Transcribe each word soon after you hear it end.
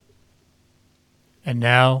And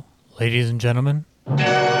now, ladies and gentlemen,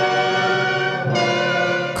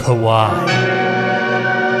 Kowai.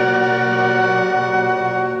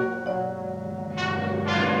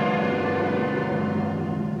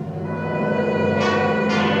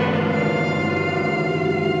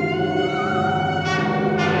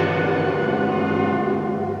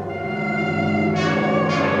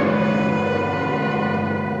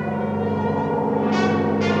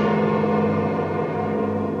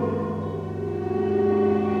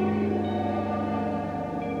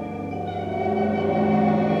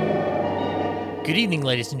 Good evening,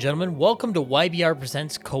 ladies and gentlemen. Welcome to YBR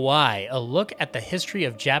Presents Kowai, a look at the history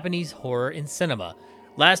of Japanese horror in cinema.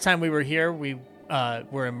 Last time we were here, we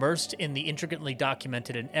were immersed in the intricately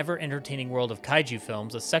documented and ever-entertaining world of kaiju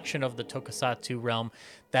films, a section of the tokusatsu realm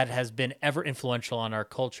that has been ever influential on our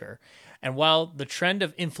culture. And while the trend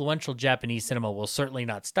of influential Japanese cinema will certainly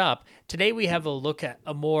not stop, today we have a look at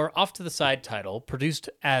a more off-to-the-side title, produced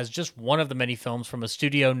as just one of the many films from a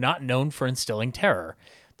studio not known for instilling terror.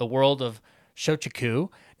 The world of Shochiku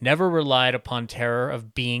never relied upon terror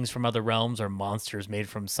of beings from other realms or monsters made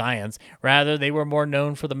from science. Rather, they were more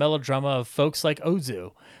known for the melodrama of folks like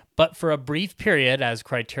Ozu. But for a brief period, as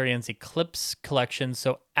Criterion's Eclipse collection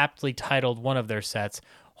so aptly titled one of their sets,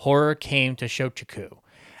 horror came to Shochiku.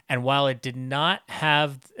 And while it did not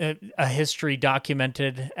have a history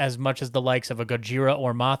documented as much as the likes of a Gojira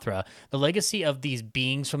or Mothra, the legacy of these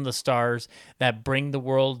beings from the stars that bring the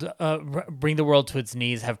world to its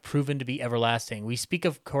knees have proven to be everlasting. We speak,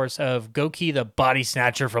 of course, of Goke, the body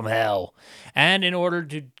snatcher from hell. And in order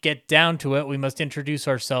to get down to it, we must introduce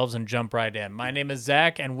ourselves and jump right in. My name is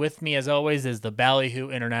Zach, and with me, as always, is the Ballyhoo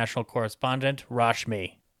international correspondent,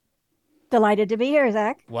 Rashmi. Delighted to be here,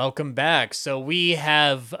 Zach. Welcome back. So we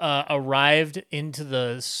have arrived into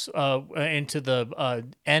the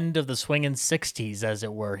end of the swinging 60s, as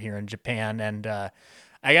it were, here in Japan, and I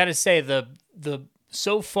got to say the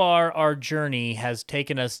so far our journey has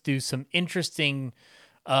taken us through some interesting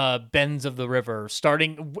bends of the river.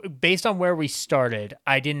 Starting based on where we started,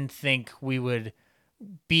 I didn't think we would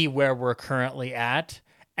be where we're currently at,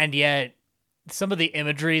 and yet some of the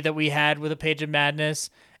imagery that we had with A Page of Madness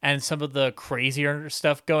and some of the crazier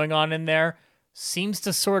stuff going on in there seems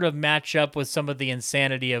to sort of match up with some of the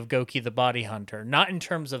insanity of Goke the Body Hunter. Not in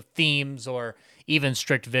terms of themes or even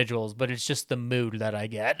strict visuals, but it's just the mood that I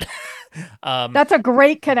get. That's a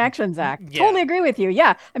great connection, Zach. Yeah. Totally agree with you.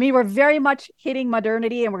 Yeah. I mean, we're very much hitting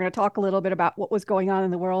modernity, and we're going to talk a little bit about what was going on in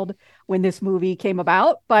the world when this movie came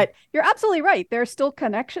about. But you're absolutely right. There are still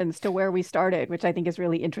connections to where we started, which I think is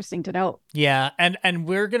really interesting to note. Yeah, and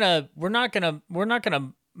we're not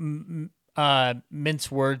gonna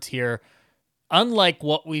mince words here. Unlike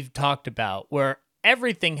what we've talked about, where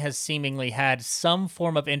everything has seemingly had some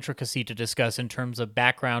form of intricacy to discuss in terms of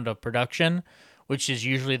background of production, which is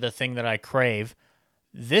usually the thing that I crave,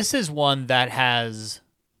 this is one that has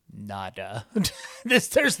nada.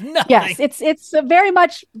 There's nothing. Yes, it's very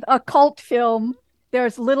much a cult film.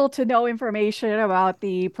 There's little to no information about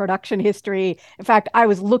the production history. In fact, I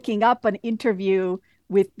was looking up an interview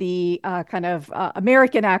with the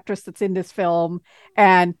American actress that's in this film,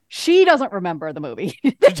 and she doesn't remember the movie.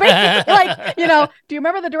 Like, do you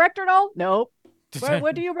remember the director at all? Nope.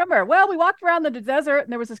 What do you remember? Well, we walked around the desert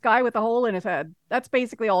and there was this guy with a hole in his head. That's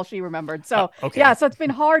basically all she remembered. So, okay. Yeah, so it's been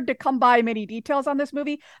hard to come by many details on this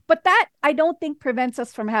movie, but that I don't think prevents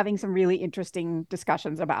us from having some really interesting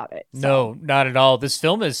discussions about it. So. No, not at all. This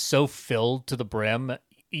film is so filled to the brim.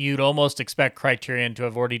 You'd almost expect Criterion to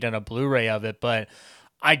have already done a Blu-ray of it, but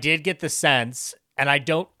I did get the sense, and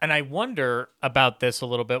I wonder about this a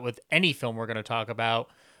little bit with any film we're going to talk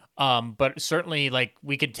about. But certainly, like,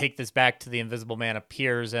 we could take this back to The Invisible Man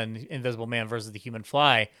Appears and Invisible Man versus the Human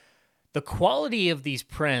Fly. The quality of these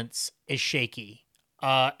prints is shaky.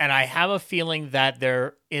 And I have a feeling that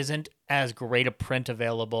there isn't as great a print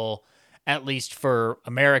available, at least for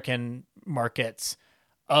American markets,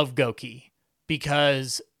 of Goke,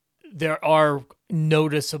 because there are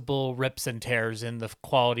noticeable rips and tears in the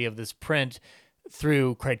quality of this print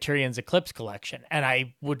through Criterion's Eclipse collection. And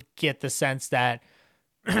I would get the sense that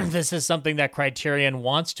this is something that Criterion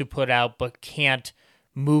wants to put out, but can't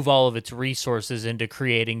move all of its resources into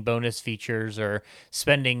creating bonus features or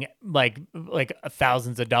spending like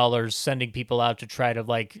thousands of dollars sending people out to try to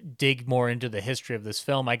like dig more into the history of this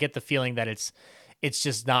film. I get the feeling that it's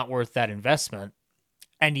just not worth that investment.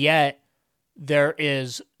 And yet there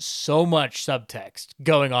is so much subtext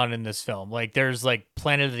going on in this film. Like, there's like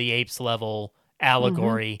Planet of the Apes level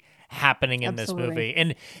allegory happening in Absolutely. this movie.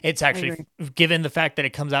 And it's actually, given the fact that it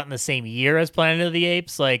comes out in the same year as Planet of the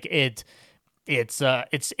Apes, like it's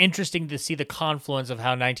interesting to see the confluence of how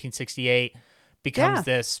 1968 becomes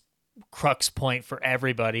this crux point for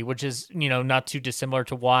everybody, which is, not too dissimilar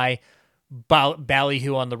to why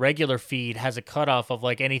Ballyhoo on the regular feed has a cutoff of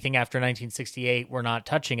like anything after 1968 we're not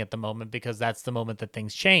touching at the moment, because that's the moment that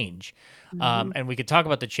things change. And we could talk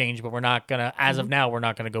about the change, but we're not gonna, as of now, we're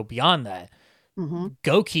not gonna go beyond that.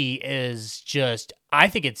 Goke is just, I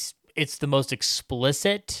think it's the most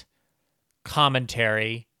explicit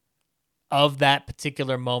commentary of that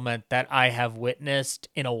particular moment that I have witnessed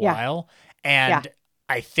in a while. And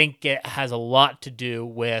I think it has a lot to do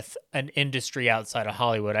with an industry outside of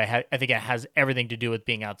Hollywood. I think it has everything to do with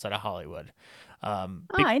being outside of Hollywood.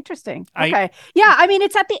 Interesting. Okay. I mean,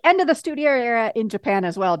 it's at the end of the studio era in Japan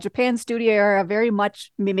as well. Japan's studio era very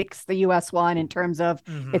much mimics the US one in terms of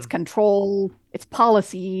its control, its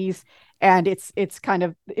policies, and it's kind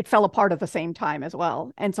of, it fell apart at the same time as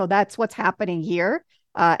well. And so that's what's happening here,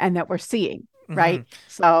 and that we're seeing. Right.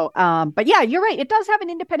 So, but yeah, you're right. It does have an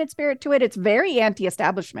independent spirit to it. It's very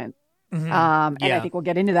anti-establishment. And I think we'll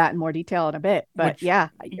get into that in more detail in a bit. But you're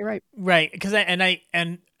right. Right. Because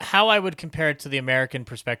and how I would compare it to the American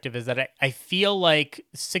perspective is that I feel like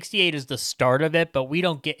 68 is the start of it, but we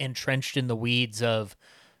don't get entrenched in the weeds of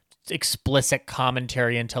explicit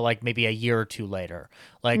commentary until like maybe a year or two later.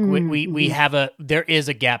 Like we have there is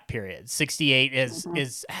a gap period. 68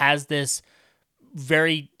 has this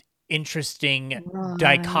very interesting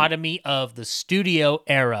dichotomy of the studio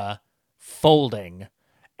era folding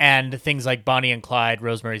and things like Bonnie and Clyde,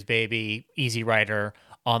 Rosemary's Baby, Easy Rider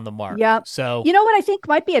on the mark. Yeah. So you know what I think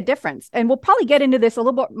might be a difference, and we'll probably get into this a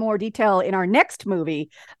little bit more detail in our next movie,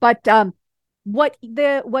 but what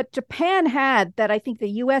Japan had that I think the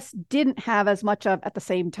US didn't have as much of at the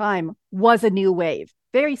same time was a new wave.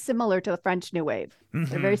 Very similar to the French New Wave.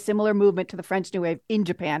 A very similar movement to the French New Wave in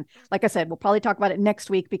Japan. Like I said, we'll probably talk about it next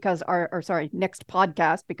week because next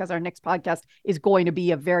podcast, because our next podcast is going to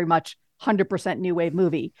be a very much 100% New Wave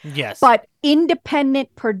movie. Yes. But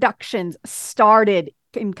independent productions started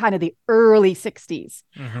in kind of the early 60s.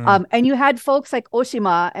 And you had folks like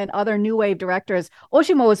Oshima and other new wave directors.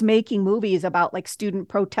 Oshima was making movies about like student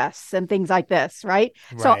protests and things like this, right?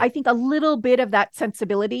 So I think a little bit of that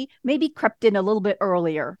sensibility maybe crept in a little bit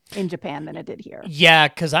earlier in Japan than it did here. Yeah,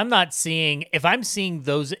 because if I'm seeing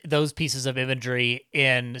those pieces of imagery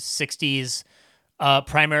in 60s,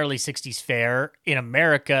 primarily 60s fare, in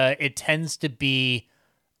America, it tends to be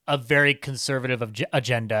a very conservative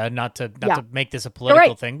agenda, not to make this a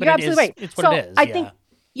political thing, but it's what it is. I think,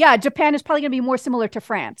 Japan is probably going to be more similar to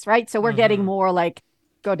France, right? So we're getting more like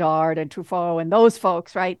Godard and Truffaut and those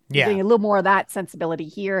folks, right? Yeah. Getting a little more of that sensibility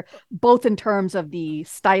here, both in terms of the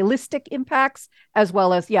stylistic impacts as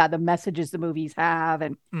well as, the messages the movies have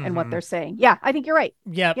and what they're saying. Yeah, I think you're right.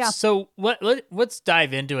 Yeah. So let's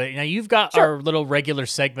dive into it. Now you've got our little regular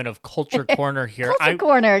segment of Culture Corner here. Culture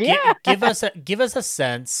Corner, Give us a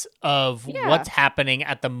sense of what's happening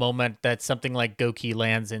at the moment that something like Goke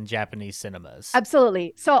lands in Japanese cinemas.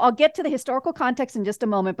 Absolutely. So I'll get to the historical context in just a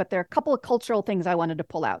moment, but there are a couple of cultural things I wanted to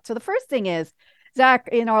pull out. So the first thing is, Zach,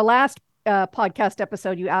 in our last podcast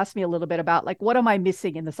episode, you asked me a little bit about like, what am I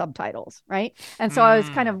missing in the subtitles, right? And so I was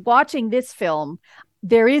kind of watching this film.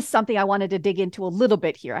 There is something I wanted to dig into a little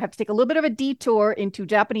bit here. I have to take a little bit of a detour into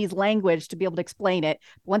Japanese language to be able to explain it.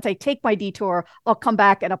 Once I take my detour, I'll come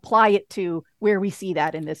back and apply it to where we see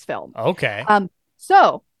that in this film. Okay.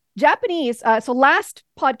 So Japanese, so last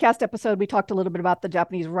podcast episode, we talked a little bit about the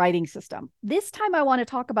Japanese writing system. This time I want to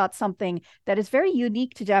talk about something that is very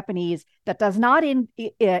unique to Japanese that does not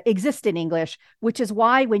exist in English, which is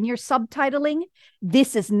why when you're subtitling,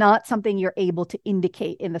 this is not something you're able to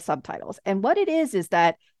indicate in the subtitles. And what it is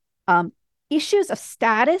that issues of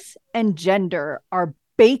status and gender are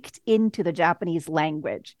baked into the Japanese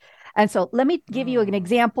language. And so let me give you an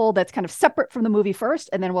example that's kind of separate from the movie first,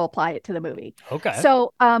 and then we'll apply it to the movie. Okay.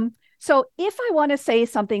 So if I want to say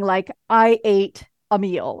something like, I ate a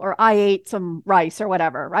meal or I ate some rice or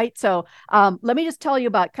whatever, right? So let me just tell you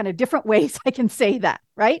about kind of different ways I can say that,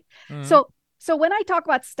 right? So when I talk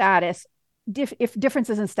about status, if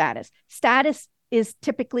differences in status is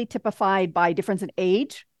typically typified by difference in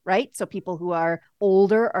age, right? So people who are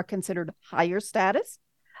older are considered higher status.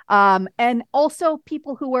 And also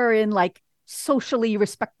people who are in like socially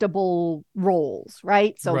respectable roles,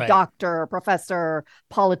 right? So doctor, professor,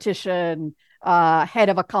 politician, head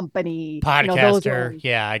of a company, podcaster.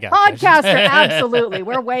 I got podcaster. Absolutely.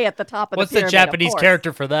 We're way at the top of What's the pyramid. What's the Japanese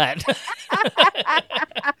character for that?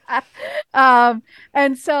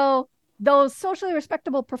 And so those socially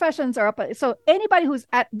respectable professions are up. So anybody who's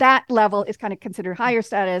at that level is kind of considered higher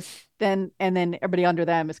status and then everybody under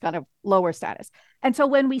them is kind of lower status. And so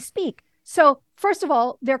when we speak, So first of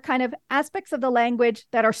all, they're kind of aspects of the language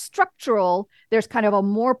that are structural. There's kind of a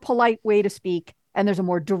more polite way to speak, and there's a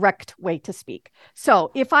more direct way to speak.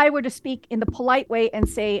 So if I were to speak in the polite way and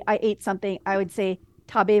say I ate something, I would say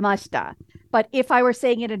tabemashita. But if I were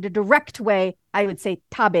saying it in a direct way, I would say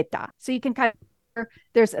tabeta. So you can kind of,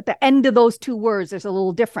 there's at the end of those two words, there's a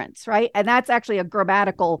little difference, right? And that's actually a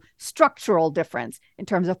grammatical structural difference in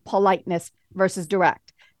terms of politeness versus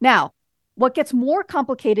direct. Now, what gets more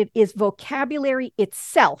complicated is vocabulary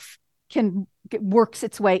itself works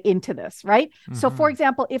its way into this, right? Mm-hmm. So for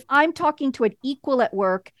example, if I'm talking to an equal at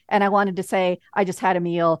work and I wanted to say, I just had a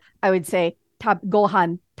meal, I would say,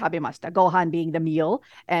 gohan tabemashita, gohan being the meal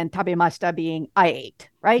and tabemashita being I ate,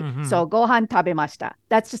 right? Mm-hmm. So gohan tabemashita.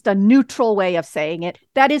 That's just a neutral way of saying it.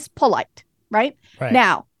 That is polite, right?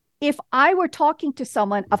 Now, if I were talking to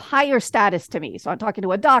someone of higher status to me, so I'm talking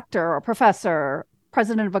to a doctor or a professor,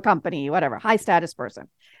 president of a company, whatever, high status person.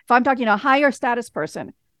 If I'm talking to a higher status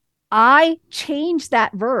person, I change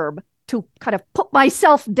that verb to kind of put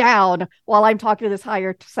myself down while I'm talking to this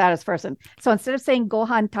higher status person. So instead of saying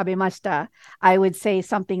gohan tabemashita, I would say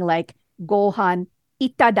something like gohan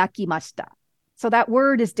itadakimashita. So that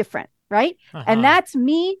word is different, right? And that's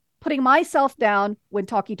me putting myself down when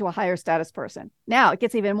talking to a higher status person. Now it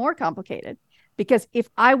gets even more complicated because if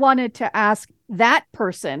I wanted to ask that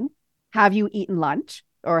person, have you eaten lunch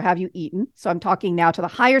or have you eaten? So I'm talking now to the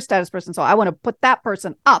higher status person. So I want to put that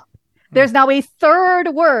person up. There's now a third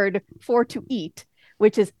word for to eat,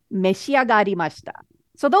 which is meshiagarimashita.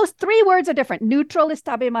 So those three words are different. Neutral is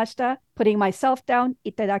tabemashita, putting myself down,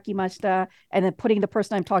 itadakimashita, and then putting the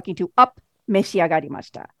person I'm talking to up,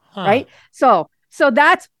 meshiagarimashita, right? So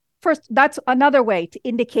that's first, that's another way to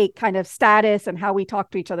indicate kind of status and how we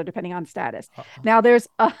talk to each other depending on status. Now there's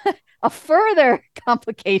a further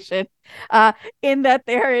complication in that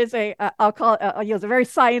there is I'll use a very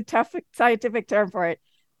scientific term for it.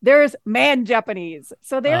 There's man Japanese.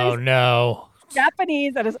 So there is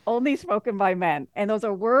Japanese that is only spoken by men. And those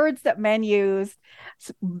are words that men use.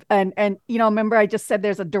 And remember I just said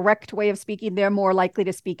there's a direct way of speaking. They're more likely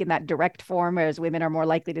to speak in that direct form, whereas women are more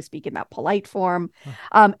likely to speak in that polite form.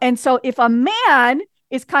 And so if a man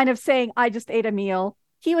is kind of saying, I just ate a meal,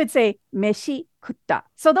 he would say, meshi kutta.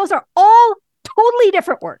 So those are all totally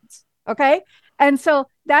different words. Okay. And so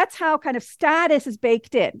that's how kind of status is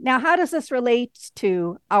baked in. Now, how does this relate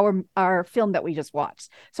to our film that we just watched?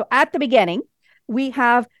 So at the beginning, we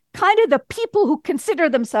have kind of the people who consider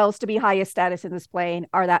themselves to be highest status in this plane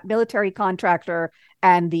are that military contractor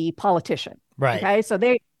and the politician. Right. Okay. So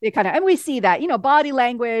they kind of, and we see that, body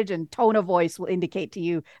language and tone of voice will indicate to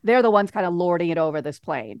you, they're the ones kind of lording it over this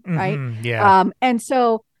plane. Right. Yeah. And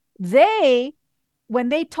so when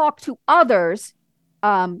they talk to others,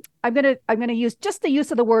 I'm gonna use just the use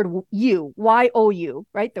of the word you, Y-O-U,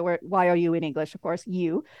 right? The word Y-O-U in English, of course,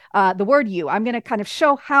 you. The word you. I'm gonna kind of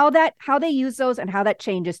show how they use those and how that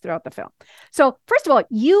changes throughout the film. So first of all,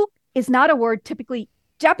 you is not a word typically.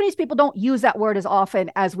 Japanese people don't use that word as often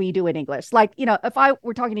as we do in English. Like, if I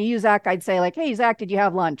were talking to you, Zach, I'd say like, hey, Zach, did you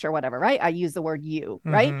have lunch or whatever, right? I use the word you,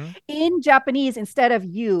 right? In Japanese, instead of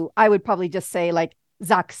you, I would probably just say like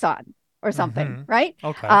Zach-san or something, right?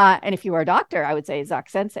 Okay. And if you were a doctor, I would say Zach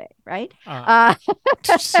Sensei, right?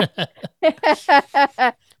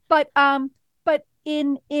 But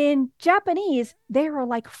in Japanese, there are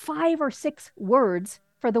like 5 or 6 words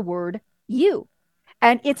for the word you.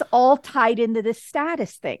 And it's all tied into this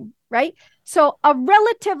status thing, right? So a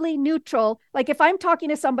relatively neutral, like if I'm talking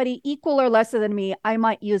to somebody equal or lesser than me, I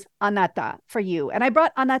might use anata for you. And I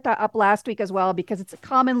brought anata up last week as well, because it's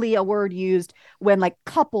commonly a word used when like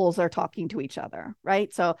couples are talking to each other,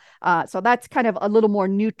 right? So that's kind of a little more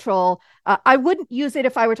neutral. I wouldn't use it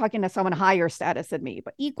if I were talking to someone higher status than me,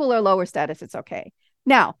 but equal or lower status, it's okay.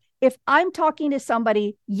 Now, if I'm talking to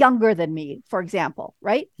somebody younger than me, for example,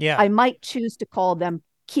 right? Yeah. I might choose to call them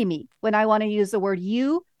kimi. When I want to use the word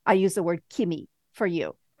you, I use the word kimi for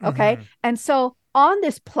you. Okay. And so on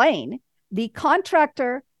this plane, the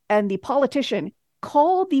contractor and the politician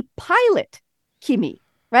call the pilot kimi,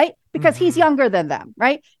 right? Because he's younger than them,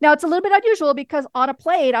 right? Now it's a little bit unusual because on a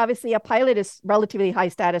plane, obviously a pilot is relatively high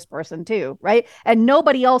status person too, right? And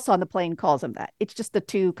nobody else on the plane calls him that. It's just the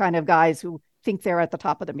two kind of guys who think they're at the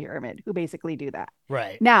top of the pyramid who basically do that.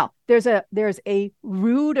 Right. Now, there's a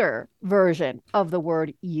ruder version of the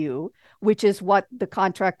word you, which is what the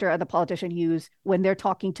contractor and the politician use when they're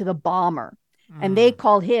talking to the bomber. And they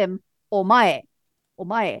call him omae.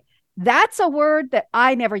 Omae. That's a word that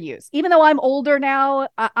I never use. Even though I'm older now,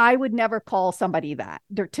 I would never call somebody that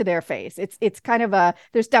to their face. It's kind of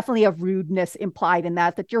there's definitely a rudeness implied in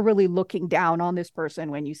that you're really looking down on this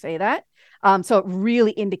person when you say that. So it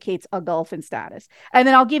really indicates a gulf in status. And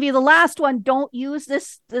then I'll give you the last one. Don't use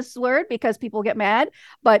this word because people get mad,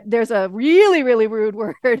 but there's a really, really rude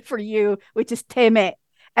word for you, which is teme.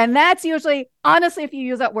 And that's usually, honestly, if you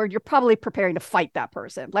use that word, you're probably preparing to fight that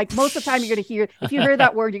person. Like most of the time, you're going to hear, if you hear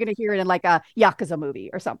that word, you're going to hear it in like a Yakuza movie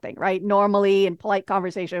or something, right? Normally, in polite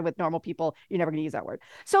conversation with normal people, you're never going to use that word.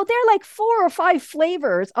 So they're like 4 or 5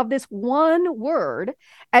 flavors of this one word,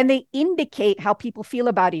 and they indicate how people feel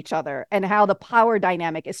about each other and how the power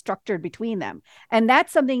dynamic is structured between them. And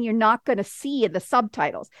that's something you're not going to see in the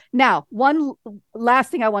subtitles. Now, one last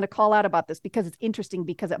thing I want to call out about this, because it's interesting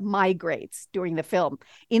because it migrates during the film.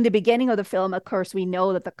 In the beginning of the film, of course, we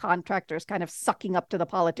know that the contractor is kind of sucking up to the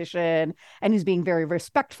politician and he's being very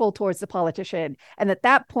respectful towards the politician. And at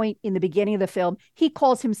that point in the beginning of the film, he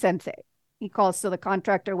calls him sensei. He calls, so the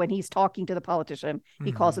contractor, when he's talking to the politician,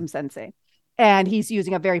 he calls him sensei. And he's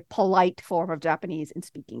using a very polite form of Japanese in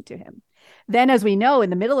speaking to him. Then, as we know,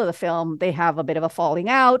 in the middle of the film, they have a bit of a falling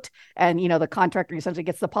out. And, you know, the contractor essentially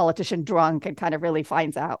gets the politician drunk and kind of really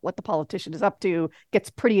finds out what the politician is up to,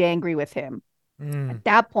 gets pretty angry with him. At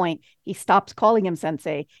that point, he stops calling him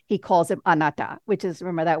sensei. He calls him anata, which is,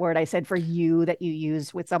 remember that word I said for you that you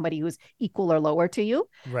use with somebody who's equal or lower to you.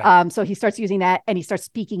 Right. So he starts using that, and he starts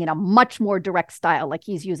speaking in a much more direct style. Like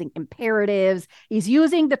he's using imperatives. He's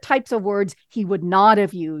using the types of words he would not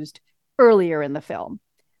have used earlier in the film.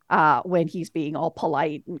 When he's being all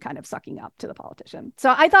polite and kind of sucking up to the politician.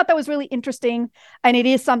 So I thought that was really interesting. And it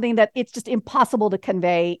is something that it's just impossible to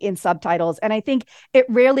convey in subtitles. And I think it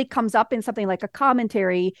rarely comes up in something like a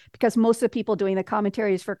commentary because most of the people doing the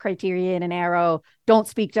commentaries for Criterion and Arrow don't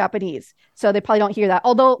speak Japanese. So they probably don't hear that.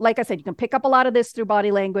 Although, like I said, you can pick up a lot of this through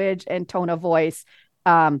body language and tone of voice.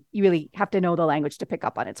 You really have to know the language to pick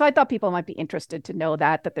up on it. So I thought people might be interested to know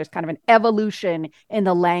that there's kind of an evolution in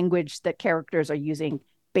the language that characters are using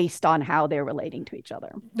based on how they're relating to each other.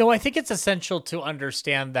 No, I think it's essential to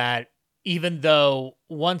understand that even though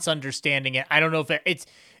once understanding it, I don't know if it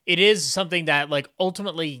is something that like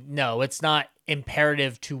ultimately, no, it's not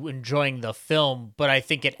imperative to enjoying the film, but I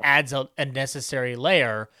think it adds a necessary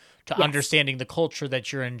layer to understanding the culture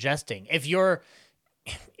that you're ingesting. If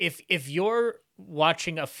you're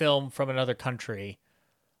watching a film from another country,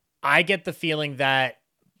 I get the feeling that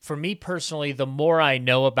for me personally, the more I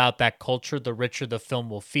know about that culture, the richer the film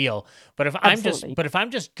will feel. But if I'm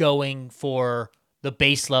just going for the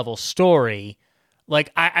base level story,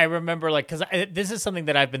 like I remember, like, because this is something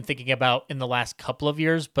that I've been thinking about in the last couple of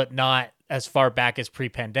years, but not as far back as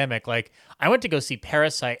pre-pandemic. Like I went to go see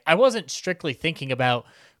Parasite. I wasn't strictly thinking about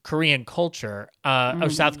Korean culture or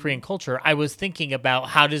South Korean culture. I was thinking about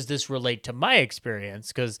how does this relate to my experience,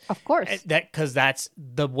 because of course that's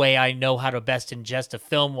the way I know how to best ingest a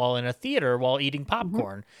film while in a theater while eating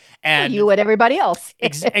popcorn. And you and everybody else.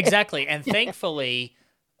 Exactly. And thankfully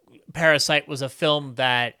Parasite was a film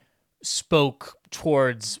that spoke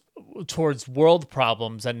towards world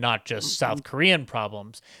problems and not just South Korean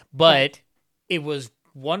problems, but it was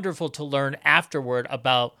wonderful to learn afterward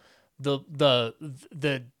about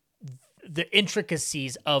the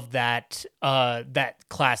intricacies of that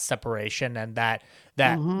class separation and that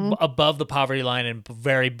above the poverty line and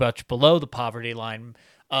very much below the poverty line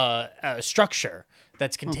structure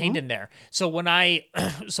that's contained in there. So when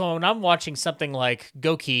I'm watching something like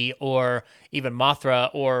Goke or even Mothra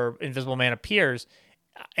or Invisible Man Appears,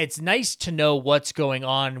 it's nice to know what's going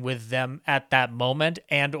on with them at that moment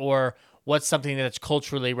and or what's something that's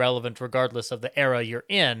culturally relevant regardless of the era you're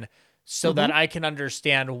in, so that I can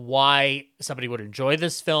understand why somebody would enjoy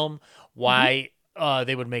this film, why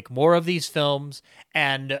they would make more of these films,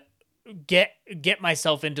 and get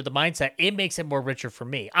myself into the mindset. It makes it more richer for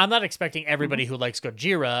me. I'm not expecting everybody who likes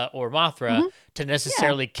Gojira or Mothra to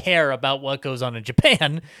necessarily care about what goes on in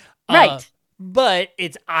Japan. Right. But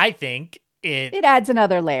I think it adds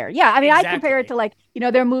another layer. Yeah. I mean, exactly. I compare it to like,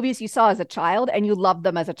 there are movies you saw as a child and you loved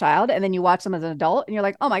them as a child, and then you watch them as an adult and you're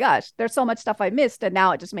like, oh my gosh, there's so much stuff I missed. And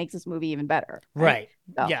now it just makes this movie even better. Right.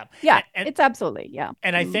 So, yeah. And it's absolutely. Yeah.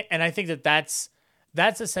 And I think that's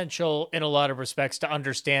essential in a lot of respects to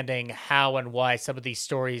understanding how and why some of these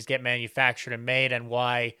stories get manufactured and made, and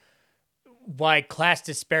why class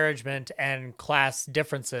disparagement and class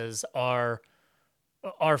differences are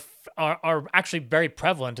actually very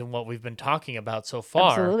prevalent in what we've been talking about so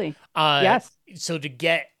far. Absolutely. Yes. So to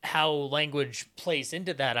get how language plays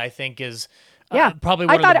into that, I think is Yeah. Probably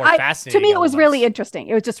one of the more to fascinating me, it was really elements. interesting.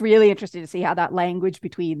 It was just really interesting to see how that language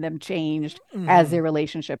between them changed as their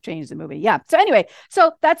relationship changed the movie. Yeah. So anyway,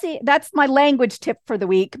 so that's my language tip for the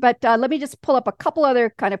week. But let me just pull up a couple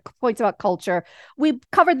other kind of points about culture. We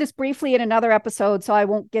covered this briefly in another episode, so I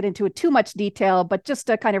won't get into it too much detail, but just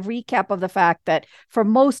a kind of recap of the fact that for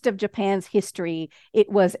most of Japan's history, it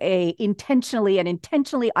was an intentionally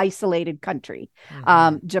isolated country.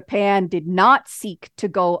 Japan did not seek to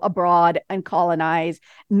go abroad and colonize,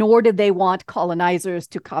 nor did they want colonizers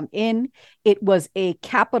to come in. It was a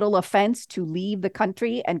capital offense to leave the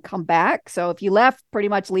country and come back. So if you left, pretty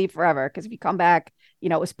much leave forever, because if you come back,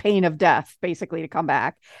 it was pain of death, basically, to come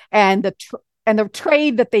back. And the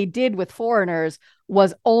trade that they did with foreigners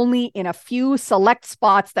was only in a few select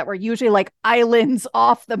spots that were usually like islands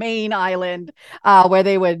off the main island, where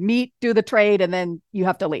they would meet, do the trade, and then you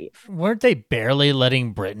have to leave. Weren't they barely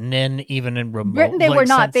letting Britain in, even in remote? Britain, they were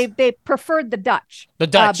not. They preferred the Dutch. The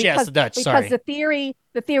Dutch, yes, the Dutch. Because the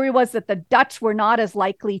theory was that the Dutch were not as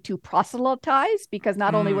likely to proselytize, because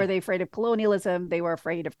not only were they afraid of colonialism, they were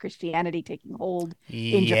afraid of Christianity taking hold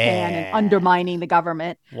in Japan and undermining the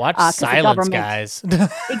government. Watch silence, guys.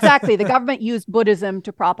 Exactly. The government used Buddhism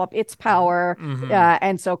to prop up its power,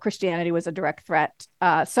 and so Christianity was a direct threat.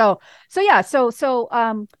 So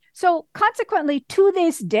consequently, to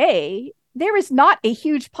this day, there is not a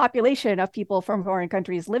huge population of people from foreign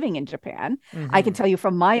countries living in Japan. I can tell you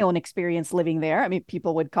from my own experience living there. I mean,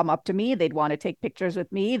 people would come up to me. They'd want to take pictures with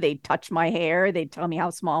me. They'd touch my hair. They'd tell me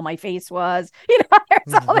how small my face was.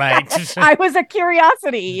 Right. I was a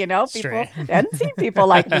curiosity, people hadn't seen people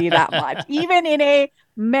like me that much, even in a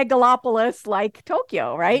megalopolis like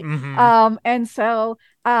Tokyo, right?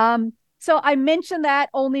 So I mentioned that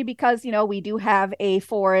only because, we do have a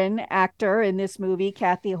foreign actor in this movie,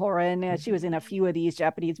 Kathy Horan. She was in a few of these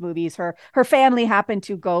Japanese movies. Her family happened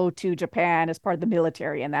to go to Japan as part of the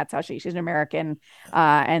military, and that's how she's an American.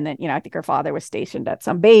 And then, I think her father was stationed at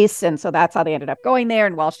some base, and so that's how they ended up going there.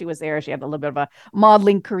 And while she was there, she had a little bit of a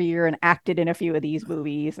modeling career and acted in a few of these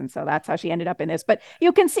movies. And so that's how she ended up in this. But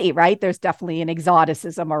you can see, right, there's definitely an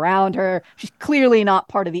exoticism around her. She's clearly not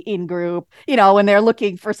part of the in-group, when they're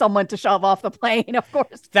looking for someone to shove off the plane. Of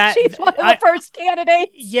course, she's one of the first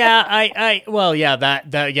candidates.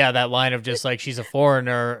 That line of just like, she's a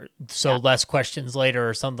foreigner, so less questions later,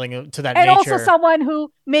 or something to that nature. And also someone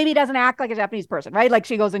who maybe doesn't act like a Japanese person, right? Like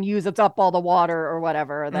she goes and uses up all the water or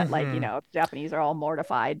whatever that Japanese are all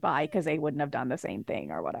mortified by, because they wouldn't have done the same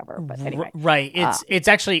thing or whatever. But anyway, right. It's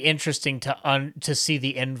actually interesting to see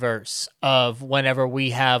the inverse of whenever we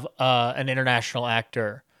have an international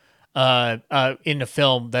actor in a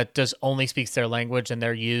film that only speaks their language, and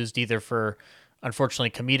they're used either for, unfortunately,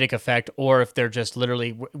 comedic effect, or if they're just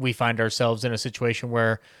literally, we find ourselves in a situation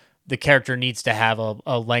where the character needs to have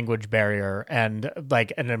a language barrier, and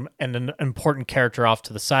like an important character off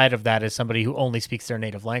to the side of that is somebody who only speaks their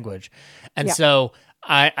native language. And so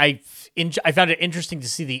I found it interesting to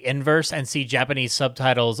see the inverse and see Japanese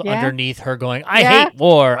subtitles underneath her going, I hate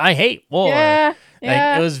war.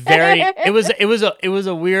 Like, it was very, it was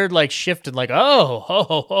a weird like shift, and like,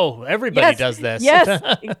 everybody does this.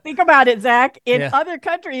 Yes. Think about it, Zach. In other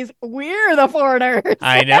countries, we're the foreigners.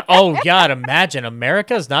 I know. Oh God, imagine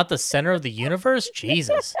America's not the center of the universe.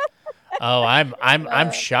 Jesus. Oh,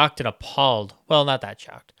 I'm shocked and appalled. Well, not that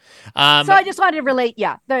shocked. So I just wanted to relate,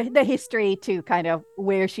 the history to kind of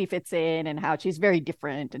where she fits in and how she's very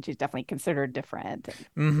different, and she's definitely considered different.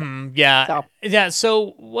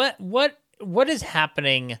 So what is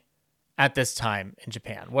happening at this time in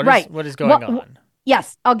Japan? What is going on?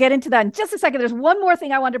 Yes, I'll get into that in just a second. There's one more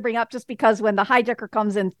thing I wanted to bring up, just because when the hijacker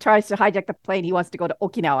comes and tries to hijack the plane, he wants to go to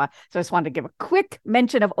Okinawa. So I just wanted to give a quick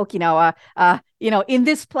mention of Okinawa. In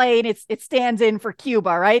this plane, it stands in for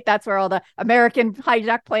Cuba, right? That's where all the American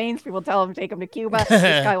hijack planes, people tell them to take them to Cuba. This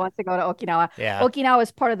guy wants to go to Okinawa. Yeah. Okinawa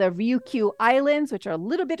is part of the Ryukyu Islands, which are a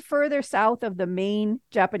little bit further south of the main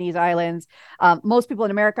Japanese islands. Most people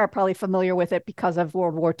in America are probably familiar with it because of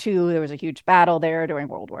World War II. There was a huge battle there during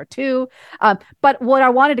World War II. But what I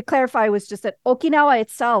wanted to clarify was just that Okinawa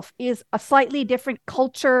itself is a slightly different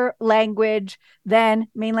culture, language than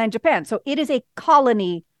mainland Japan. So it is a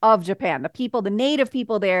colony of Japan. The native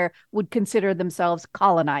people there would consider themselves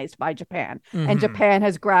colonized by Japan. And Japan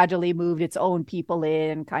has gradually moved its own people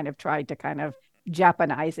in, kind of tried to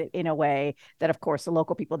Japanize it in a way that, of course, the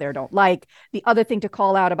local people there don't like. The other thing to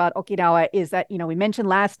call out about Okinawa is that, we mentioned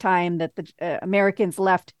last time that the Americans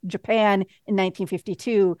left Japan in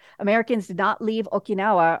 1952. Americans did not leave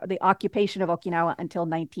Okinawa, the occupation of Okinawa, until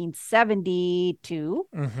 1972.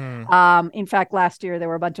 In fact, last year there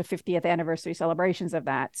were a bunch of 50th anniversary celebrations of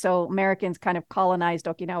that. So Americans kind of colonized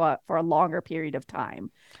Okinawa for a longer period of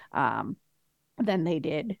time than they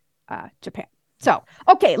did Japan. So,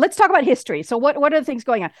 okay, let's talk about history. So what are the things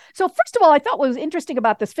going on? So first of all, I thought what was interesting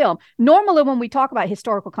about this film, normally when we talk about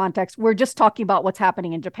historical context, we're just talking about what's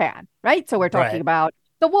happening in Japan, right? So we're talking about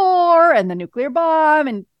the war and the nuclear bomb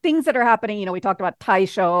and things that are happening. We talked about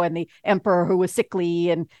Taisho and the emperor who was sickly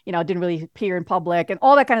and, didn't really appear in public and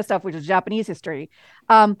all that kind of stuff, which is Japanese history.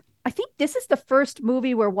 I think this is the first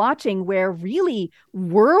movie we're watching where really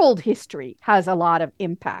world history has a lot of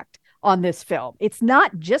impact on this film. It's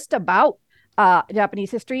not just about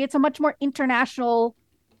Japanese history. It's a much more international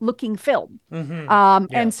looking film.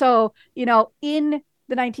 And so, in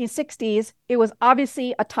the 1960s, it was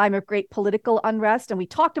obviously a time of great political unrest. And we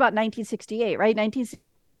talked about 1968, right? 1960,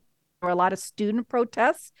 there were a lot of student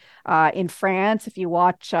protests in France. If you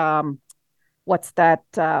watch, what's that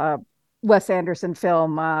Wes Anderson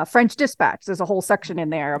film, French Dispatch, there's a whole section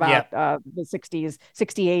in there about the 60s,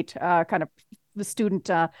 68 kind of the student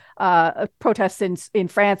protests in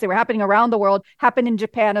France. They were happening around the world, happened in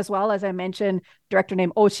Japan as well. As I mentioned, director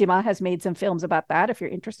named Oshima has made some films about that, if you're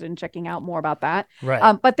interested in checking out more about that.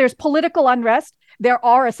 But there's political unrest. There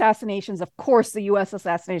are assassinations. Of course, the U.S.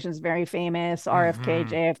 assassination is very famous. RFK,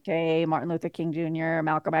 JFK, Martin Luther King Jr.,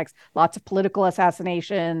 Malcolm X, lots of political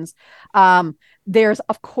assassinations. There's,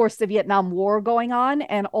 of course, the Vietnam War going on.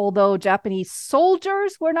 And although Japanese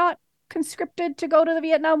soldiers were not conscripted to go to the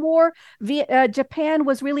Vietnam War, Japan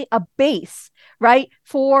was really a base, right,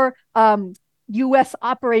 for U.S.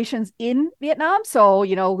 operations in Vietnam. So,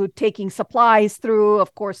 taking supplies through,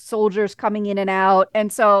 of course, soldiers coming in and out.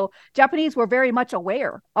 And so Japanese were very much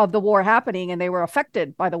aware of the war happening and they were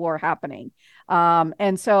affected by the war happening.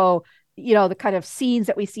 And so, the kind of scenes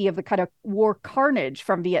that we see of the kind of war carnage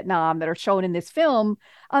from Vietnam that are shown in this film,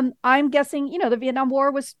 I'm guessing, the Vietnam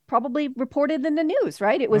War was probably reported in the news,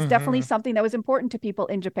 right? It was definitely something that was important to people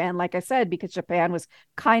in Japan, like I said, because Japan was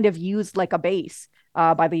kind of used like a base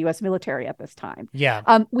by the U.S. military at this time.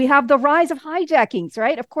 We have the rise of hijackings,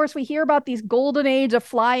 right? Of course, we hear about these golden age of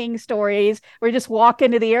flying stories where you just walk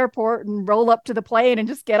into the airport and roll up to the plane and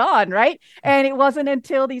just get on, right? And it wasn't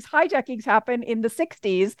until these hijackings happened in the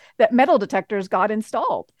 60s that metal detectors got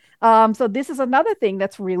installed. So this is another thing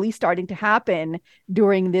that's really starting to happen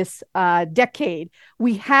during this decade.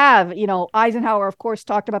 We have, Eisenhower, of course,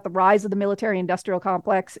 talked about the rise of the military industrial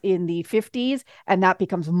complex in the 50s, and that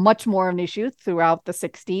becomes much more of an issue throughout the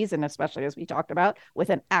 60s, and especially as we talked about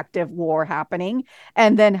with an active war happening.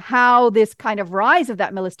 And then how this kind of rise of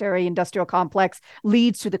that military industrial complex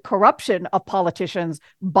leads to the corruption of politicians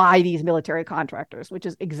by these military contractors, which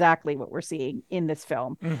is exactly what we're seeing in this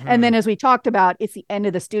film. And then as we talked about, it's the end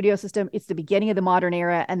of the studio system. It's the beginning of the modern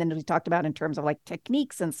era. And then as we talked about in terms of like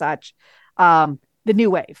techniques and such, the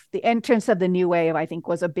new wave, the entrance of the new wave, I think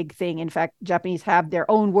was a big thing. In fact, Japanese have their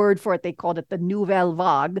own word for it. They called it the nouvelle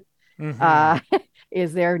vague,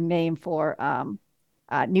 is their name for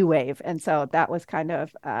new wave. And so that was kind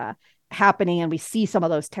of happening. And we see some of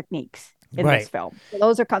those techniques in this film. So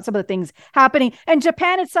those are some of the things happening. And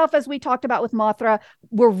Japan itself, as we talked about with Mothra,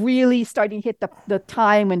 we're really starting to hit the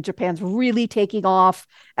time when Japan's really taking off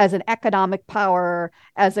as an economic power,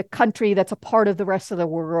 as a country that's a part of the rest of the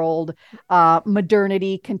world,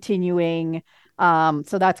 modernity continuing.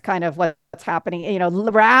 So that's kind of what's happening,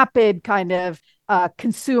 rapid kind of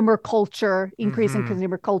consumer culture, increase in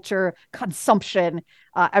consumer culture, consumption,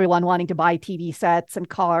 everyone wanting to buy TV sets and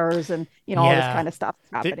cars and, all this kind of stuff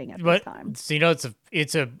happening at this time. So,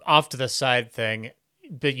 it's a off to the side thing,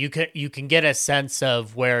 but you can get a sense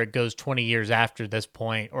of where it goes 20 years after this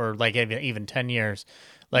point, or like even 10 years.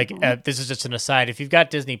 Like this is just an aside. If you've got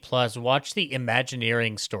Disney Plus, watch the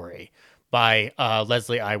Imagineering story by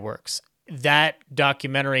Leslie Iwerks. That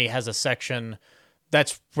documentary has a section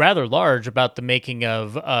that's rather large about the making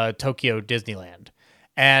of Tokyo Disneyland,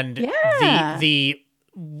 and the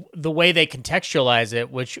way they contextualize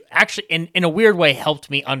it, which actually in a weird way helped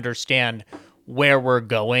me understand where we're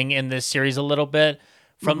going in this series a little bit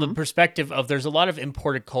from the perspective of there's a lot of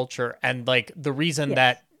imported culture, and like the reason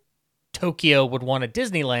that Tokyo would want a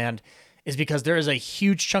Disneyland is because there is a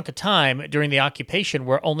huge chunk of time during the occupation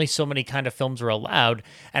where only so many kind of films were allowed,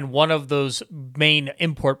 and one of those main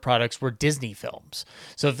import products were Disney films.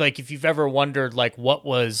 So if you've ever wondered like what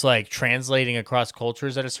was like translating across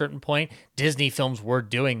cultures at a certain point, Disney films were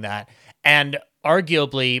doing that. And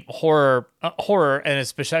arguably horror and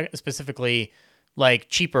specifically like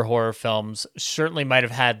cheaper horror films certainly might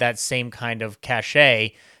have had that same kind of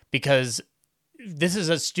cachet, because this is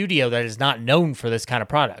a studio that is not known for this kind of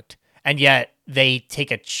product, and yet they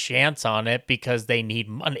take a chance on it because they need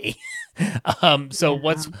money. So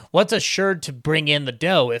what's assured to bring in the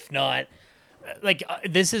dough if not like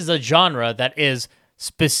this is a genre that is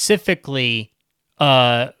specifically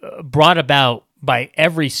brought about by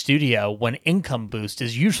every studio when income boost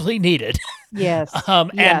is usually needed. Yes.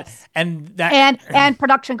 Yes. And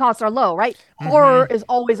production costs are low, right? Horror is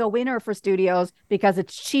always a winner for studios because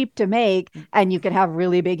it's cheap to make and you can have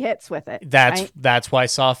really big hits with it. That's why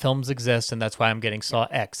Saw films exist, and that's why I'm getting Saw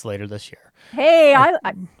X later this year. Hey, I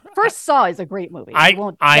first Saw is a great movie. I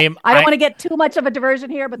don't want to get too much of a diversion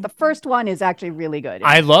here, but the first one is actually really good.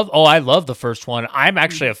 I love the first one. I'm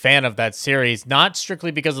actually a fan of that series, not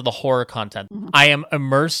strictly because of the horror content. I am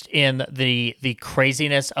immersed in the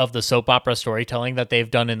craziness of the soap opera storytelling that they've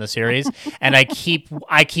done in the series, and I keep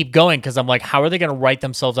going because I'm like, how are they going to write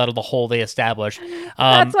themselves out of the hole they established?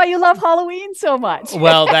 That's why you love Halloween so much.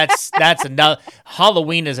 Well, that's another.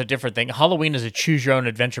 Halloween is a different thing. Halloween is a choose your own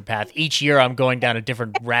adventure path. Each year, I'm going down a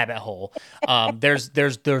different rabbit hole. There's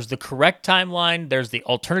the correct timeline, there's the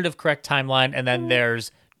alternative correct timeline, and then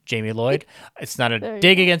there's Jamie Lloyd. It's not a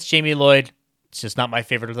dig against Jamie Lloyd. It's just not my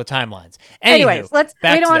favorite of the timelines. Anyways, we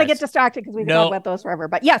don't want to get distracted because we can talk about those forever.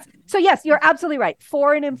 But yes, you're absolutely right.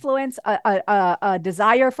 Foreign influence, a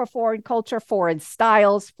desire for foreign culture, foreign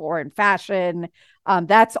styles, foreign fashion.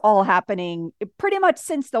 That's all happening pretty much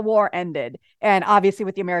since the war ended. And obviously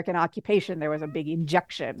with the American occupation, there was a big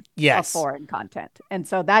injection of foreign content. And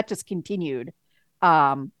so that just continued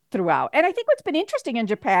throughout. And I think what's been interesting in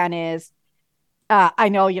Japan is, I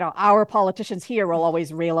know, our politicians here will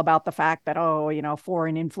always rail about the fact that,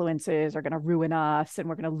 foreign influences are going to ruin us and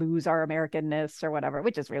we're going to lose our Americanness or whatever,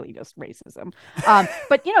 which is really just racism.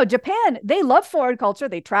 But, Japan, they love foreign culture.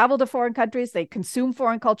 They travel to foreign countries. They consume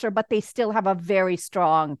foreign culture, but they still have a very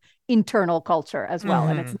strong internal culture as well.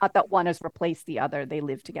 And it's not that one has replaced the other. They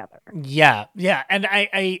live together. Yeah. Yeah. And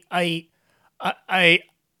I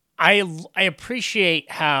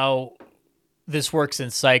appreciate how this works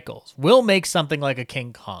in cycles. We'll make something like a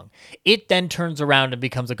King Kong. It then turns around and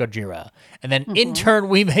becomes a Gojira. And then in turn,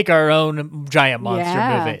 we make our own giant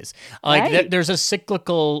monster movies. There's a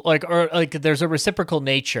cyclical, there's a reciprocal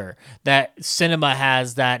nature that cinema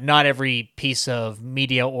has that not every piece of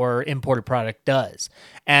media or imported product does.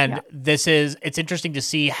 And it's interesting to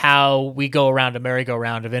see how we go around a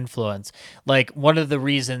merry-go-round of influence. Like one of the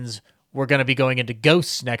reasons we're going to be going into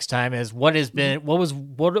ghosts next time is what was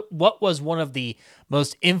one of the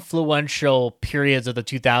most influential periods of the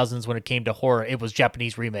 2000s when it came to horror. It was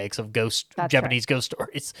Japanese remakes of ghost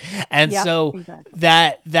stories. And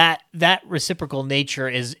that reciprocal nature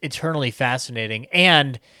is eternally fascinating.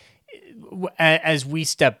 And as we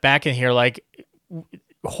step back in here, like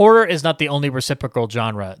horror is not the only reciprocal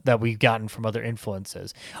genre that we've gotten from other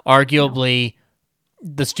influences. Arguably,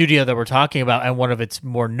 the studio that we're talking about and one of its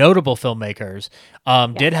more notable filmmakers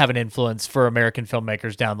did have an influence for American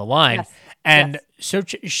filmmakers down the line. Yes. And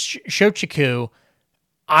Shochiku,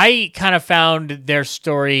 I kind of found their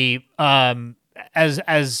story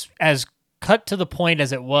as cut to the point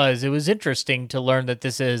as it was interesting to learn that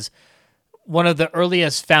this is one of the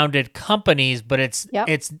earliest founded companies, but it's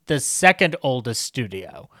the second oldest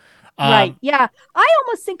studio. Right. Yeah. I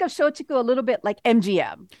almost think of Shochiku a little bit like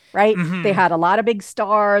MGM, right? They had a lot of big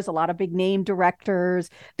stars, a lot of big name directors.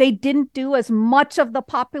 They didn't do as much of the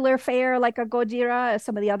popular fare like a Gojira as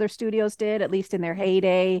some of the other studios did, at least in their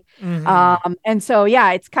heyday. And so,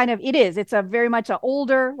 it's a very much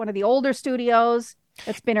one of the older studios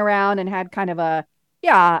that's been around and had kind of a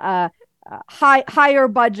higher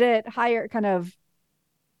budget, higher kind of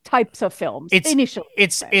types of films initially.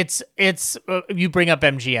 It's you bring up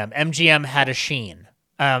MGM. MGM had a sheen.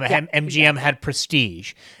 MGM had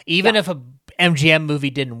prestige. Even if a MGM movie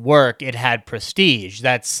didn't work, it had prestige.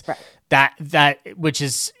 That's that which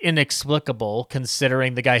is inexplicable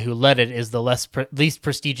considering the guy who led it is the least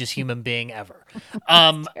prestigious human being ever.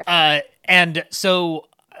 And so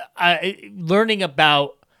learning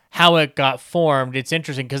about how it got formed, it's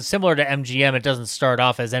interesting because similar to MGM, it doesn't start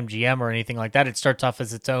off as MGM or anything like that. It starts off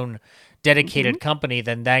as its own dedicated company,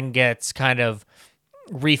 then gets kind of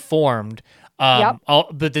reformed. But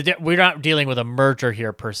we're not dealing with a merger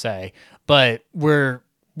here per se, but we're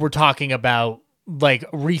we're talking about like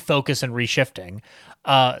refocus and reshifting.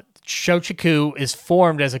 Shochiku is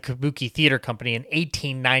formed as a kabuki theater company in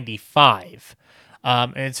 1895.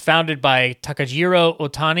 And it's founded by Takajiro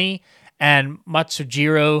Otani and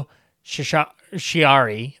Matsujiro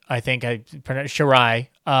Shiari, I think I pronounced Shirai.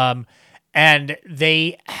 And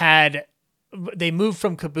they moved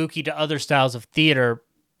from kabuki to other styles of theater,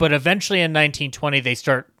 but eventually in 1920 they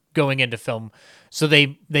start going into film. So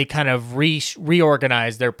they kind of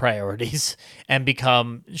reorganize their priorities and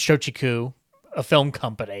become Shochiku, a film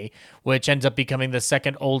company, which ends up becoming the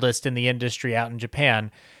second oldest in the industry out in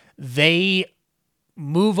Japan. They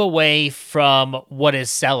move away from what is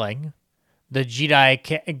selling, the Jidai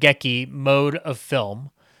Geki mode of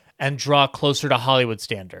film, and draw closer to Hollywood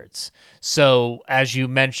standards. So, as you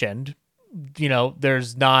mentioned, they're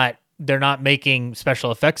not making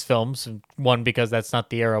special effects films. One, because that's not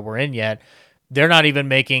the era we're in yet. They're not even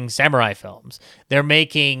making samurai films. They're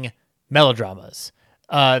making melodramas.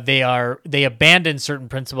 They abandon certain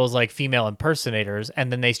principles like female impersonators,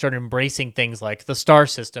 and then they start embracing things like the star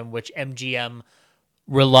system, which MGM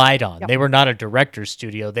relied on. Yep. They were not a director's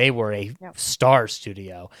studio. They were a star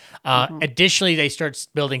studio. Additionally, they start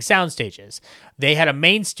building sound stages. They had a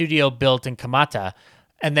main studio built in Kamata,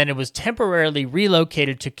 and then it was temporarily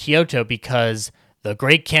relocated to Kyoto because the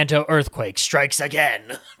Great Kanto earthquake strikes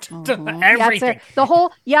again. Everything. So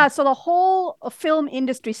the whole film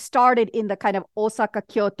industry started in the kind of Osaka,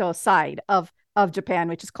 Kyoto side of Japan,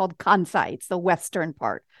 which is called Kansai. It's the western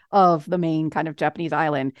part of the main kind of Japanese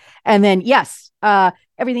island. And then,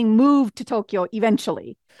 everything moved to Tokyo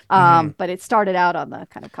eventually. But it started out on the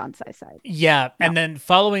kind of Kansai side. Yeah. And then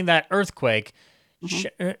following that earthquake,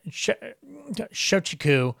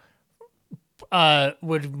 Shochiku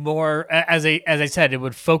would more, as I said, it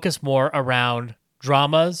would focus more around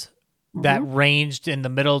dramas that ranged in the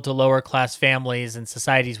middle to lower class families and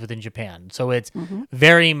societies within Japan. So it's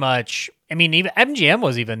very much, even MGM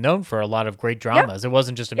was even known for a lot of great dramas. It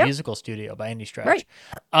wasn't just a musical studio by any stretch. Right.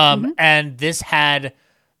 And this had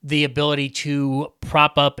the ability to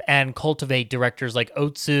prop up and cultivate directors like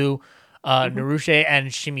Otsu, Narushe, and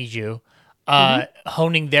Shimizu.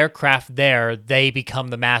 Honing their craft there, they become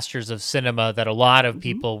the masters of cinema that a lot of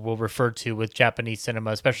people will refer to with Japanese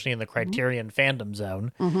cinema, especially in the Criterion fandom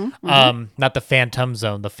zone. Not the Phantom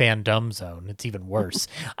zone, the fandom zone. It's even worse.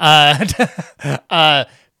 Now,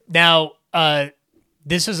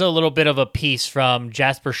 this is a little bit of a piece from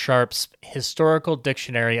Jasper Sharp's Historical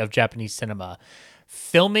Dictionary of Japanese Cinema.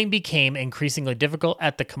 Filming became increasingly difficult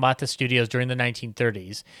at the Kamata studios during the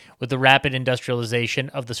 1930s, with the rapid industrialization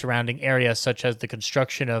of the surrounding area, such as the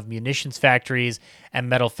construction of munitions factories and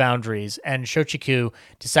metal foundries, and Shochiku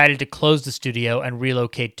decided to close the studio and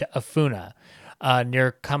relocate to Afuna,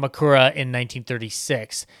 near Kamakura in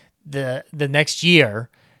 1936. The next year,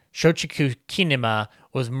 Shochiku Kinema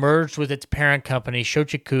was merged with its parent company,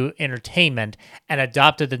 Shochiku Entertainment, and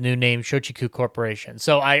adopted the new name Shochiku Corporation.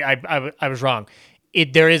 So I was wrong.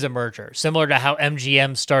 There is a merger, similar to how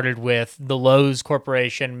MGM started with the Lowe's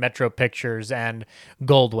Corporation, Metro Pictures, and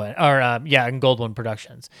Goldwyn, and Goldwyn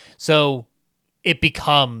Productions. So it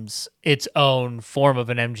becomes its own form of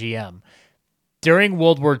an MGM. During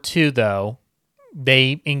World War II, though,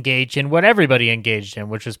 they engaged in what everybody engaged in,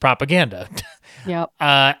 which is propaganda. Yep.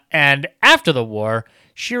 And after the war,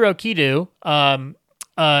 Shiro Kido,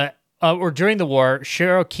 or during the war,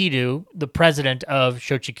 Shiro Kido, the president of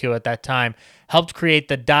Shochiku at that time, helped create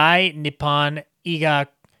the Dai Nippon Iga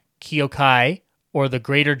Kyokai, or the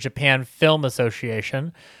Greater Japan Film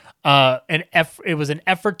Association. It was an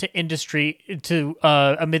effort to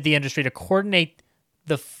amid the industry to coordinate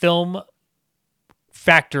the film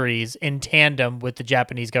factories in tandem with the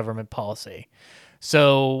Japanese government policy.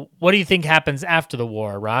 So, what do you think happens after the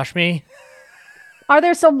war, Rashmi? Are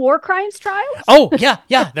there some war crimes trials? Oh, yeah,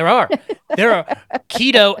 there are.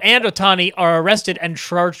 Kido and Otani are arrested and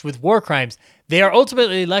charged with war crimes. They are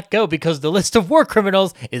ultimately let go because the list of war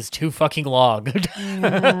criminals is too fucking long.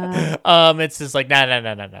 It's just like,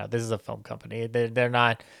 no. This is a film company. They're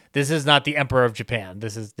not. This is not the Emperor of Japan.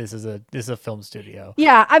 This is a film studio.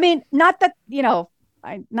 Yeah, not that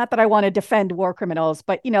not that I want to defend war criminals,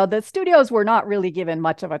 but the studios were not really given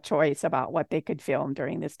much of a choice about what they could film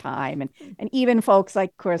during this time, and even folks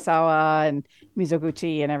like Kurosawa and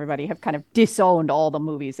Mizoguchi and everybody have kind of disowned all the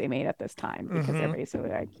movies they made at this time because they're basically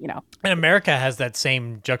like And America has that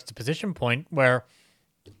same juxtaposition point where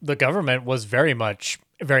the government was very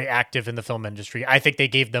active in the film industry. I think they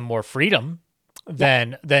gave them more freedom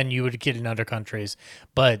than you would get in other countries,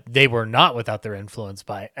 but they were not without their influence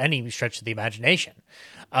by any stretch of the imagination.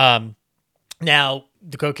 Now,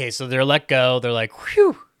 okay, so they're let go. They're like,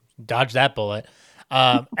 whew, dodge that bullet.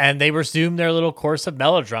 And they resume their little course of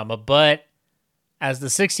melodrama. But as the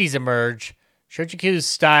 60s emerge, Shochiku's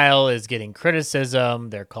style is getting criticism.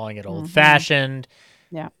 They're calling it old-fashioned.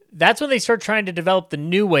 Yeah. That's when they start trying to develop the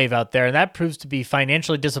new wave out there, and that proves to be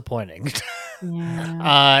financially disappointing.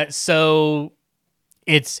 Yeah. So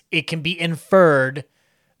it can be inferred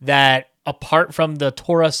that apart from the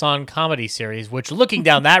Tora-san comedy series, which looking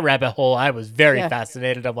down that rabbit hole, I was very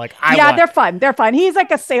fascinated. I'm like, they're fun. They're fun. He's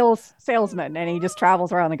like a salesman, and he just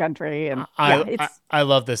travels around the country. And I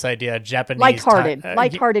love this idea. Japanese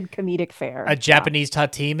lighthearted comedic fare. A Japanese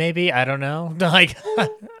Tati, maybe, I don't know. Like,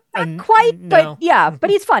 not quite, no. but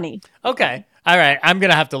he's funny. Okay, all right. I'm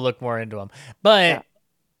gonna have to look more into him, but.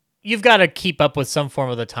 You've got to keep up with some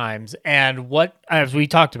form of the times, and as we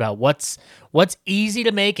talked about, what's easy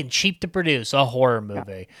to make and cheap to produce, a horror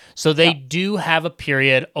movie. So they do have a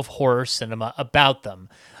period of horror cinema about them,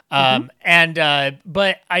 but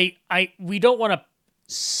we don't want to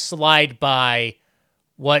slide by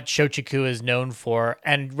what Shochiku is known for.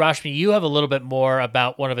 And Rashmi, you have a little bit more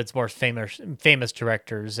about one of its more famous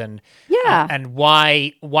directors and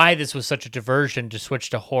why this was such a diversion to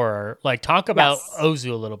switch to horror. Like, talk about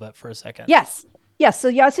Ozu a little bit for a second. Yes.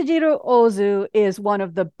 So Yasujiro Ozu is one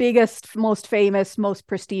of the biggest, most famous, most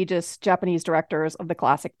prestigious Japanese directors of the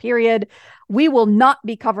classic period. We will not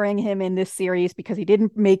be covering him in this series because he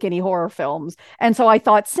didn't make any horror films. And so I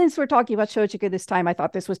thought, since we're talking about Shochiku this time, I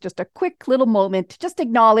thought this was just a quick little moment to just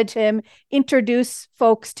acknowledge him, introduce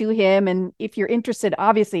folks to him. And if you're interested,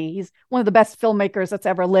 obviously, he's one of the best filmmakers that's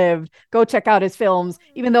ever lived. Go check out his films,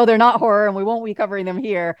 even though they're not horror and we won't be covering them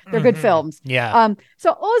here. They're good films. Yeah.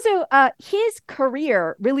 So Ozu, his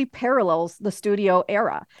career really parallels the studio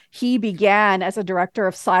era. He began as a director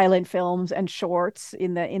of silent films and shorts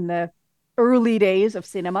in the early days of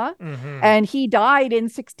cinema, and he died in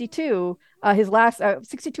 62. His last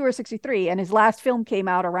 62 or 63, and his last film came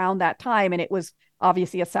out around that time, and it was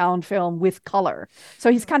obviously a sound film with color.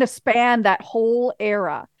 So he's kind of spanned that whole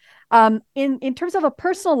era. In terms of a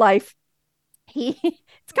personal life,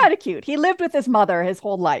 it's kind of cute. He lived with his mother his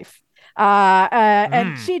whole life.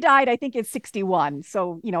 And she died, I think, in 61.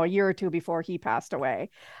 So, a year or two before he passed away.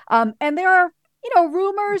 And there are,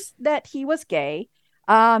 rumors that he was gay.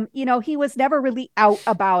 He was never really out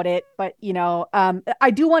about it, but,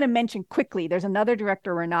 I do want to mention quickly, there's another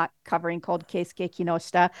director we're not covering called Keisuke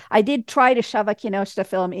Kinoshita. I did try to shove a Kinoshita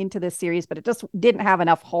film into this series, but it just didn't have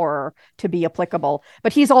enough horror to be applicable.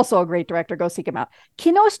 But he's also a great director. Go seek him out.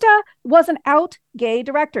 Kinoshita was an out gay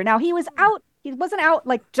director. Now, he was out. He wasn't out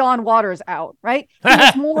like John Waters out, right? He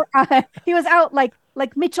was more, he was out like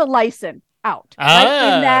Mitchell Lyson out,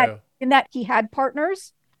 right? In that he had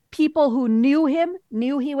partners. People who knew him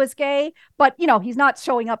knew he was gay, but he's not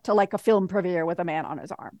showing up to like a film premiere with a man on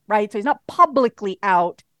his arm, right? So he's not publicly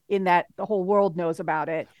out in that the whole world knows about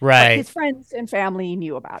it, right? But his friends and family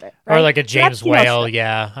knew about it, right? Or like a James Whale,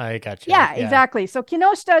 yeah, I got you. Yeah, exactly. So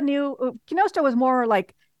Kinoshita was more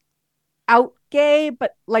like out gay,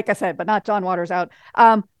 but like I said, but not John Waters out.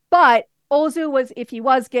 But Ozu was, if he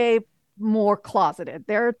was gay, more closeted.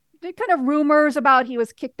 There kind of rumors about he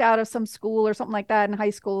was kicked out of some school or something like that in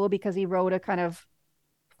high school because he wrote a kind of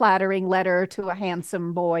flattering letter to a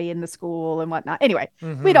handsome boy in the school and whatnot. Anyway,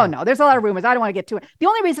 we don't know. There's a lot of rumors. I don't want to get to it. The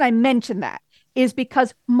only reason I mention that is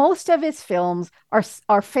because most of his films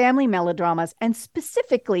are family melodramas, and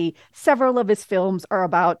specifically several of his films are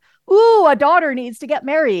about, a daughter needs to get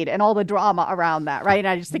married and all the drama around that, right? And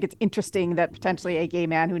I just think it's interesting that potentially a gay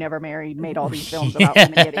man who never married made all these films about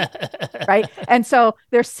women getting, right? And so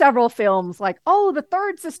there's several films like, the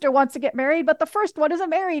third sister wants to get married, but the first one isn't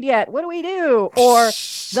married yet. What do we do? Or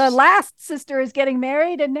the last sister is getting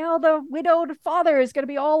married and now the widowed father is going to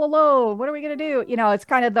be all alone. What are we going to do? It's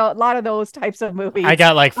kind of a lot of those types of movies. I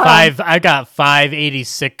got like five 80s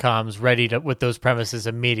sitcoms ready with those premises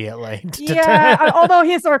immediately. Although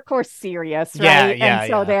his are, of course, serious, right? Yeah.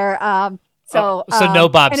 And so they're so no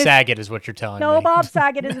Bob Saget is what you're telling me. No Bob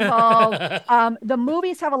Saget is involved. The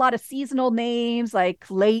movies have a lot of seasonal names like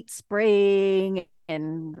late spring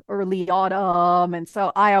and early autumn, and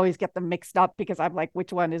so I always get them mixed up because I'm like,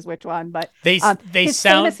 which one is which one? But they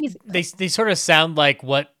sort of sound like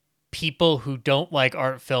what people who don't like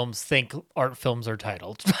art films think art films are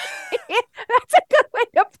titled. That's a good way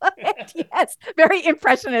to put it. Yes, very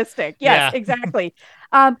impressionistic. Yes, exactly.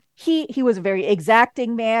 He was a very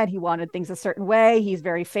exacting man. He wanted things a certain way. He's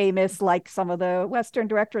very famous, like some of the Western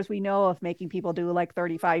directors we know, of making people do like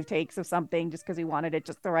 35 takes of something just because he wanted it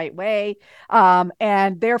just the right way.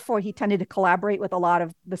 And therefore, he tended to collaborate with a lot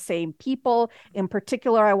of the same people. In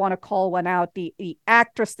particular, I want to call one out. The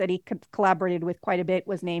actress that he collaborated with quite a bit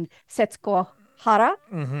was named Setsuko Hara.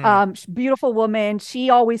 Beautiful woman. She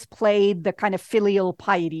always played the kind of filial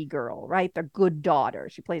piety girl, right? The good daughter.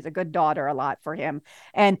 She plays a good daughter a lot for him.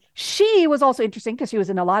 And she was also interesting because she was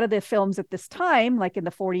in a lot of the films at this time, like in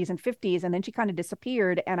the 40s and 50s, and then she kind of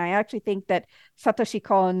disappeared. And I actually think that Satoshi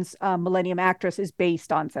Kon's Millennium Actress is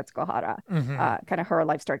based on Setsuko Hara, kind of her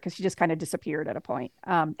life story, because she just kind of disappeared at a point.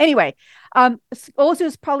 Anyway,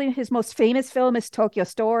 Ozu's probably his most famous film is Tokyo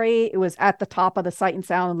Story. It was at the top of the Sight and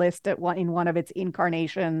Sound list in one of its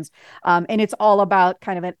incarnations. And it's all about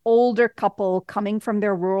kind of an older couple coming from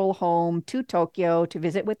their rural home to Tokyo to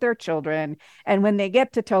visit with their children. And when they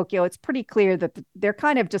get to Tokyo, it's pretty clear that they're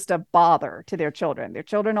kind of just a bother to their children. Their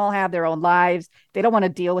children all have their own lives. They don't want to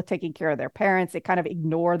deal with taking care of their parents. They kind of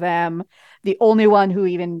ignore them. The only one who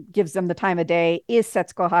even gives them the time of day is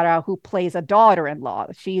Setsuko Hara, who plays a daughter-in-law.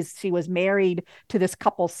 She was married to this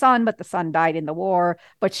couple's son, but the son died in the war,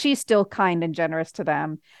 but she's still kind and generous to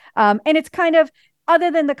them. And it's kind of,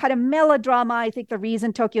 other than the kind of melodrama, I think the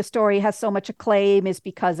reason Tokyo Story has so much acclaim is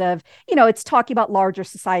because of, it's talking about larger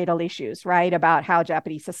societal issues, right? About how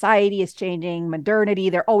Japanese society is changing, modernity.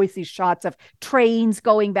 There are always these shots of trains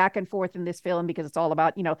going back and forth in this film because it's all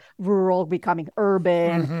about, rural becoming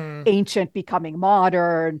urban, ancient becoming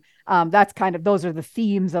modern. Those are the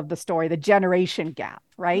themes of the story, the generation gap,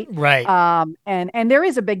 right? Right. And there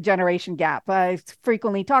is a big generation gap. It's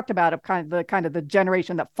frequently talked about of kind of the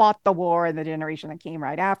generation that fought the war and the generation that came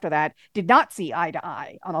right after that did not see eye to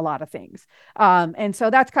eye on a lot of things. And so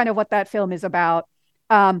that's kind of what that film is about.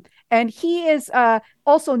 And he is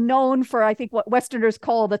also known for, I think, what Westerners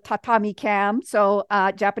call the tatami cam. So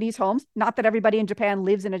Japanese homes, not that everybody in Japan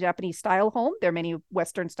lives in a Japanese style home. There are many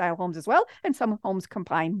Western style homes as well. And some homes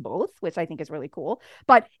combine both, which I think is really cool.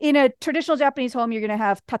 But in a traditional Japanese home, you're going to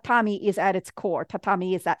have tatami is at its core.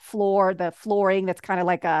 Tatami is that floor, the flooring that's kind of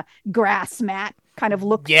like a grass mat kind of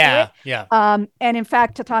look to it. Yeah. And in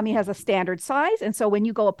fact, tatami has a standard size. And so when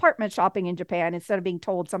you go apartment shopping in Japan, instead of being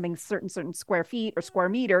told something certain square feet or square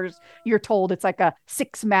meters, you're told it's like a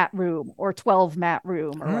 6 mat room or 12 mat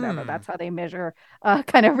room or whatever. That's how they measure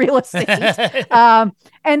kind of real estate.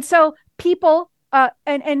 And so people,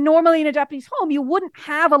 and normally in a Japanese home, you wouldn't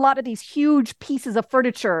have a lot of these huge pieces of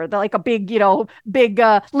furniture, like a big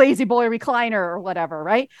lazy boy recliner or whatever,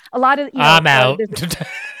 right? A lot of, I'm out.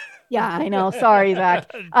 Yeah, I know. Sorry, Zach.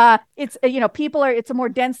 It's it's a more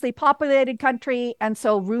densely populated country, and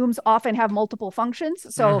so rooms often have multiple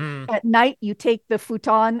functions. So at night, you take the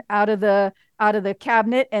futon out of the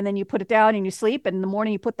cabinet and then you put it down and you sleep. And in the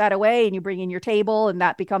morning, you put that away and you bring in your table, and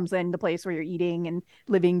that becomes then the place where you're eating and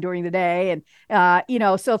living during the day.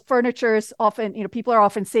 And so furniture is often, people are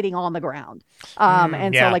often sitting on the ground. So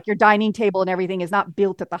like your dining table and everything is not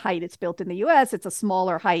built at the height it's built in the US. It's a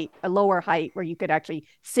smaller height, a lower height where you could actually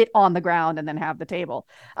sit on the ground and then have the table.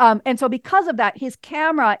 And so because of that, his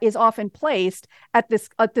camera is often placed at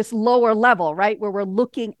this lower level, right? Where we're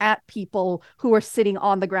looking at people who are sitting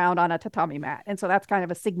on the ground on a tatami mat. And so that's kind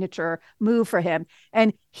of a signature move for him.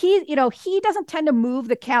 And he doesn't tend to move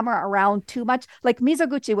the camera around too much. Like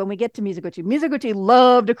Mizoguchi, when we get to Mizoguchi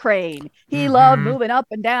loved a crane. He loved moving up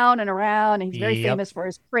and down and around. And he's very famous for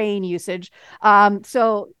his crane usage.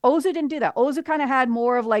 So Ozu didn't do that. Ozu kind of had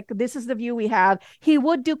more of like, this is the view we have. He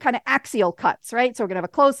would do kind of axial cuts, right? So we're going to have a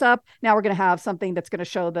close up. Now we're going to have something that's going to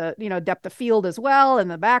show the, depth of field as well in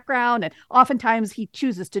the background. And oftentimes he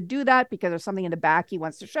chooses to do that because there's something in the back he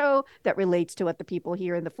wants to show that relates to what the people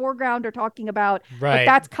here in the foreground are talking about. Right. But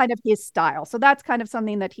that's kind of his style. So that's kind of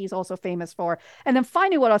something that he's also famous for. And then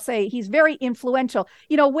finally, what I'll say, he's very influential.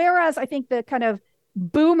 Whereas I think the kind of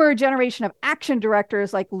boomer generation of action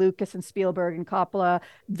directors like Lucas and Spielberg and Coppola,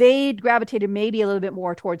 they gravitated maybe a little bit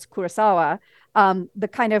more towards Kurosawa. The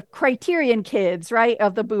kind of Criterion kids, right,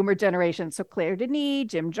 of the boomer generation. So Claire Denis,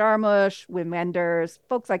 Jim Jarmusch, Wim Wenders,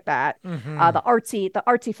 folks like that. The artsy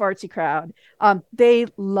fartsy crowd. They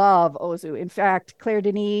love Ozu. In fact, Claire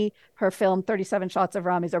Denis, her film 37 Shots of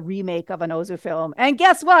Rum is a remake of an Ozu film. And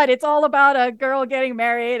guess what? It's all about a girl getting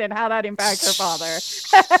married and how that impacts her father.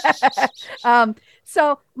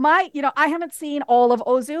 So I haven't seen all of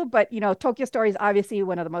Ozu, but, Tokyo Story is obviously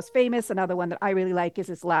one of the most famous. Another one that I really like is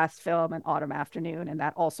his last film, An Autumn Afternoon. And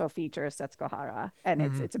that also features Setsuko Hara. And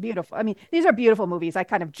it's a beautiful, these are beautiful movies. I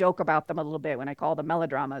kind of joke about them a little bit when I call them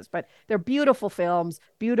melodramas, but they're beautiful films,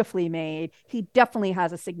 beautifully made. He definitely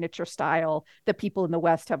has a signature style that people in the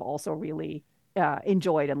West have also really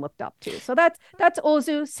enjoyed and looked up to. So that's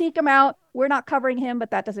Ozu. Seek him out. We're not covering him,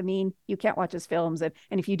 but that doesn't mean you can't watch his films. And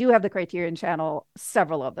if you do have the Criterion channel,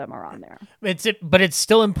 several of them are on there. But it's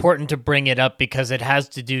still important to bring it up because it has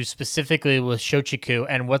to do specifically with Shochiku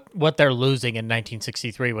and what they're losing in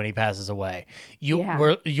 1963 when he passes away.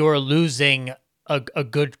 You're losing a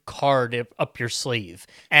good card up your sleeve.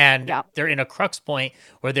 And Yeah. they're in a crux point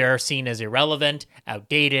where they're seen as irrelevant,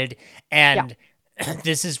 outdated, Yeah. and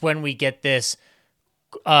this is when we get this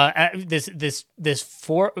this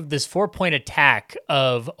 4-point attack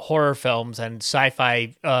of horror films and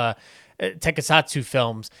sci-fi tokusatsu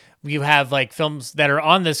films. You have like films that are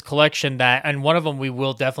on this collection that, and one of them we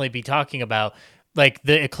will definitely be talking about. Like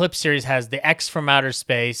the Eclipse series has the X from Outer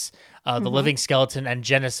Space, the Living Skeleton, and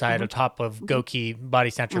Genocide on top of Goke, Body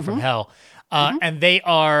Snatcher from Hell, and they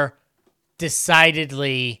are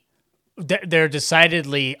decidedly. They're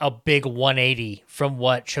decidedly a big 180 from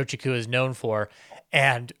what Shochiku is known for.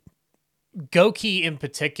 And Goke in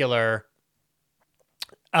particular,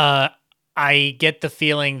 I get the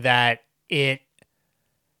feeling that it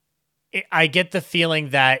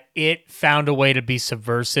found a way to be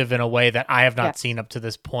subversive in a way that I have not seen up to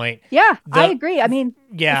this point. Yeah, I agree. I mean,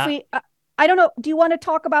 yeah. if we, I don't know. Do you want to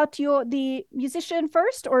talk about the musician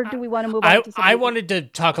first, or do we want to move on to something? I wanted to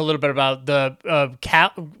talk a little bit about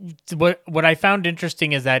the what I found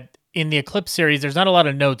interesting is that in the Eclipse series, there's not a lot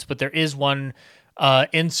of notes, but there is one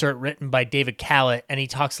insert written by David Callett, and he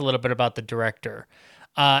talks a little bit about the director.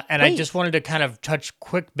 And I just wanted to kind of touch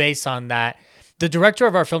quick base on that. The director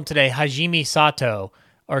of our film today, Hajime Sato,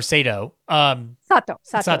 or Sato. Sato.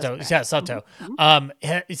 Yeah, Sato.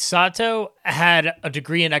 Sato had a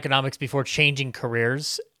degree in economics before changing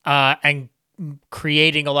careers and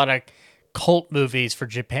creating a lot of cult movies for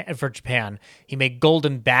Japan. He made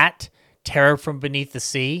Golden Bat, Terror from Beneath the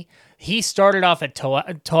Sea. He started off at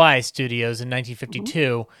Toei Studios in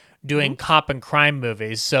 1952 doing cop and crime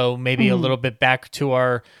movies. So maybe a little bit back to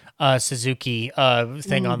our Suzuki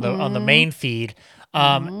thing on the main feed.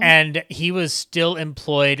 And he was still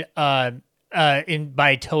employed by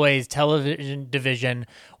Toei's television division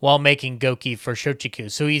while making Goke for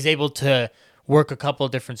Shochiku. So he's able to work a couple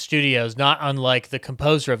of different studios, not unlike the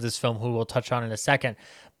composer of this film, who we'll touch on in a second.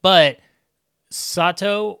 But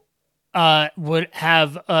Sato would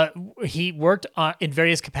have he worked in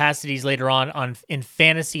various capacities later on in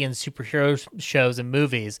fantasy and superhero shows and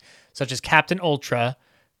movies, such as Captain Ultra,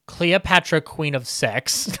 Cleopatra, Queen of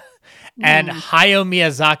Sex, and Hayao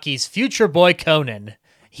Miyazaki's Future Boy Conan.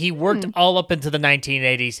 He worked all up into the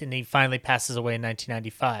 1980s, and he finally passes away in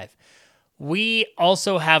 1995. We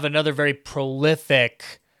also have another very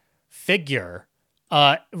prolific figure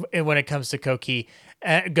when it comes to Goke,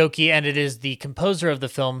 and it is the composer of the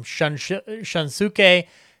film, Shunsuke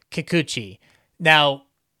Kikuchi. Now,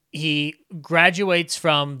 he graduates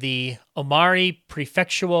from the Omari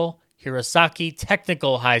Prefectural Hirosaki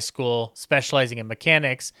Technical High School, specializing in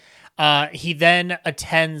mechanics. He then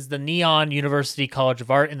attends the Neon University College of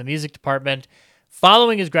Art in the music department.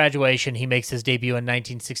 Following his graduation, he makes his debut in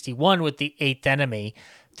 1961 with The Eighth Enemy.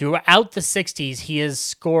 Throughout the 60s, he is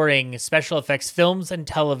scoring special effects films and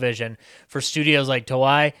television for studios like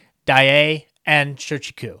Toei, Daiei, and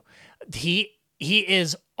Shochiku. He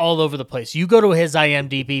is all over the place. You go to his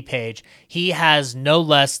IMDb page, he has no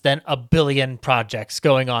less than 1 billion projects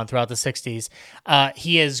going on throughout the 60s.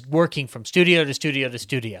 He is working from studio to studio to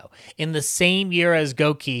studio. In the same year as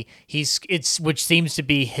Goke, which seems to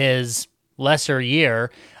be his lesser year,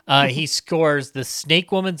 he scores The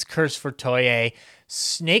Snake Woman's Curse for Toei,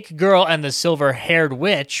 Snake Girl and the Silver-Haired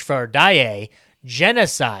Witch for Daiei,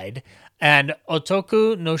 Genocide, and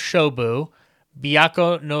Otoku no Shobu,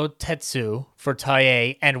 Byako no Tetsu for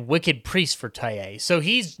Toei, and Wicked Priest for Toei. So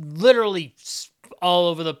he's literally all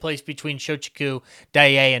over the place between Shochiku,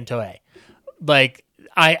 Daiei, and Toei. Like,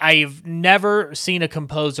 I've never seen a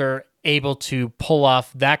composer able to pull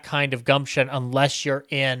off that kind of gumption unless you're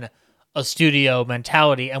in a studio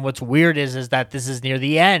mentality. And what's weird is that this is near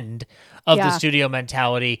the end of the studio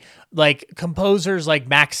mentality. Like composers like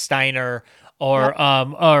Max Steiner or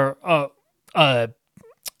Franz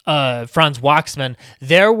Waxman,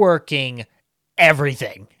 they're working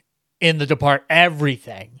everything in the department,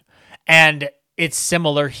 everything. And it's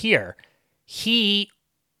similar here.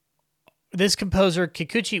 This composer,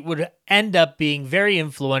 Kikuchi, would end up being very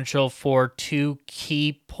influential for 2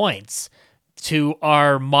 key points to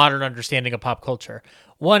our modern understanding of pop culture.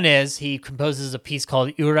 One is he composes a piece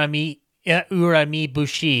called Urami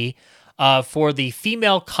Bushi for the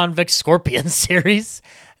Female Convict Scorpion series.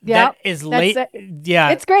 Yeah, that is late.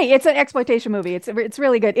 Yeah, it's great. It's an exploitation movie. It's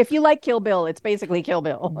really good. If you like Kill Bill, it's basically Kill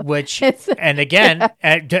Bill. Which and again,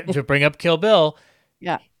 to bring up Kill Bill,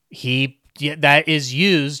 that is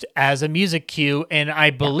used as a music cue, and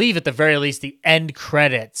I believe at the very least the end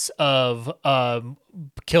credits of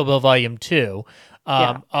Kill Bill Volume 2.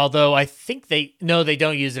 Although I think they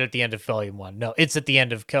don't use it at the end of Volume 1. No, it's at the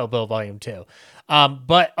end of Kill Bill Volume 2.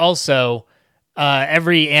 But also,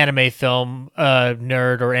 every anime film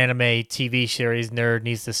nerd or anime TV series nerd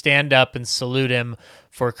needs to stand up and salute him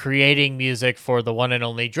for creating music for the one and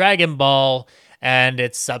only Dragon Ball and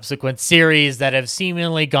its subsequent series that have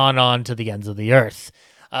seemingly gone on to the ends of the earth.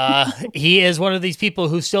 He is one of these people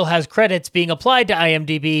who still has credits being applied to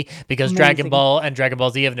IMDb because Amazing. Dragon Ball and Dragon Ball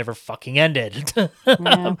Z have never fucking ended.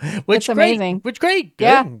 Yeah, Which it's amazing. Great. Good.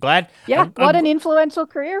 Yeah. I'm glad. Yeah, what an influential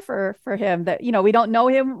career for him. That we don't know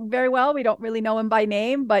him very well. We don't really know him by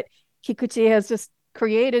name, but Kikuchi has just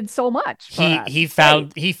created so much for us. He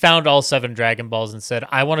found all 7 Dragon Balls and said,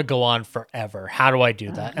 "I want to go on forever. How do I do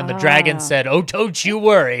that?" And the dragon said, "Oh, don't you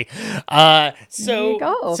worry." There you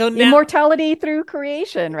go. So now, immortality through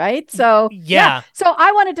creation, right? So yeah. So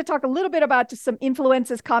I wanted to talk a little bit about just some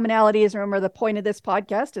influences, commonalities. Remember, the point of this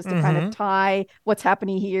podcast is to kind of tie what's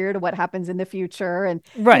happening here to what happens in the future. And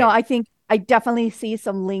I think I definitely see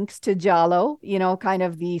some links to Giallo, kind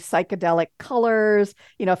of the psychedelic colors.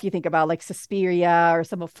 If you think about like Suspiria or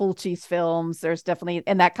some of Fulci's films, there's definitely,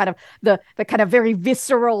 and that kind of the kind of very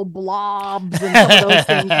visceral blobs and some of those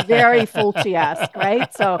things, very Fulci-esque,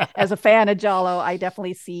 right? So as a fan of Giallo, I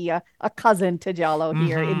definitely see a cousin to Giallo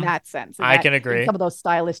here in that sense. I can agree. In some of those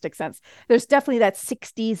stylistic sense. There's definitely that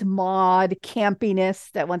 60s mod campiness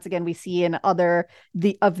that once again we see in other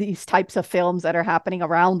of these types of films that are happening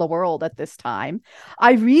around the world at this time.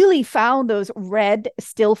 I really found those red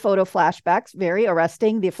still photo flashbacks very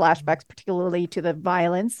arresting, the flashbacks particularly to the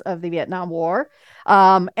violence of the Vietnam War.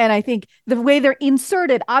 And I think the way they're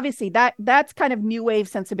inserted, obviously that's kind of new wave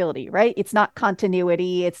sensibility, right? It's not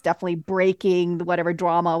continuity. It's definitely breaking whatever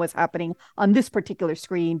drama was happening on this particular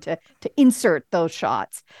screen to insert those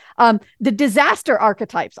shots. The disaster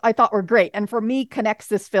archetypes I thought were great. And for me, connects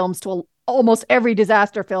this films to almost every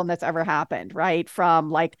disaster film that's ever happened, right?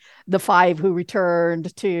 From like The Five Who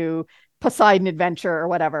Returned to Poseidon Adventure or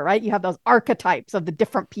whatever, right? You have those archetypes of the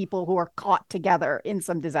different people who are caught together in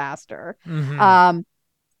some disaster.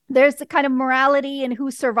 There's the kind of morality in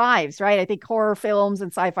who survives, right? I think horror films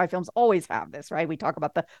and sci-fi films always have this, right? We talk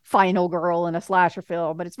about the final girl in a slasher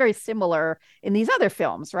film, but it's very similar in these other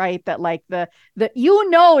films, right? That like the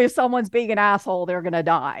if someone's being an asshole, they're going to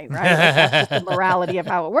die, right? Like, that's just the morality of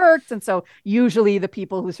how it works. And so usually the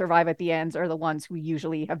people who survive at the ends are the ones who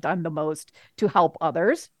usually have done the most to help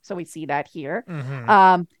others. So we see that here.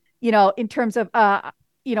 In terms of,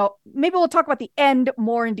 maybe we'll talk about the end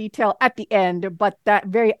more in detail at the end, but that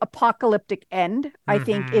very apocalyptic end, I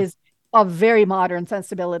think, is a very modern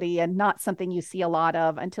sensibility and not something you see a lot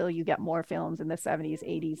of until you get more films in the 70s,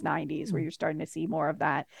 80s, 90s, where you're starting to see more of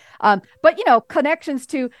that. But, connections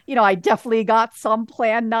to, I definitely got some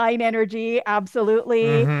Plan 9 energy.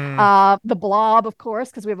 Absolutely. The blob, of course,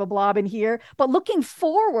 because we have a blob in here. But looking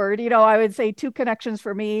forward, I would say 2 connections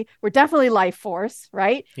for me were definitely Life Force,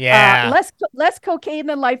 right? Yeah. Less cocaine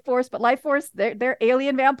than Life Force, but Life Force, they're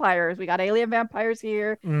alien vampires. We got alien vampires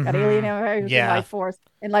here, got alien vampires in Life Force.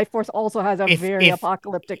 And Life Force also has a very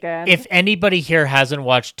apocalyptic end. If anybody here hasn't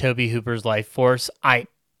watched Tobe Hooper's Life Force, I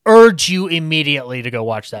urge you immediately to go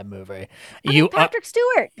watch that movie. Patrick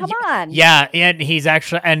Stewart, come on. Yeah, and he's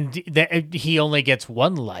actually, he only gets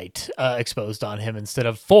 1 light exposed on him instead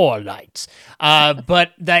of 4 lights.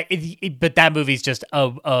 But that movie's just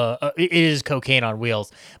it is cocaine on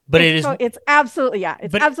wheels. But it's absolutely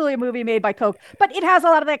absolutely a movie made by Coke. But it has a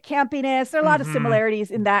lot of that campiness. There are a lot of similarities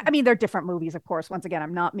in that. I mean, they're different movies, of course. Once again,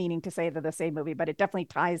 I'm not meaning to say they're the same movie, but it definitely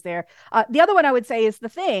ties there. The other one I would say is The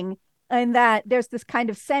Thing. And that there's this kind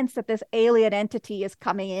of sense that this alien entity is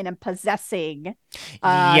coming in and possessing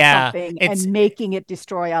something and making it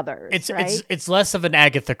destroy others. It's less of an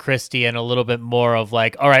Agatha Christie and a little bit more of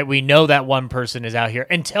like, all right, we know that one person is out here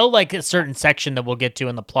until like a certain section that we'll get to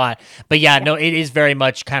in the plot. But no, it is very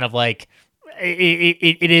much kind of like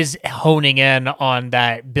it is honing in on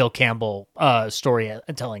that Bill Campbell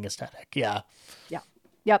storytelling aesthetic. Yeah.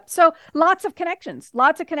 Yep. So lots of connections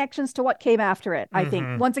to what came after it. I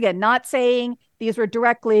think, once again, not saying these were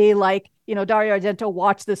directly like, Dario Argento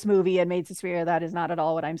watched this movie and made Suspiria. That is not at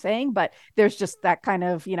all what I'm saying, but there's just that kind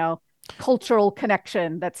of, cultural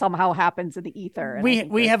connection that somehow happens in the ether. And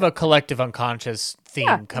we have a collective unconscious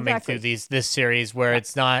theme coming through this series where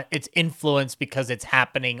it's influenced because it's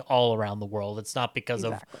happening all around the world. It's not because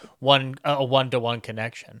of a one-to-one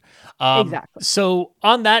connection. So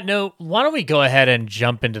on that note, why don't we go ahead and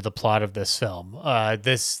jump into the plot of this film?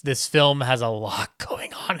 This film has a lot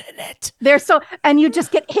going on in it. And you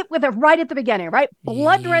just get hit with it right at the beginning, right?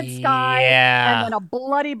 Blood red sky, and then a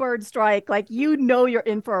bloody bird strike. Like, you're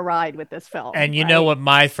in for a ride with this film. And you know what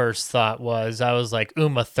my first thought was? I was like,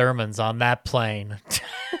 Uma Thurman's on that plane.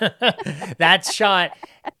 That shot.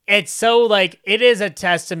 it's so like it is a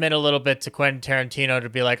testament a little bit to Quentin Tarantino to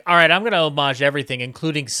be like, all right, I'm going to homage everything,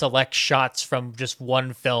 including select shots from just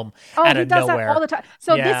one film out of nowhere. That all the time.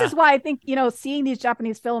 So this is why I think, seeing these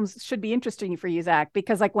Japanese films should be interesting for you, Zach,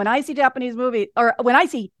 because like when I see Japanese movies or when I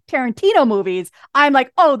see Tarantino movies, I'm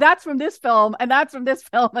like, oh, that's from this film and that's from this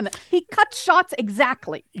film. And he cuts shots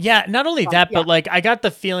exactly. Yeah. Not only that, but like I got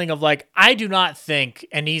the feeling of like, I do not think,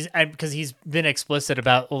 and because he's been explicit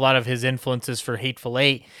about a lot of his influences for Hateful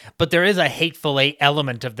Eight, but there is a Hateful Eight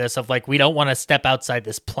element of this of like, we don't want to step outside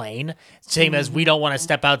this plane, same as we don't want to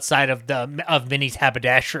step outside of Minnie's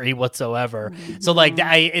haberdashery whatsoever. So like,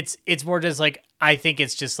 it's more just like, I think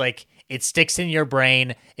it's just like, it sticks in your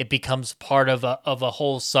brain. It becomes part of a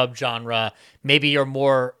whole subgenre. Maybe you're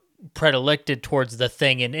more predilected towards the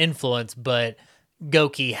thing in influence, but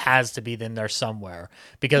Goke has to be in there somewhere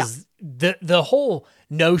because the whole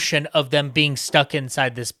notion of them being stuck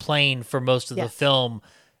inside this plane for most of the film.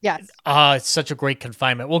 Yes. It's such a great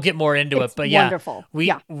confinement. We'll get more into it, but wonderful.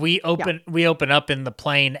 We open up in the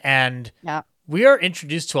plane and we are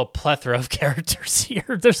introduced to a plethora of characters here.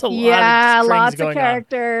 There's lots of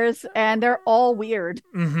characters, and they're all weird.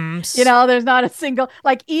 Mm-hmm. There's not a single,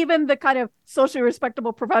 like even the kind of socially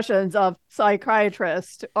respectable professions of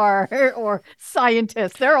psychiatrist or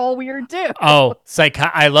scientist, they're all weird too. Oh,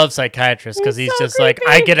 I love psychiatrists because he's so just creepy. Like,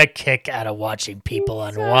 I get a kick out of watching people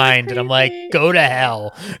unwind, and I'm like, go to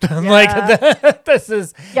hell. I'm like, this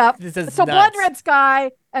is so nuts. Blood Red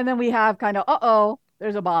Sky, and then we have kind of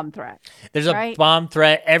there's a bomb threat. There's a bomb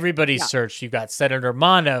threat. Everybody's searched. You've got Senator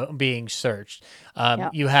Mono being searched.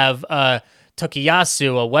 You have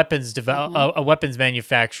Tokiyasu, a weapons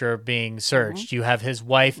manufacturer, being searched. You have his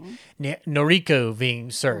wife, Noriko, being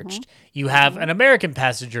searched. You have an American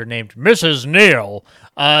passenger named Mrs. Neal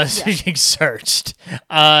being searched.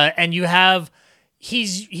 And you have...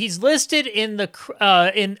 He's listed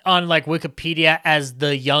on like Wikipedia as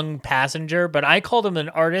the young passenger, but I called him an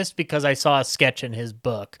artist because I saw a sketch in his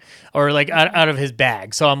book or like out of his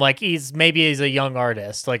bag. So I'm like, he's a young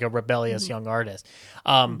artist, like a rebellious young artist.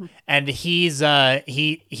 And he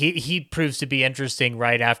proves to be interesting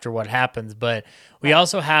right after what happens. But we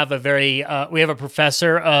also have we have a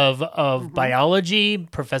professor of biology,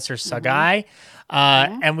 Professor Sagai.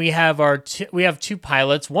 And we have two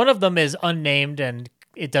pilots. One of them is unnamed, and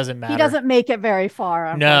it doesn't matter. He doesn't make it very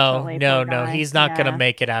far. No. He's not going to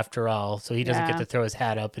make it after all, so he doesn't get to throw his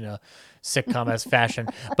hat up in a sitcom-esque fashion.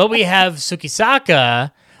 But we have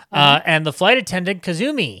Tsukisaka and the flight attendant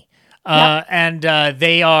Kazumi. And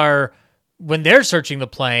they are, when they're searching the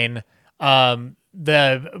plane, the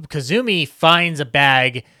Kazumi finds a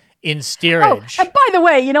bag in steerage. Oh, and by the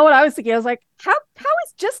way, you know what I was thinking? I was like, how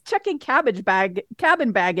is just checking cabin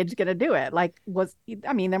baggage going to do it? Like,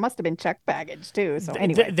 there must have been checked baggage too. So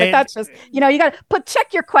anyway, but that's just, you got to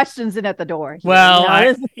check your questions in at the door. Well,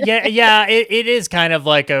 it is kind of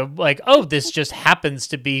like this just happens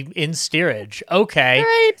to be in steerage. Okay.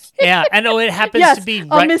 Right. Yeah. I know it happens to be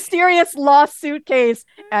a mysterious lost suitcase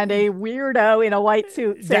and a weirdo in a white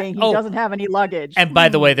suit saying he doesn't have any luggage. And by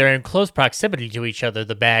the way, they're in close proximity to each other,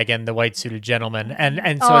 the bag and the white suited gentleman.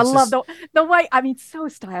 And so I love the white. I mean, so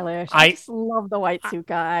stylish. I just love the white suit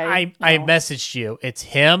guy. I messaged you. It's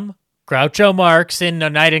him, Groucho Marx in A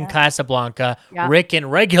Night in Casablanca, Rick in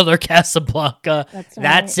regular Casablanca.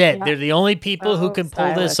 That's it. Yeah. They're the only people who can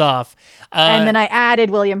pull this off. And then I added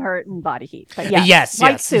William Hurt and Body Heat. But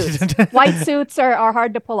white suits. White suits are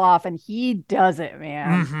hard to pull off, and he does it,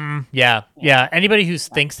 man. Mm-hmm. Yeah. Anybody who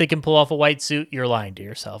thinks they can pull off a white suit, you're lying to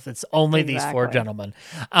yourself. It's only these four gentlemen.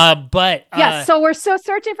 So we're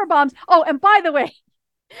searching for bombs. Oh, and by the way,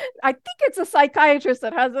 I think it's a psychiatrist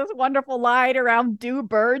that has this wonderful line around, do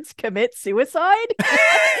birds commit suicide?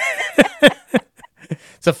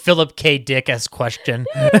 It's a Philip K. Dick-esque question.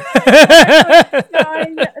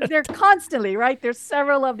 They're constantly, right? There's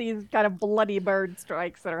several of these kind of bloody bird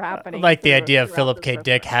strikes that are happening. Like the idea of Philip K.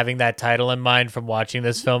 Dick having that title in mind from watching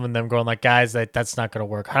this film and them going like, guys, that's not going to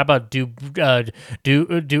work. How about do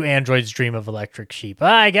androids dream of electric sheep?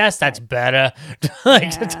 I guess that's better.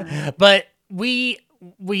 But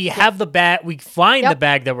we have the bag. We find the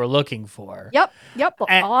bag that we're looking for. Yep.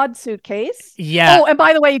 Odd suitcase. Yeah. Oh, and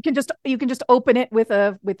by the way, you can just open it with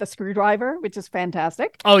a screwdriver, which is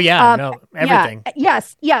fantastic. Oh yeah, everything.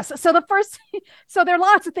 Yes. So there are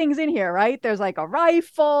lots of things in here, right? There's like a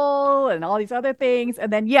rifle and all these other things,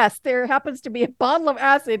 and then there happens to be a bottle of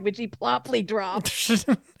acid, which he promptly drops.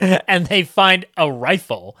 And they find a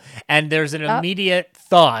rifle, and there's an immediate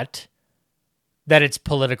thought that it's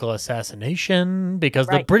political assassination because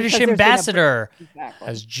the British ambassador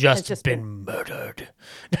has just been murdered.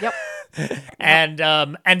 Yep. And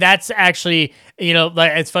that's actually,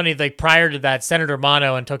 like, it's funny, like prior to that, Senator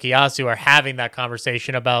Mano and Tokiyasu are having that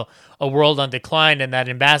conversation about a world on decline, and that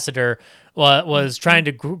ambassador was trying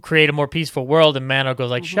to create a more peaceful world, and Mano goes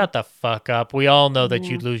like, shut the fuck up. We all know that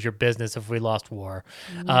you'd lose your business if we lost war.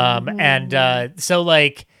 So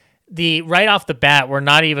like right off the bat, we're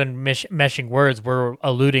not even meshing words. We're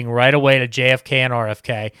alluding right away to JFK and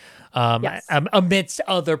RFK. Yes. Amidst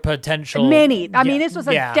other potential many. I mean, this was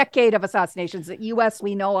a decade of assassinations. The U.S.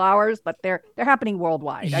 we know ours, but they're happening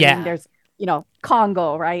worldwide. I mean, there's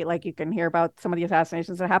Congo, right? Like you can hear about some of the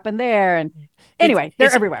assassinations that happened there, and anyway,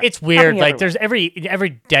 they're everywhere. It's weird. Like there's every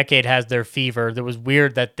decade has their fever. It was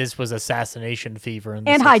weird that this was assassination fever in the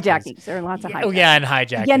 60s. Hijackings. There are lots of hijackings. Oh yeah, and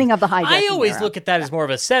hijackings. Beginning of the hijacking. I always look at that as more of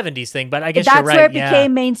a 70s thing, but I guess that's you're right. Where it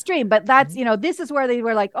became mainstream. But that's this is where they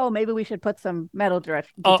were like, oh, maybe we should put some metal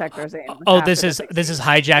detectors in. Oh, this is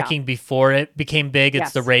hijacking before it became big.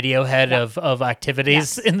 It's the Radiohead of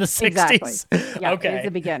activities in the 60s. Exactly. Yeah, okay, it's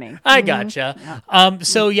the beginning. I gotcha. Yeah.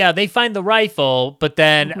 So they find the rifle, but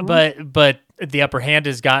then but the upper hand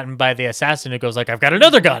is gotten by the assassin who goes like, I've got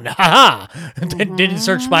another gun. Ha ha. Didn't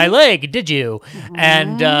search my leg, did you?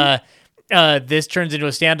 And this turns into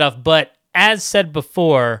a standoff. But as said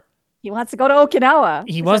before, he wants to go to Okinawa.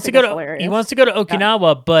 He wants to go to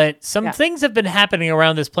Okinawa, but some things have been happening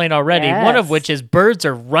around this plane already. Yes. One of which is birds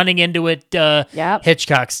are running into it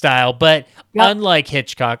Hitchcock style. But unlike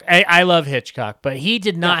Hitchcock, I love Hitchcock, but he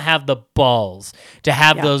did not have the balls to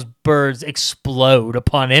have those birds explode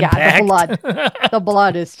upon impact. The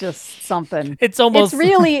blood is just something. It's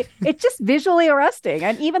just visually arresting.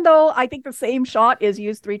 And even though I think the same shot is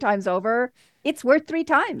used 3 times over, it's worth 3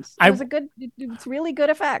 times. It's really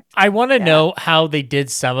good effect. I want to know how they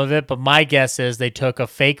did some of it, but my guess is they took a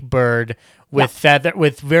fake bird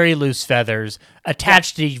with very loose feathers,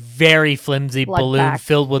 attached a very flimsy balloon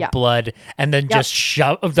filled with blood, and then just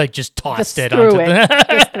tossed it onto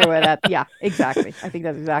just threw it at exactly. I think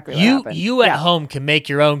that's exactly what happened. You at home can make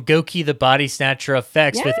your own Goke the Body Snatcher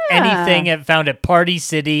effects with anything found at Party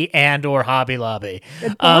City and or Hobby Lobby.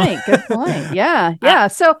 Good point. Yeah.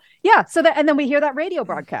 So that, and then we hear that radio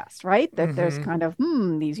broadcast, right? That there's kind of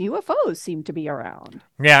these UFOs seem to be around.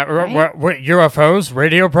 Yeah, right? UFOs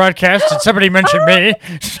radio broadcast. Did somebody mention me?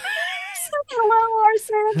 Hello,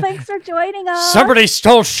 Arson. Thanks for joining us. Somebody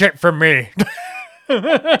stole shit from me.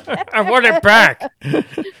 I want it back.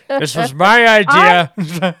 This was my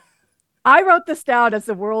idea. I wrote this down as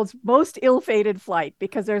the world's most ill-fated flight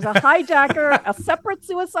because there's a hijacker, a separate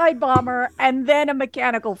suicide bomber, and then a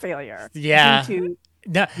mechanical failure. Yeah. Due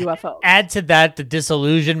to UFOs. Add to that the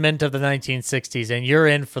disillusionment of the 1960s, and you're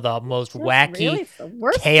in for the most wacky,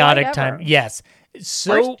 chaotic time. Yes.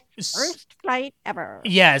 So worst flight ever.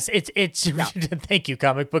 Yes, it's thank you,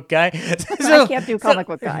 comic book guy. I can't do comic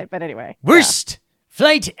book guy, but anyway. Worst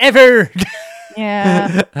flight ever.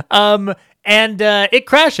 Yeah. And it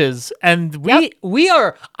crashes, and we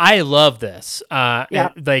are. I love this.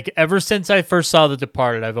 Like ever since I first saw The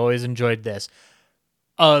Departed, I've always enjoyed this.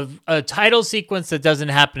 A title sequence that doesn't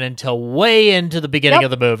happen until way into the beginning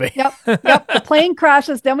of the movie. The plane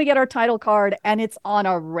crashes, then we get our title card, and it's on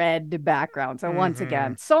a red background. So once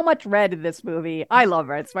again, so much red in this movie. I love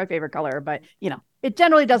red; it's my favorite color. But it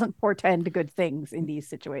generally doesn't portend good things in these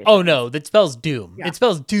situations. Oh no, that spells doom. It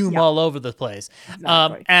spells doom all over the place.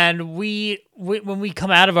 Exactly. And we when we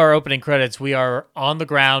come out of our opening credits, we are on the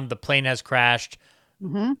ground. The plane has crashed.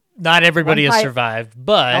 Not everybody has survived,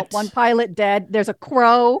 but one pilot dead. There's a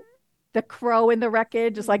crow. The crow in the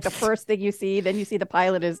wreckage is like the first thing you see. Then you see the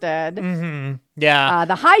pilot is dead. Yeah.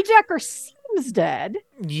 The hijacker seems dead.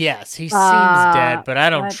 Yes, he seems dead, but I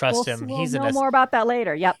don't trust him. We'll know more about that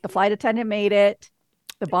later. Yep, the flight attendant made it.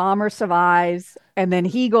 The bomber survives, and then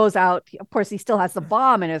he goes out. Of course, he still has the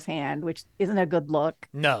bomb in his hand, which isn't a good look.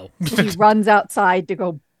 No. He runs outside to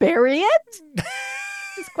go bury it.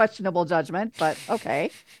 It's questionable judgment, but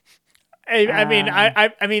okay.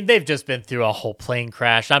 I mean, they've just been through a whole plane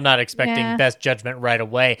crash. I'm not expecting best judgment right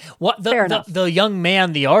away. The young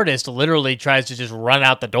man, the artist, literally tries to just run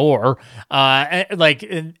out the door,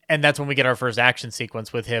 and that's when we get our first action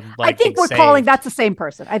sequence with him. I think we're calling that's the same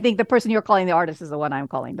person. I think the person you're calling the artist is the one I'm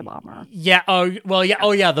calling the bomber. Yeah. Oh, well, yeah.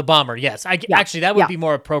 Oh, yeah. The bomber. Yes. Actually, that would be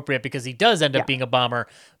more appropriate because he does end up being a bomber.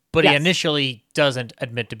 but he Yes. initially doesn't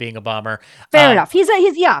admit to being a bomber. Fair enough. He's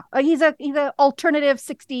a alternative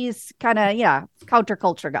 60s kind of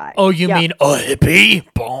counterculture guy. Oh, you mean a hippie?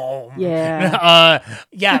 Boom. Yeah.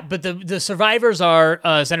 Yeah, but the survivors are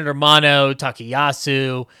Senator Mano,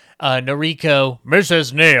 Takayasu, Noriko,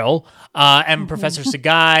 Mrs. Neil, and Professor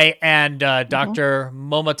Sagai, and Dr.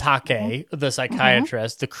 Momotake, the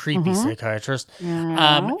psychiatrist, the creepy psychiatrist.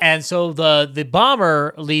 And so the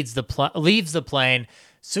bomber leaves the plane.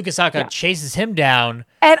 Tsukisaka chases him down.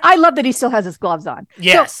 And I love that he still has his gloves on.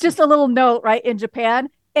 Yes. So just a little note, right? In Japan,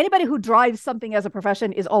 anybody who drives something as a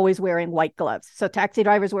profession is always wearing white gloves. So taxi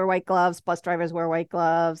drivers wear white gloves, bus drivers wear white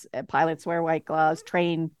gloves, pilots wear white gloves,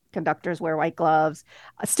 train conductors wear white gloves.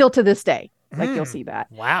 Still to this day. Like you'll see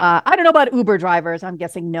that. Wow. I don't know about Uber drivers. I'm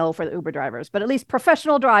guessing no for the Uber drivers, but at least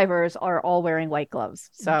professional drivers are all wearing white gloves.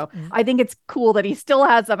 So I think it's cool that he still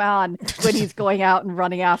has them on when he's going out and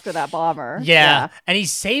running after that bomber. Yeah. And he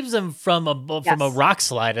saves them from a rock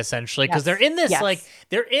slide, essentially, because they're in this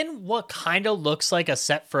they're in what kind of looks like a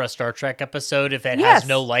set for a Star Trek episode if it has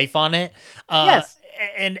no life on it.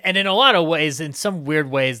 And in a lot of ways, in some weird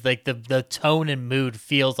ways, like the tone and mood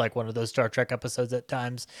feels like one of those Star Trek episodes at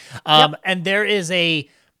times. And there is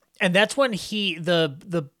and that's when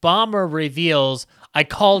the bomber reveals, I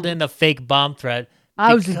called in a fake bomb threat.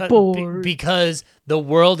 I was just bored. Because the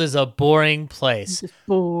world is a boring place. Just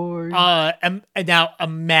bored. And now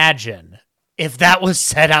imagine if that was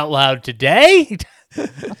said out loud today.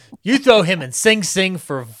 You throw him in Sing Sing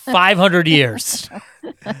for 500 years.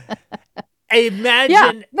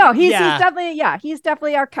 Imagine. He's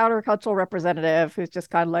definitely our countercultural representative who's just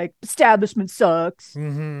kind of like, establishment sucks.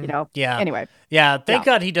 Anyway. Yeah. Thank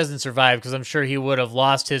God he doesn't survive, because I'm sure he would have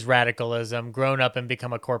lost his radicalism, grown up, and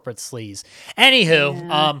become a corporate sleaze.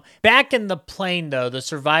 Anywho, back in the plane, though, the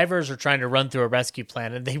survivors are trying to run through a rescue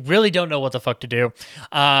plan, and they really don't know what the fuck to do.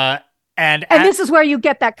 And this is where you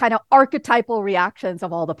get that kind of archetypal reactions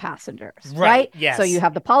of all the passengers, right? Yes. So you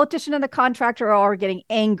have the politician and the contractor are getting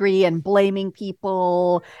angry and blaming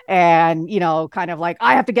people and, kind of like,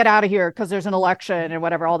 I have to get out of here because there's an election and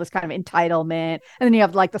whatever, all this kind of entitlement. And then you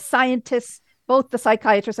have like the scientists, both the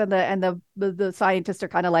psychiatrists and the scientists are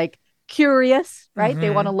kind of like curious, right? They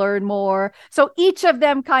want to learn more. So each of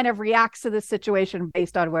them kind of reacts to the situation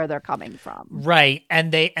based on where they're coming from. Right.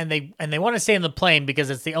 And they want to stay in the plane because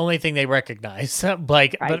it's the only thing they recognize.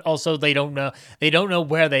 But also they don't know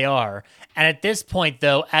where they are. And at this point,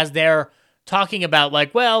 though, as they're talking about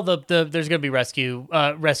like, well, there's going to be a rescue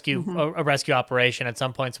operation at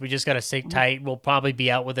some point, so we just got to sit tight. We'll probably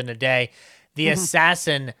be out within a day. The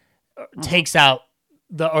assassin takes out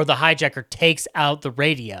the hijacker takes out the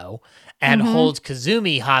radio and holds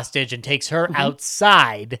Kazumi hostage and takes her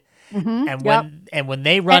outside. And when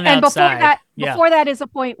they run outside, before that is a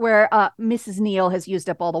point where Mrs. Neal has used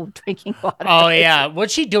up all the drinking water. Oh yeah,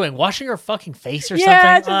 what's she doing? Washing her fucking face or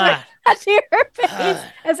something? Touching her face,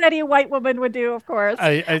 as any white woman would do, of course.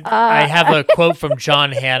 I have a quote from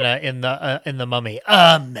John Hannah in the Mummy.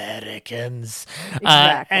 Americans,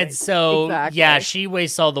 and so she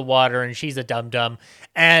wastes all the water, and she's a dum dum,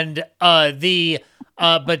 and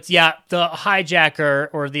but yeah, the hijacker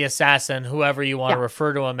or the assassin, whoever you want to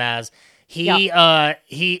refer to him as, he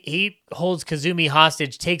holds Kazumi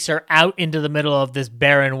hostage, takes her out into the middle of this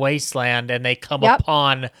barren wasteland, and they come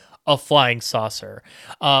upon a flying saucer.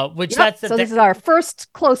 This is our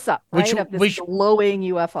first close up, right, of this glowing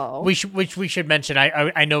UFO. Which we should mention.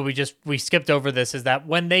 I know we skipped over this. Is that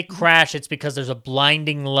when they crash, it's because there's a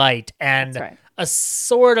blinding light and a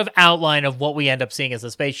sort of outline of what we end up seeing as a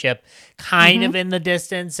spaceship, kind of in the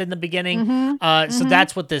distance in the beginning. So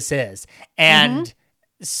that's what this is. And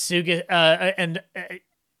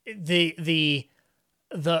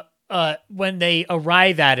when they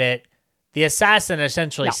arrive at it, the assassin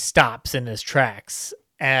essentially stops in his tracks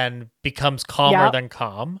and becomes calmer than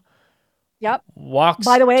calm. Yep. Walks.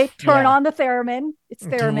 By the way, turn on the theremin. It's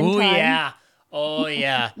theremin time. Yeah. Oh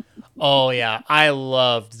yeah. Oh yeah. I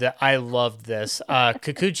loved that. I loved this.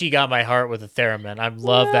 Kikuchi got my heart with the theremin. I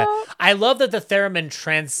love that. I love that the theremin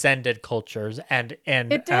transcended cultures and it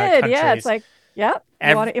did. Countries. Yeah. It's like, yep.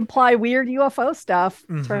 You want to imply weird UFO stuff,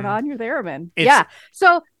 turn on your theremin.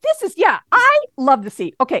 So this is, I love the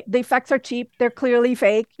scene. Okay, the effects are cheap. They're clearly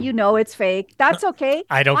fake. You know it's fake. That's okay.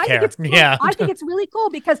 I don't care. Think I think it's really cool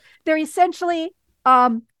because they're essentially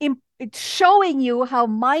showing you how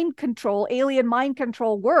alien mind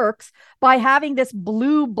control works by having this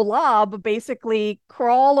blue blob basically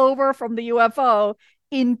crawl over from the UFO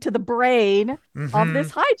into the brain of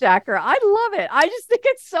this hijacker. I love it. I just think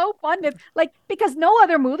it's so fun to, like, because no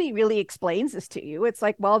other movie really explains this to you. It's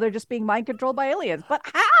like, well, they're just being mind controlled by aliens. But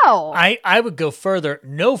how? I would go further.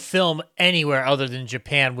 No film anywhere other than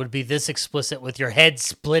Japan would be this explicit with your head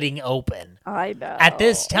splitting open. I know. At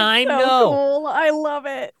this time, so no. Cool. I love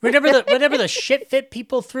it. Whenever the shit fit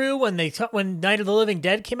people through when when Night of the Living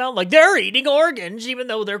Dead came out, like, they're eating organs even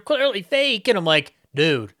though they're clearly fake, and I'm like,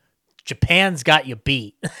 dude, Japan's got you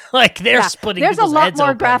beat. Like, they're splitting people's heads open. There's a lot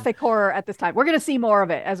more graphic horror at this time. We're going to see more of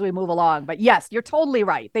it as we move along. But yes, you're totally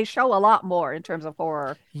right. They show a lot more in terms of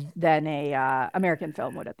horror than a American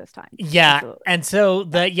film would at this time. Yeah, Absolutely. and so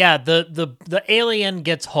the alien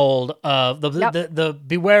gets hold of the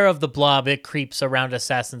beware of the blob. It creeps around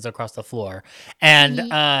assassins across the floor, and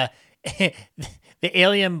the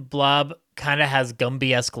alien blob kind of has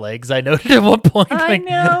Gumby-esque legs. I noted at one point. I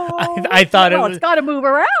know. I thought it's got to move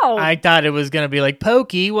around. I thought it was gonna be like,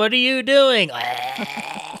 Pokey, what are you doing?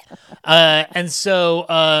 And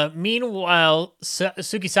so, meanwhile,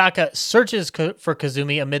 Tsukisaka searches for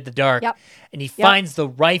Kazumi amid the dark, and he finds the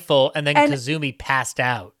rifle, and then Kazumi passed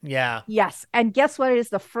out. Yeah. Yes, and guess what is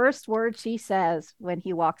the first word she says when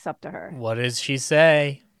he walks up to her? What does she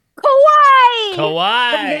say? Kowai!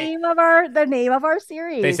 Kowai! The name of our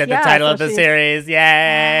series. They said the title of the series.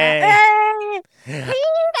 Yay! Peter!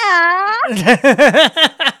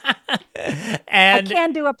 And I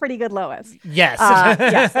can do a pretty good Lois. Yes.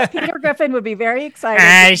 Yes. Peter Griffin would be very excited.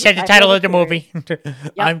 I said the title of the movie.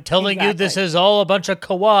 I'm telling you, exactly. this is all a bunch of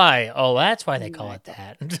kawaii. Oh, that's why they call it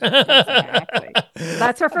that. Exactly.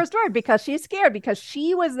 That's her first word, because she's scared, because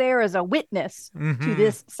she was there as a witness to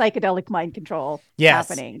this psychedelic mind control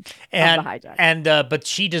happening of the hijack. And but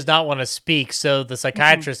she does not want to speak, so the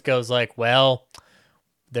psychiatrist goes like, well,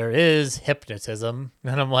 there is hypnotism.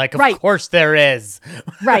 And I'm like, of course there is.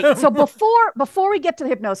 Right. So before we get to the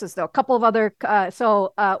hypnosis, though, a couple of other,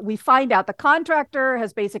 we find out the contractor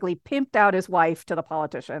has basically pimped out his wife to the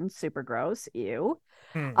politicians. Super gross. Ew.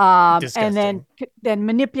 And then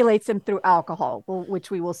manipulates him through alcohol, which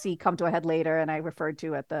we will see come to a head later. And I referred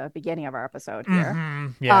to at the beginning of our episode here.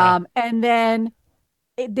 And then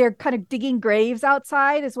they're kind of digging graves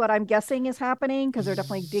outside is what I'm guessing is happening, because they're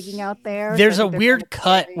definitely digging out there. There's a weird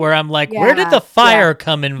cut where I'm like, where did the fire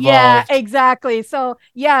come involved? Yeah, exactly. So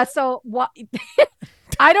what?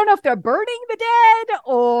 I don't know if they're burning the dead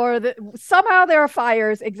or somehow there are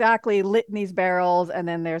fires exactly lit in these barrels, and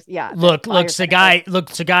then there's Look,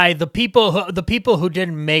 Sagai, the people who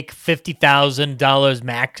didn't make $50,000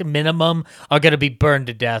 max minimum are gonna be burned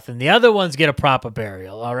to death, and the other ones get a proper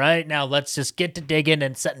burial. All right, now let's just get to digging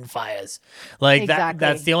and setting fires. Like exactly.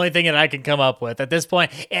 That's the only thing that I can come up with at this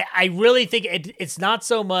point. I really think it's not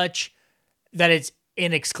so much that it's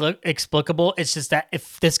inexplicable. It's just that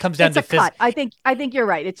if this comes down to cut. I think you're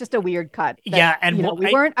right. It's just a weird cut. We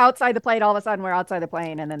weren't outside the plane. All of a sudden, we're outside the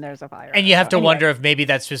plane, and then there's a fire. And you have to wonder if maybe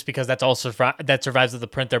that's just because that's also that survives of the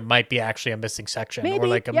print. There might be actually a missing section or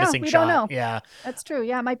like a missing shot. Don't know. Yeah, that's true.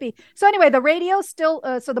 Yeah, it might be. So anyway, the radio still.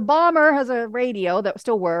 So the bomber has a radio that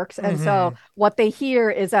still works, and so what they hear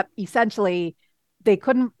is that essentially the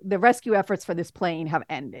rescue efforts for this plane have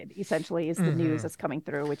ended, essentially, is the news that's coming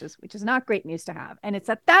through, which is not great news to have. And it's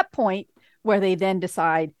at that point where they then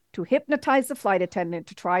decide to hypnotize the flight attendant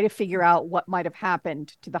to try to figure out what might have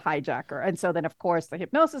happened to the hijacker. And so then, of course, the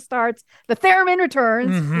hypnosis starts. The theremin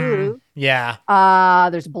returns.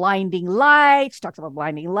 There's blinding light. She talks about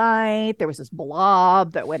blinding light. There was this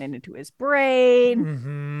blob that went into his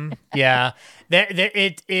brain. They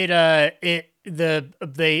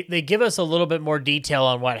give us a little bit more detail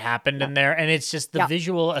on what happened in there, and it's just the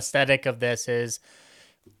visual aesthetic of this is.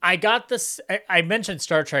 I got this. I mentioned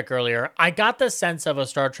Star Trek earlier. I got the sense of a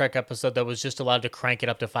Star Trek episode that was just allowed to crank it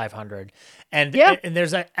up to 500, and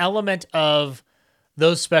there's an element of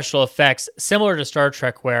those special effects similar to Star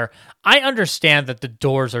Trek, where I understand that the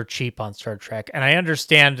doors are cheap on Star Trek, and I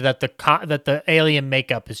understand that the alien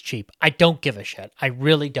makeup is cheap. I don't give a shit. I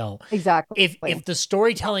really don't. Exactly. If the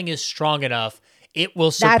storytelling is strong enough, it will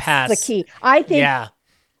surpass. That's the key. I think. Yeah.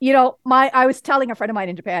 I was telling a friend of mine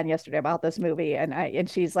in Japan yesterday about this movie, and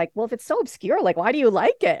she's like, well, if it's so obscure, like, why do you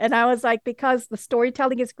like it? And I was like, because the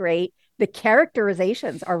storytelling is great. The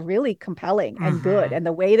characterizations are really compelling and good. And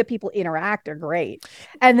the way that people interact are great.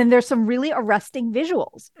 And then there's some really arresting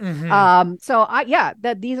visuals. These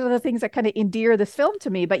are the things that kind of endear this film to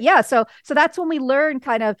me. But so that's when we learn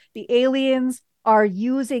kind of the aliens are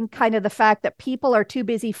using kind of the fact that people are too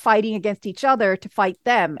busy fighting against each other to fight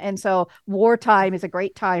them. And so wartime is a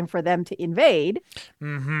great time for them to invade.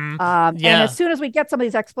 And as soon as we get some of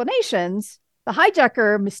these explanations, the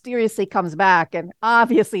hijacker mysteriously comes back and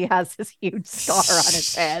obviously has this huge scar on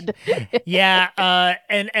his head. Yeah,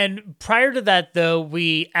 and prior to that though,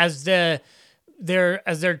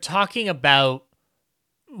 they're talking about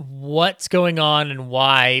what's going on and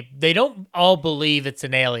why, they don't all believe it's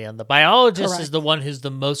an alien. The biologist Correct. is the one who's the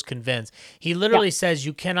most convinced. He literally says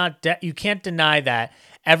you can't deny that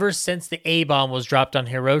ever since the A-bomb was dropped on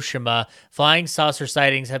Hiroshima, flying saucer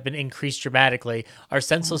sightings have been increased dramatically. Our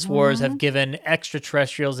senseless wars have given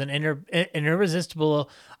extraterrestrials an irresistible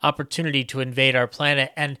opportunity to invade our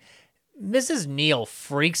planet. And Mrs. Neal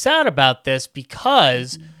freaks out about this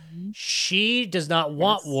because she does not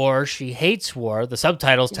want war. She hates war. The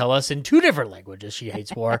subtitles tell us in 2 different languages she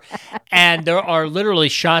hates war. And there are literally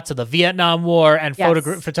shots of the Vietnam War and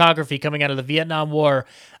photography coming out of the Vietnam War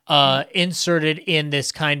inserted in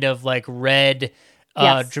this kind of like red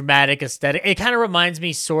dramatic aesthetic. It kind of reminds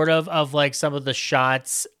me sort of like some of the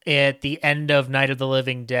shots at the end of Night of the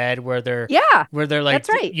Living Dead where they're like, that's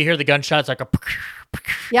right. You hear the gunshots like a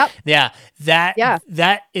Yep.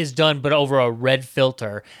 That is done, but over a red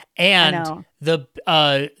filter. And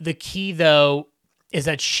the key though is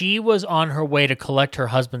that she was on her way to collect her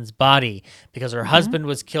husband's body because her husband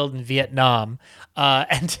was killed in Vietnam.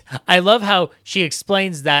 And I love how she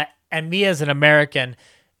explains that. And me as an American,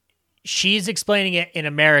 she's explaining it in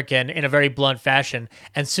American in a very blunt fashion,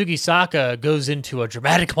 and Sugisaka goes into a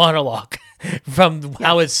dramatic monologue from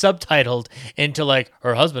how it's subtitled into like,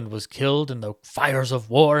 her husband was killed in the fires of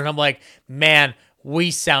war. And I'm like, man, we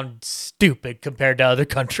sound stupid compared to other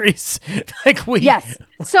countries. Yes.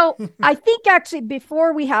 So I think actually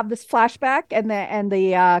before we have this flashback and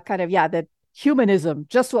the kind of, the humanism,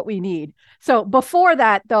 just what we need. So before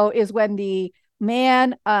that though, is when the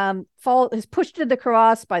man is pushed to the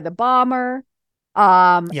crevasse by the bomber,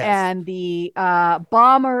 and the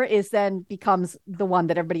bomber becomes the one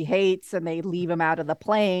that everybody hates, and they leave him out of the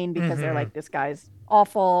plane because they're like, this guy's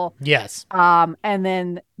awful. And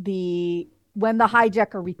then when the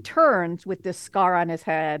hijacker returns with this scar on his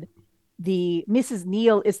head, the Mrs.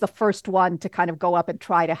 Neal is the first one to kind of go up and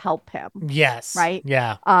try to help him. Right.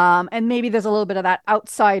 And maybe there's a little bit of that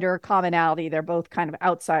outsider commonality. They're both kind of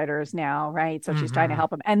outsiders now, right? So she's trying to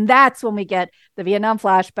help him. And that's when we get the Vietnam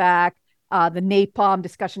flashback, the napalm,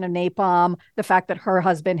 discussion of napalm, the fact that her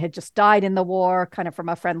husband had just died in the war, kind of from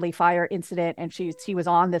a friendly fire incident. And she was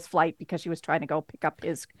on this flight because she was trying to go pick up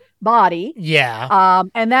his body.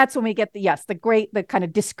 And that's when we get the kind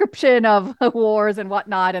of description of wars and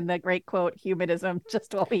whatnot, and the great quote, humanism,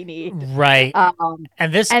 just what we need. Right. Go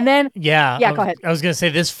ahead. I was going to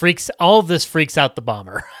say all of this freaks out the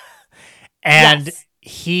bomber. And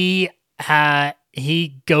he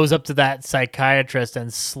goes up to that psychiatrist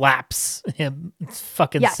and slaps him. It's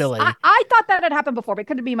fucking silly. I thought that had happened before, but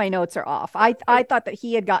couldn't be my notes are off. I thought that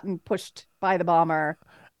he had gotten pushed by the bomber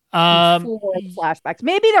before flashbacks.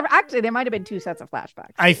 Maybe there might have been 2 sets of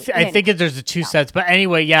flashbacks. I think there's 2 sets, but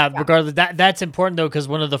anyway, regardless, that's important though, because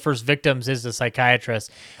one of the first victims is the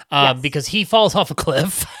psychiatrist, because he falls off a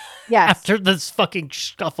cliff. After this fucking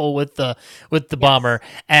scuffle with the bomber,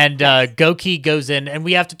 and Goke goes in, and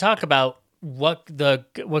we have to talk about what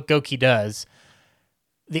Goke does.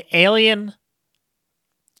 The alien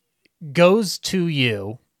goes to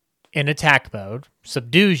you in attack mode,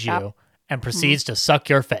 subdues you, and proceeds to suck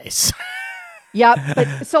your face.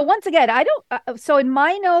 But so once again, I don't. So in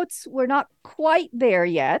my notes, we're not quite there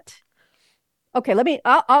yet. Okay,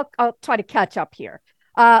 I'll try to catch up here.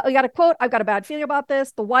 I got a quote. I've got a bad feeling about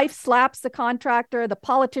this. The wife slaps the contractor. The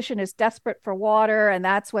politician is desperate for water, and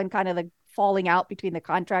that's when kind of the falling out between the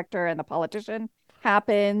contractor and the politician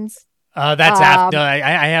happens. That's after. No, I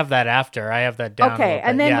have that after. I have that down. Okay,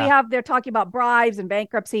 and then they're talking about bribes and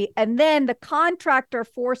bankruptcy, and then the contractor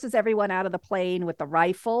forces everyone out of the plane with the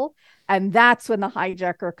rifle, and that's when the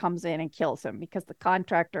hijacker comes in and kills him, because the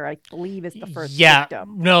contractor, I believe, is the first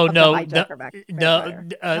victim. No,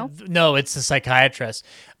 it's the psychiatrist.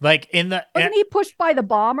 Like wasn't he pushed by the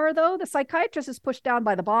bomber though? The psychiatrist is pushed down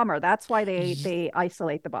by the bomber. That's why they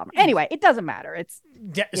isolate the bomber. Anyway, it doesn't matter. It's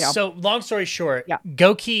so long story short,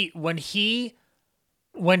 Goke, when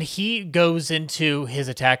he goes into his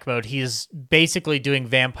attack mode, he's basically doing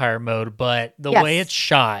vampire mode, but the way it's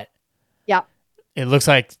shot, it looks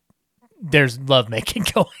like there's lovemaking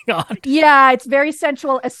going on. Yeah, it's very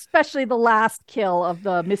sensual, especially the last kill of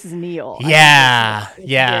the Mrs. Neal.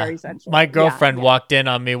 Very sensual. My girlfriend walked in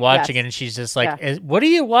on me watching it, and she's just like, "What are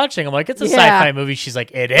you watching?" I'm like, "It's a sci-fi movie." She's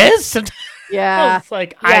like, "It is?" Yeah. It's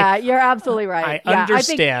like Yeah, you're absolutely right. I Yeah,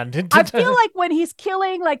 understand. I feel like when he's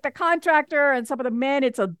killing like the contractor and some of the men,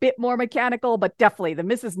 it's a bit more mechanical, but definitely the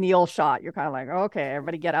Mrs. Neal shot, you're kind of like, okay,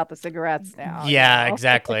 everybody get out the cigarettes now. Yeah,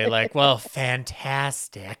 exactly. Like, well,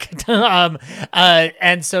 fantastic.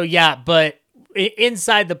 And so yeah, but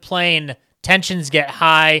inside the plane, tensions get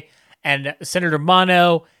high, and Senator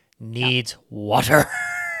Mono needs water.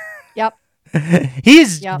 Yep.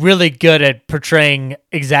 He's really good at portraying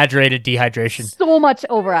exaggerated dehydration. So much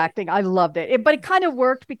overacting. I loved it. But it kind of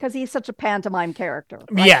worked because he's such a pantomime character.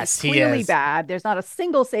 Right? Yes, he's clearly bad. There's not a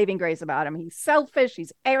single saving grace about him. He's selfish.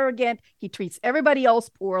 He's arrogant. He treats everybody else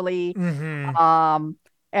poorly.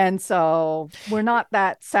 And so we're not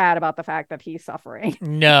that sad about the fact that he's suffering.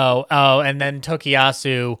 No. Oh, and then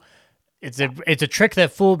Tokiyasu. It's a trick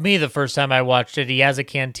that fooled me the first time I watched it. He has a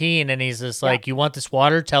canteen and he's just like, "You want this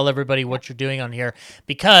water? Tell everybody what you're doing on here."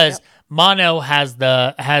 Because Mono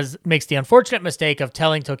makes the unfortunate mistake of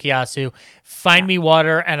telling Tokiyasu, "Find me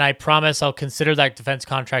water and I promise I'll consider that defense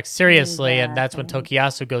contract seriously." And that's when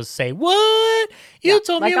Tokiyasu goes, "Say what? You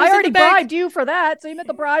told me it was I already in the bag." bribed you for that. So you meant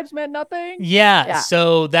the bribes meant nothing? Yeah.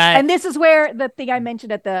 So that, and this is where the thing I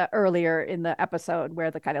mentioned earlier in the episode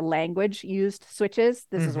where the kind of language used switches.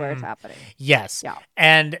 This is where it's happening. Yes. Yeah.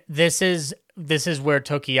 And this is where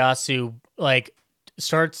Tokiyasu like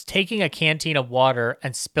starts taking a canteen of water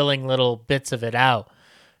and spilling little bits of it out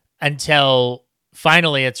until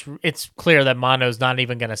finally it's clear that Mono's not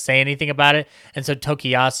even going to say anything about it. And so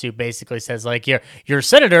Tokiyasu basically says like, your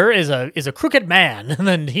senator is a crooked man, and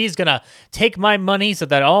then he's going to take my money so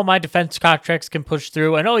that all my defense contracts can push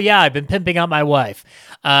through. And oh yeah, I've been pimping out my wife.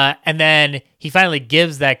 And then he finally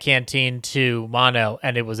gives that canteen to Mono,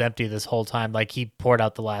 and it was empty this whole time. Like he poured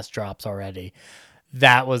out the last drops already.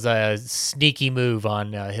 That was a sneaky move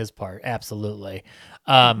on his part. Absolutely.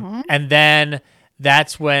 And then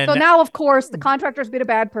that's when... So now, of course, the contractor's been a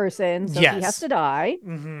bad person, so he has to die.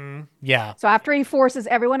 Yeah. So after he forces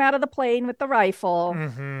everyone out of the plane with the rifle,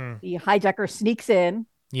 the hijacker sneaks in.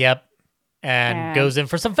 Yep. And goes in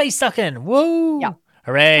for some face sucking. Woo! Yeah.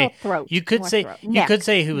 Hooray. You could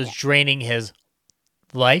say he was draining his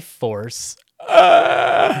life force.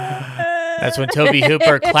 That's when Tobe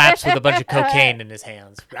Hooper claps with a bunch of cocaine in his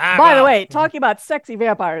hands. By the way, talking about sexy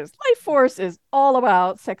vampires, Life Force is all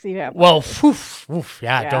about sexy vampires. Well,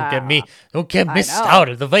 don't get me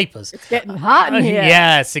started. The vapors. It's getting hot in here.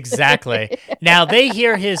 Yes, exactly. Now they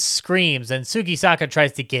hear his screams, and Sugisaka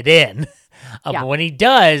tries to get in. But when he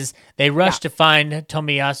does, they rush to find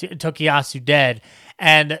Tokiyasu dead.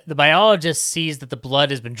 And the biologist sees that the blood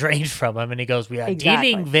has been drained from him, and he goes, "We are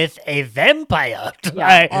dealing with a vampire."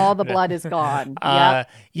 Yeah, all the blood is gone.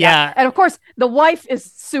 Yeah. And of course, the wife is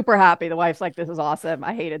super happy. The wife's like, "This is awesome.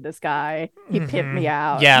 I hated this guy. He pimped me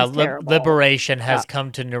out." Yeah, liberation has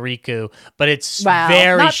come to Nariku, but it's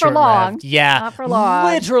very not for long. Yeah, not for long.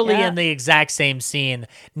 Literally in the exact same scene,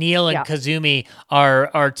 Neil and Kazumi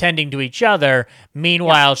are tending to each other.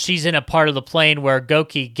 Meanwhile, she's in a part of the plane where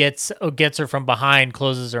Goke gets her from behind,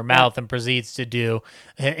 closes her mouth, and proceeds to do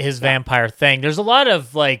his vampire thing. There's a lot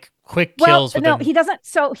of like quick kills. No, he doesn't.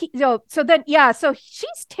 So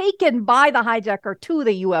she's taken by the hijacker to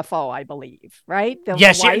the UFO, I believe, right?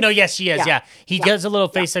 Yes, she is. Yeah, he does a little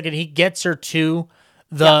face second. He gets her to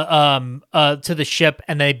the ship,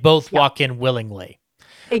 and they both walk in willingly.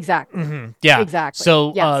 Exactly. Yeah, exactly.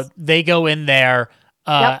 So they go in there.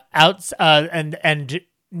 And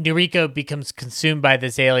Noriko becomes consumed by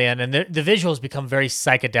this alien, and the visuals become very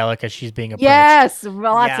psychedelic as she's being approached. Yes,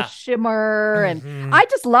 lots of shimmer, and I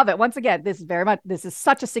just love it. Once again, this is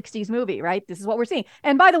such a 60s movie, right? This is what we're seeing.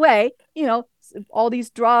 And by the way, all these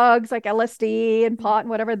drugs like LSD and pot and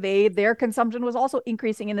whatever, their consumption was also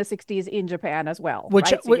increasing in the 60s in Japan as well. So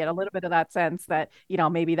you get a little bit of that sense that,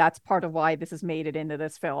 maybe that's part of why this has made it into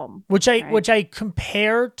this film. Which I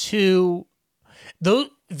compare to those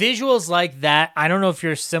visuals like that. I don't know if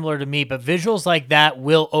you're similar to me, but visuals like that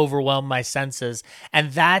will overwhelm my senses.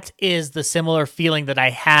 And that is the similar feeling that I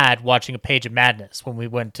had watching A Page of Madness when we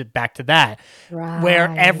went back to that,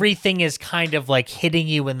 where everything is kind of like hitting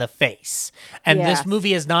you in the face. And this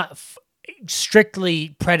movie is not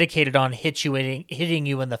strictly predicated on hitting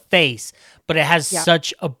you in the face, but it has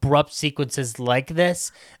such abrupt sequences like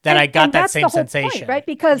this that I got that same sensation. Point, right?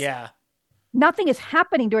 Because nothing is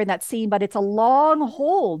happening during that scene, but it's a long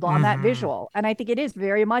hold on that visual. And I think it is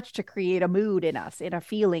very much to create a mood in us, in a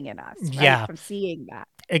feeling in us, right? From seeing that.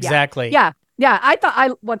 Exactly. Yeah.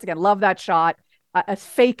 I once again, love that shot. As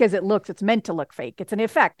fake as it looks, it's meant to look fake. It's an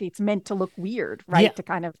effect. It's meant to look weird, right? To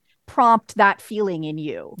kind of prompt that feeling in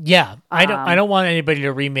you. Yeah, I don't want anybody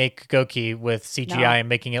to remake Goke with CGI and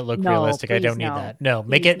making it look realistic. I don't need that. No,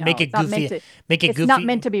 make it goofy. Make it goofy. It's not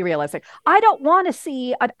meant to be realistic. I don't want to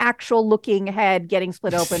see an actual looking head getting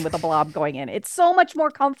split open with a blob going in. It's so much more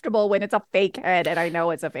comfortable when it's a fake head, and I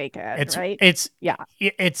know it's a fake head, right? It's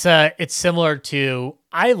similar to,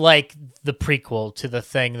 I like the prequel to the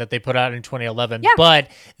thing that they put out in 2011, but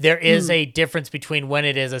there is a difference between when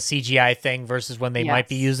it is a CGI thing versus when they might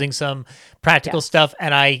be using some practical stuff.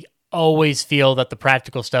 And I always feel that the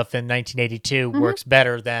practical stuff in 1982 works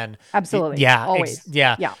better than absolutely. Always.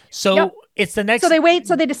 So it's the next. So they wait.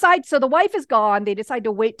 So they decide. So the wife is gone. They decide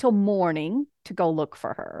to wait till morning to go look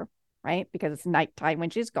for her. Right, because it's nighttime when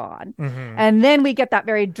she's gone, and then we get that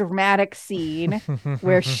very dramatic scene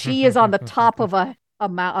where she is on the top of a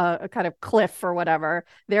kind of cliff or whatever.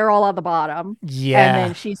 They're all on the bottom. Yeah. And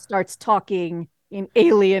then she starts talking in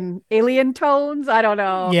alien tones. I don't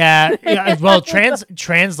know. Yeah. Well,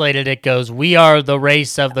 translated, it goes, "We are the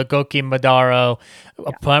race of the Goke Madaro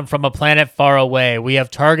from a planet far away. We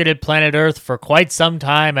have targeted planet Earth for quite some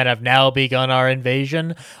time and have now begun our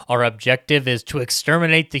invasion. Our objective is to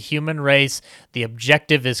exterminate the human race. The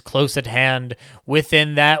objective is close at hand."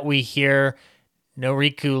 Within that, we hear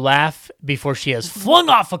Noriko laugh before she is flung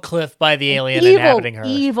off a cliff by the alien inhabiting her.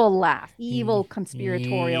 Evil laugh. Evil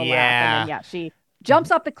conspiratorial laugh. And then, she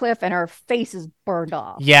jumps off the cliff and her face is burned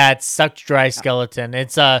off. Yeah, it's sucked dry skeleton.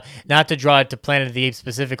 It's not to draw it to Planet of the Apes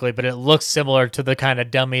specifically, but it looks similar to the kind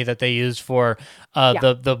of dummy that they used for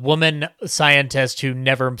the woman scientist who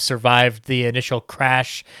never survived the initial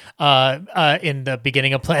crash in the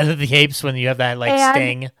beginning of Planet of the Apes, when you have that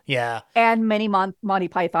sting. Yeah. And many Monty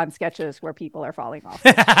Python sketches where people are falling off.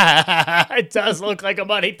 It does look like a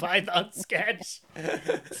Monty Python sketch.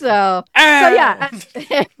 So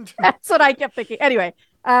that's what I kept thinking. Anyway,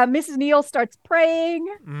 Mrs. Neal starts praying,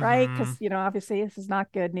 right? Because, obviously this is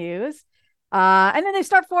not good news. And then they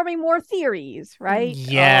start forming more theories, right?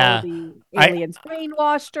 Yeah. The aliens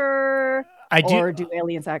brainwashed her. Or do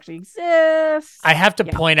aliens actually exist? I have to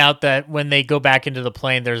point out that when they go back into the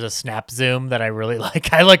plane, there's a snap zoom that I really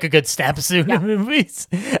like. I like a good snap zoom in movies.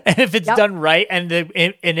 And if it's done right, and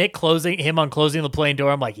him unclosing the plane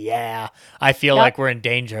door, I'm like, I feel like we're in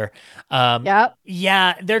danger.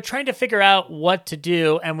 Yeah, they're trying to figure out what to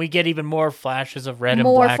do, and we get even more flashes of red and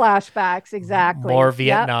black. More flashbacks, exactly. More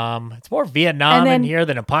Vietnam. It's more Vietnam in here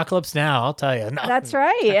than Apocalypse Now, I'll tell you. No. That's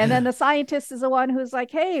right. And then the scientist is the one who's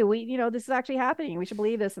like, hey, this is actually happening. We should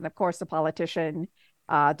believe this. And of course, the politician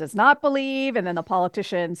does not believe. And then the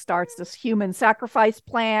politician starts this human sacrifice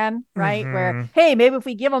plan, right? Where, hey, maybe if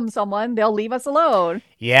we give them someone, they'll leave us alone.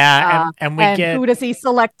 Yeah. And who does he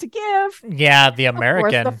select to give? Yeah, the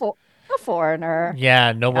American. Of course, the foreigner.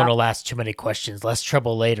 Yeah, no one will ask too many questions. Less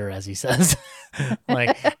trouble later, as he says.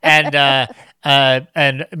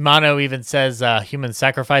 And Mano even says human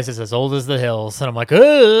sacrifice is as old as the hills, and I'm like,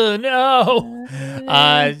 oh no.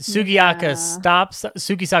 Sugisaka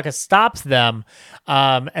stops them,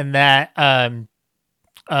 and that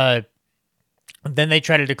then they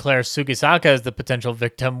try to declare Sugisaka as the potential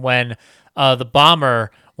victim when the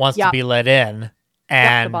bomber wants to be let in.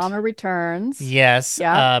 And the bomber returns. Yes.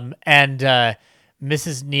 And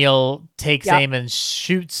Mrs. Neal takes aim and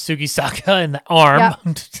shoots Sugisaka in the arm.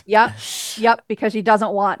 Yep, because she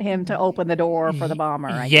doesn't want him to open the door for the bomber,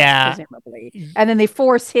 I guess, presumably. And then they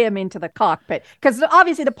force him into the cockpit. Because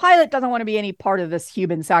obviously the pilot doesn't want to be any part of this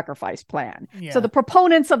human sacrifice plan. Yeah. So the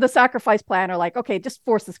proponents of the sacrifice plan are like, okay, just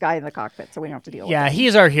force this guy in the cockpit so we don't have to deal with it. Yeah,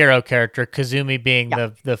 he's our hero character, Kazumi being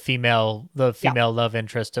the female love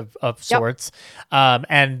interest of sorts.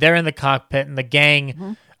 And they're in the cockpit, and the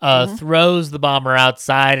gang throws the bomber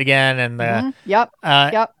outside again, and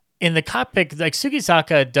in the cockpit, like,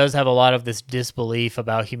 Sugisaka does have a lot of this disbelief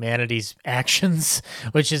about humanity's actions,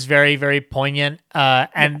 which is very, very poignant.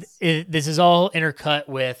 And this is all intercut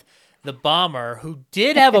with the bomber, who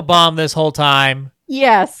did have a bomb this whole time.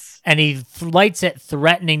 Yes. And he lights it,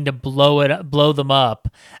 threatening to blow them up.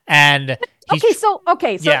 And so this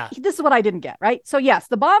is what I didn't get, right? So yes,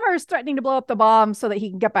 the bomber is threatening to blow up the bomb so that he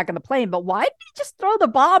can get back in the plane, but why did he just throw the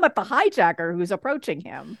bomb at the hijacker who's approaching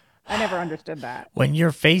him? I never understood that. When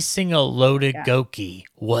you're facing a loaded Goke,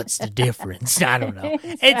 what's the difference? I don't know.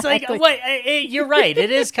 Exactly. It's like, you're right.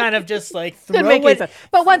 It is kind of just like throw it.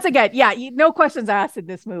 But once again, no questions asked in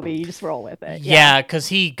this movie. You just roll with it. Yeah, because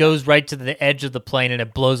he goes right to the edge of the plane and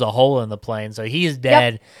it blows a hole in the plane. So he is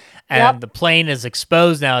dead. And the plane is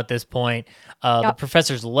exposed now at this point. The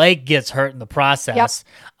professor's leg gets hurt in the process.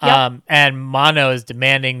 And Mano is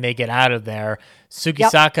demanding they get out of there.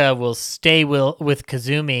 Sugisaka will stay with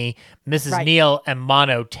Kazumi. Mrs. Neal and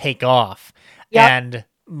Mano take off. And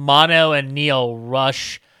Mono and Neil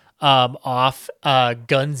rush off,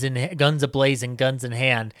 guns ablaze and guns in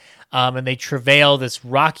hand, and they travail this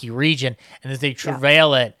rocky region. And as they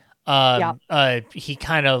travail it, he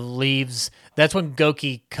kind of leaves. That's when Goke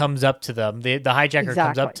comes up to them. The hijacker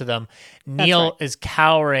comes up to them. Neil is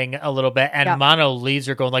cowering a little bit, and Mono leaves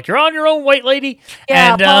her going like, "You're on your own, white lady."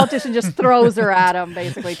 Yeah, and, politician just throws her at him,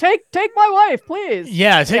 basically. Take my wife, please.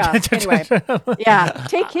 Anyway.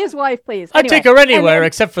 Take his wife, please. I'd take her anywhere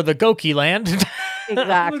except for the Goke land.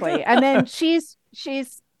 Exactly. And then she's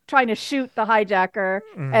trying to shoot the hijacker,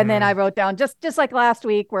 and then I wrote down just like last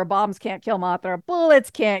week where bombs can't kill Mothra,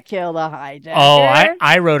 bullets can't kill the hijacker. Oh,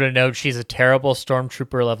 I wrote a note. She's a terrible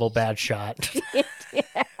stormtrooper level bad shot.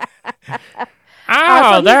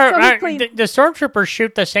 The stormtroopers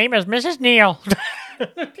shoot the same as Mrs. Neal.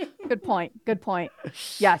 Good point.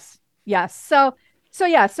 Yes. So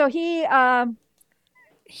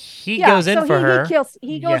he goes in for her.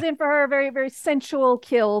 He goes in for her. Very, very sensual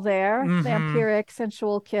kill there. Vampiric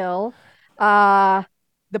sensual kill. The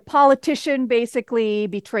politician basically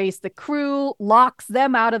betrays the crew, locks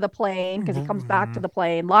them out of the plane because he comes back to the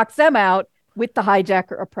plane, locks them out with the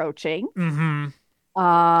hijacker approaching.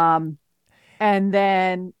 And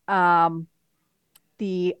then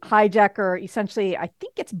the hijacker essentially, I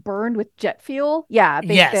think it's burned with jet fuel. Yeah.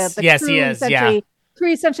 The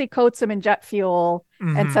crew essentially coats him in jet fuel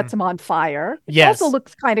and sets him on fire. It also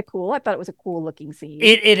looks kind of cool. I thought it was a cool looking scene.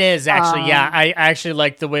 It is actually, I actually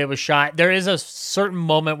like the way it was shot. There is a certain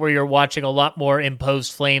moment where you're watching a lot more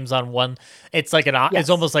imposed flames on one. It's like it's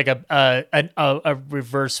almost like a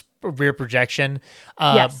reverse rear projection.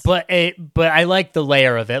 But I like the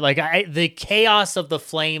layer of it. Like the chaos of the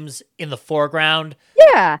flames in the foreground.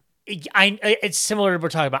 Yeah. It's similar to what we're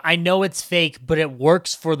talking about. I know it's fake, but it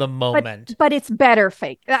works for the moment. But it's better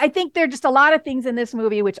fake. I think there are just a lot of things in this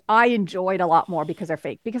movie which I enjoyed a lot more because they're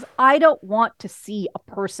fake. Because I don't want to see a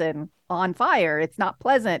person on fire. It's not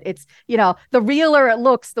pleasant. It's, the realer it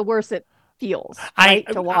looks, the worse it feels, right,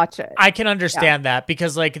 to watch it. I can understand that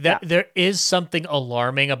because there is something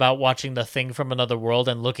alarming about watching The Thing from Another World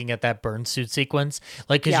and looking at that burn suit sequence.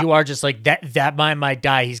 Like, because you are just like, that man might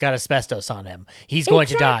die. He's got asbestos on him. He's going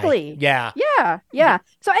to die. Yeah.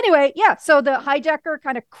 So anyway, so the hijacker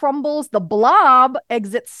kind of crumbles. The blob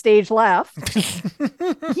exits stage left.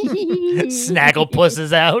 Snagglepuss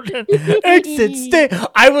is out. Exit stage.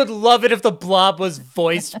 I would love it if the blob was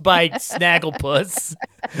voiced by Snagglepuss.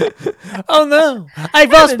 Oh no, I've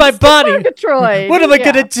lost my body. Troy. What am I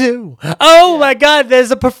going to do? Oh my God, there's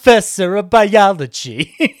a professor of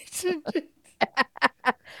biology.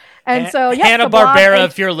 And so, Hanna-Barbera,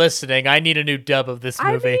 if you're listening, I need a new dub of this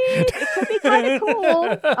movie. It could be kind of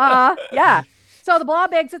cool. So the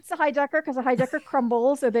blob exits the hijacker because the hijacker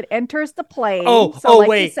crumbles and then enters the plane.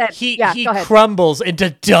 Wait. He crumbles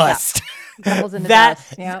into dust. Crumbles into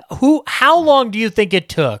dust. Yeah. How long do you think it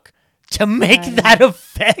took to make that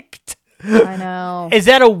effect? I know. Is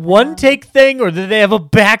that a one-take thing, or did they have a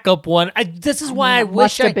backup one? This is why I wish it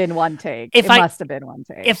must have been one take. It must have been one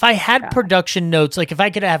take. If I had production notes, like if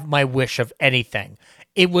I could have my wish of anything,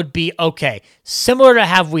 it would be, okay, similar to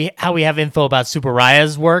how we have info about Super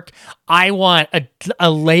Raya's work, I want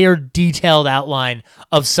a layered, detailed outline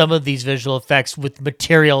of some of these visual effects with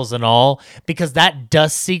materials and all, because that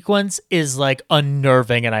dust sequence is like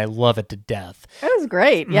unnerving and I love it to death. It was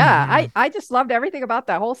great. Yeah. I just loved everything about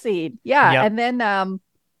that whole scene. Yeah. Yep. And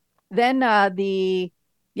then the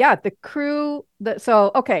crew,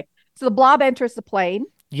 so the blob enters the plane.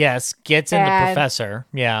 Yes, gets in the professor.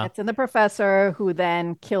 Yeah. Gets in the professor, who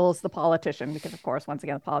then kills the politician because, of course, once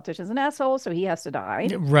again, the politician's an asshole, so he has to die.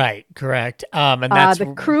 Right, correct. And that's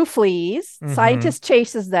the crew flees. Scientist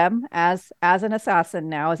chases them as an assassin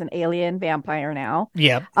now, as an alien vampire now.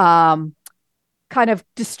 Yep. Kind of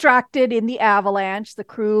distracted in the avalanche. The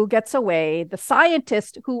crew gets away. The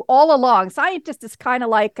scientist, who all along, scientist is kind of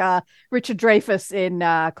like Richard Dreyfuss in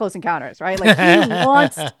Close Encounters, right? Like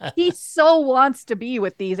he so wants to be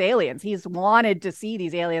with these aliens. He's wanted to see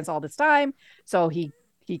these aliens all this time. So he's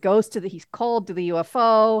called to the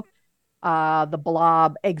UFO. The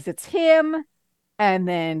blob exits him. And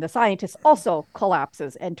then the scientist also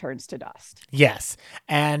collapses and turns to dust. Yes.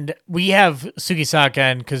 And we have Sugisaka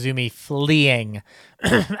and Kazumi fleeing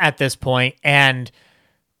at this point, and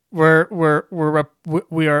we're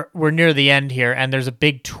near the end here, and there's a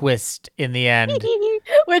big twist in the end.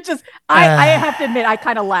 Which is, I have to admit, I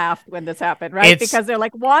kind of laughed when this happened, right? Because they're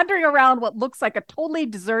like wandering around what looks like a totally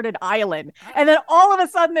deserted island. And then all of a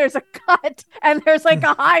sudden there's a cut and there's like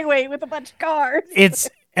a highway with a bunch of cars.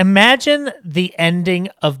 Imagine the ending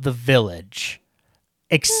of The Village,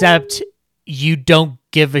 except you don't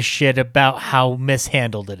give a shit about how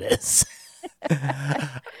mishandled it is.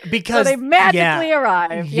 Because so they magically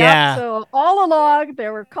arrive. Yeah. Yep. So all along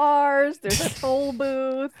there were cars, there's a toll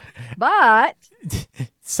booth, but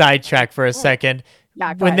Sidetrack for a second.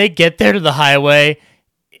 Yeah, When they get there to the highway,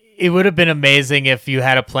 it would have been amazing if you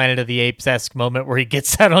had a Planet of the Apes-esque moment where he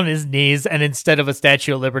gets out on his knees and instead of a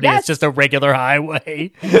Statue of Liberty, it's just a regular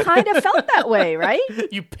highway. It kind of felt that way, right?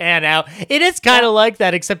 You pan out. It is kind of like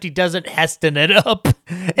that, except he doesn't Heston it up.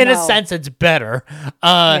 In a sense, it's better.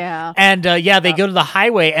 And they go to the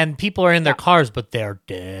highway and people are in their cars, but they're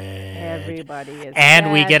dead. Everybody is And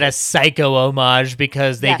dead. we get a Psycho homage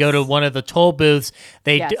because they go to one of the toll booths.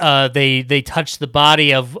 They touch the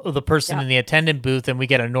body of the person in the attendant booth, and we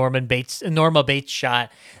get a Norma Bates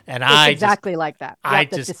shot. And it's exactly like that. The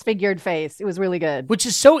disfigured face. It was really good. Which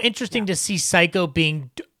is so interesting to see Psycho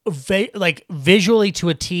being visually to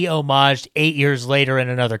a T homaged 8 years later in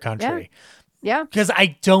another country. Yeah. Because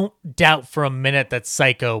I don't doubt for a minute that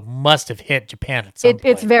Psycho must have hit Japan at some point.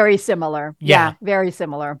 It's very similar. Yeah, very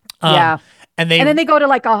similar. And then they go to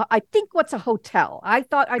I think what's a hotel. I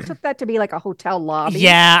took that to be like a hotel lobby.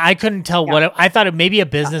 Yeah, I couldn't tell what I thought it may be a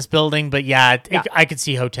business building, but I could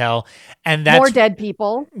see hotel. And that's more dead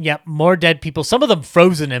people. Yep, more dead people. Some of them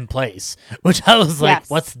frozen in place, which I was like,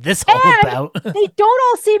 what's this all about? They don't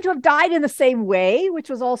all seem to have died in the same way,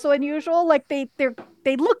 which was also unusual. Like they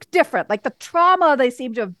look different. Like the trauma they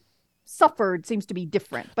seem to have suffered seems to be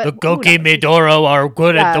different. But the Goke Midoro are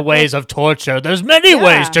good at the ways of torture. There's many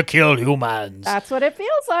ways to kill humans. That's what it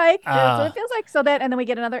feels like. So and then we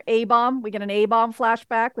get another A-bomb. We get an A-bomb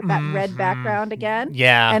flashback with that red background again.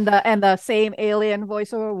 Yeah. And the same alien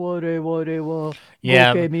voiceover.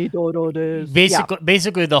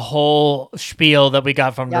 Basically the whole spiel that we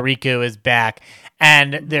got from Noriko is back.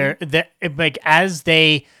 And they're like as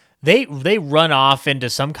they run off into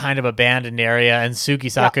some kind of abandoned area, and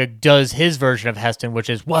Tsukisaka does his version of Heston, which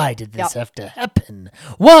is, why did this have to happen?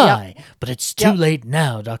 Why? But it's too late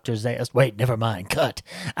now, Dr. Zayas. Wait, never mind. Cut.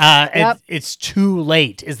 It's too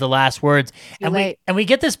late is the last words. We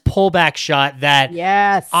get this pullback shot that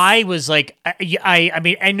I was like, I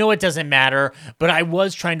mean, I know it doesn't matter, but I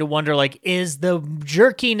was trying to wonder, like, is the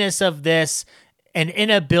jerkiness of this an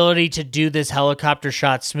inability to do this helicopter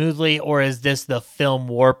shot smoothly, or is this the film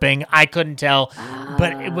warping? I couldn't tell,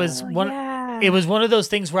 but it was It was one of those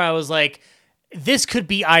things where I was like, this could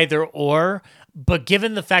be either or. But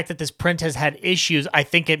given the fact that this print has had issues, I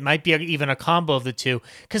think it might be even a combo of the two.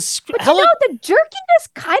 Because the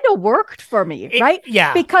jerkiness kind of worked for me, right?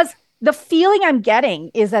 Yeah, because the feeling I'm getting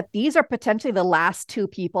is that these are potentially the last two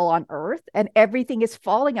people on Earth and everything is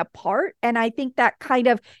falling apart. And I think that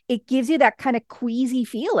it gives you that kind of queasy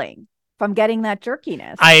feeling from getting that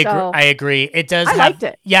jerkiness. I agree. It does. I liked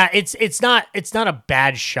it. Yeah, it's not a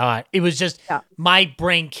bad shot. It was just my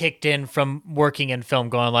brain kicked in from working in film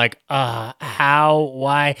going like, how,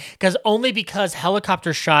 why? Because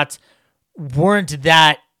helicopter shots weren't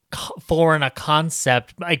that foreign a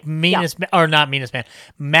concept, like Mad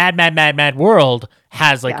World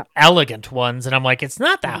has like elegant ones, and I'm like, it's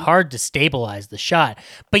not that hard to stabilize the shot.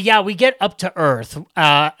 But we get up to Earth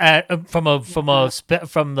from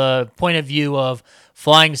the point of view of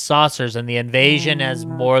flying saucers, and the invasion has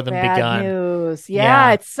more than begun. News.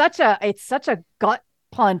 It's such a gut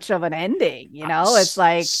punch of an ending. It's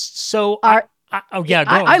like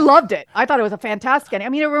I loved it. I thought it was a fantastic ending. I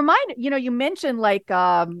mean, it reminded, you mentioned like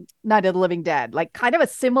Night of the Living Dead, like kind of a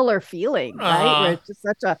similar feeling, right? Where it's just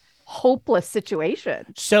such a hopeless situation.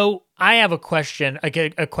 So I have a question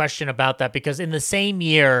about that, because in the same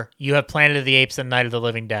year you have Planet of the Apes and Night of the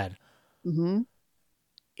Living Dead. Mm-hmm.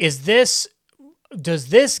 Does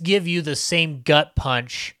this give you the same gut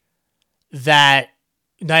punch that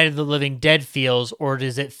Night of the Living Dead feels, or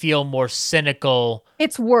does it feel more cynical?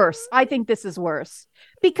 It's worse. I think this is worse,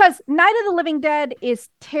 because Night of the Living Dead is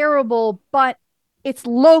terrible, but it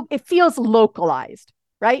feels localized,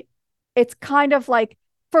 right? It's kind of like,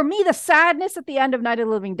 for me, the sadness at the end of Night of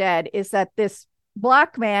the Living Dead is that this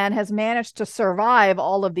black man has managed to survive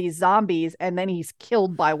all of these zombies, and then he's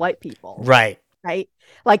killed by white people. Right.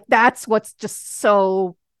 Like, that's what's just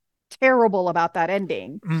so terrible about that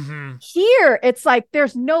ending. Mm-hmm. Here it's like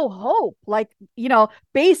there's no hope. Like,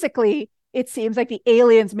 basically it seems like the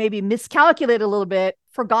aliens maybe miscalculated a little bit,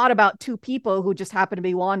 forgot about two people who just happen to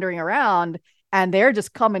be wandering around, and they're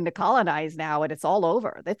just coming to colonize now, and it's all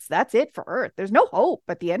over. That's it for Earth. There's no hope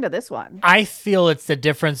at the end of this one. I feel it's the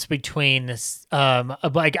difference between this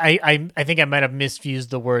like I think I might have misused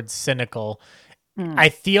the word cynical. I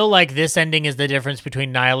feel like this ending is the difference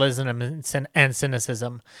between nihilism and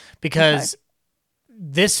cynicism, because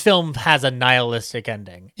this film has a nihilistic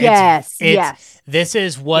ending. Yes. This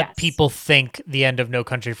is what Yes. people think the end of No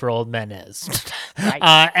Country for Old Men is.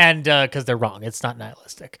 Right. And because they're wrong. It's not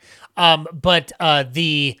nihilistic. But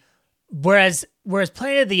whereas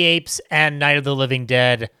Planet of the Apes and Night of the Living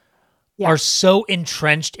Dead are so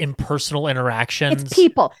entrenched in personal interactions. It's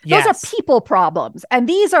people. Yes. Those are people problems. And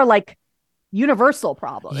these are like universal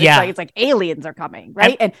problems. Yeah. It's like aliens are coming,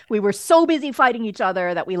 right? And we were so busy fighting each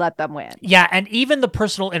other that we let them win. Yeah, and even the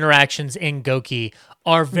personal interactions in Goke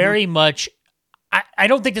are very much, I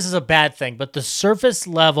don't think this is a bad thing, but the surface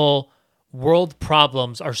level world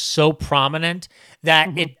problems are so prominent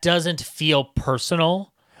that it doesn't feel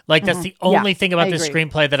personal. Like that's the only thing about this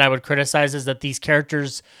screenplay that I would criticize is that these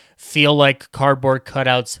characters feel like cardboard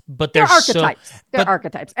cutouts, but they're archetypes. They're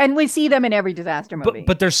archetypes, and we see them in every disaster movie.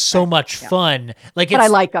 But they're so much fun. Like, I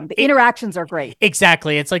like them. The interactions are great.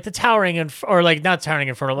 Exactly. It's like the Towering or like not Towering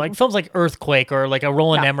Inferno, like films like Earthquake or like a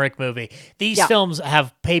Roland Emmerich movie. These films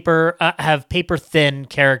have paper thin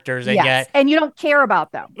characters, and you don't care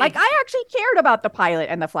about them. Like I actually cared about the pilot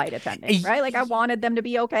and the flight attendant, right? Like I wanted them to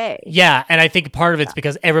be okay. Yeah, and I think part of it's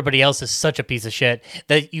because everybody else is such a piece of shit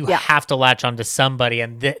that you have to latch onto somebody,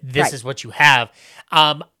 and this is what you have.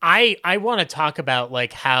 I want to talk about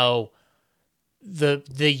like how the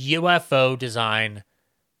UFO design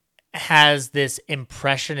has this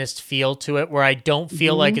impressionist feel to it, where I don't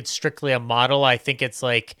feel like it's strictly a model. I think it's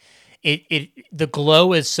like the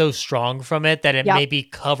glow is so strong from it that it maybe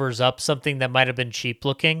covers up something that might have been cheap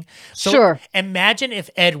looking. So imagine if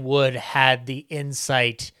Ed Wood had the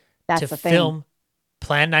insight to film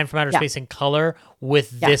Plan 9 from Outer Space in color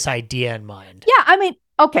with this idea in mind. Yeah, I mean,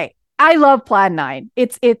 okay. I love Plan 9.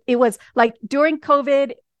 It was like during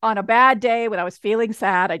COVID on a bad day when I was feeling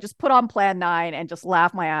sad, I just put on Plan 9 and just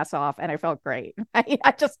laughed my ass off, and I felt great.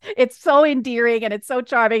 It's so endearing and it's so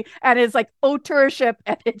charming, and it's like auteurship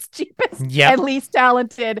at its cheapest and least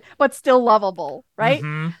talented, but still lovable, right?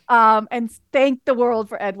 And thank the world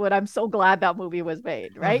for Ed Wood. I'm so glad that movie was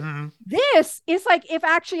made, right? This is like if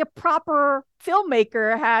actually a proper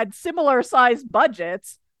filmmaker had similar sized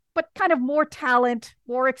budgets, but kind of more talent,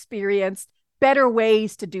 more experience, better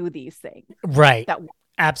ways to do these things. Right.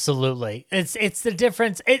 Absolutely. It's the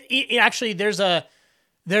difference. It actually, this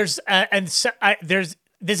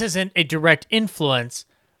isn't a direct influence,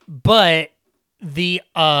 but the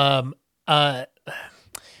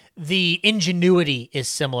ingenuity is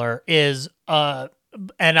similar and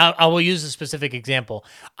I will use a specific example.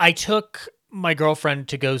 I took my girlfriend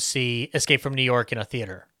to go see Escape from New York in a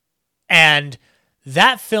theater, and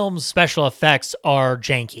that film's special effects are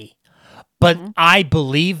janky, but I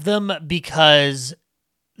believe them because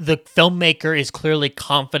the filmmaker is clearly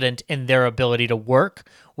confident in their ability to work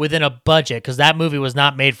within a budget, because that movie was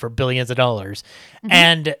not made for billions of dollars.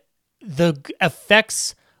 And the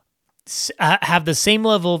effects have the same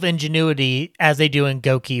level of ingenuity as they do in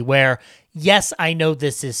Goke, where, yes, I know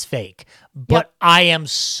this is fake, but I am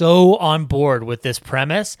so on board with this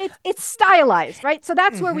premise. It's stylized, right? So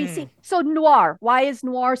that's where we see. So noir. Why is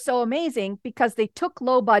noir so amazing? Because they took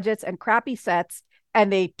low budgets and crappy sets, and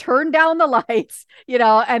they turned down the lights,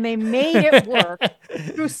 and they made it work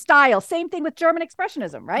through style. Same thing with German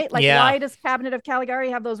Expressionism, right? Like, why does Cabinet of Caligari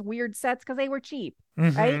have those weird sets? Because they were cheap,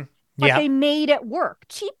 right? But they made it work.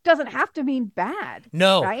 Cheap doesn't have to mean bad.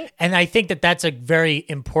 No. Right? And I think that that's a very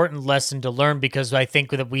important lesson to learn, because I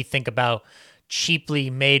think that we think about cheaply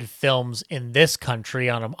made films in this country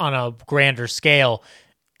on a grander scale.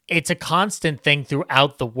 It's a constant thing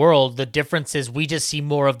throughout the world. The difference is we just see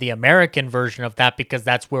more of the American version of that because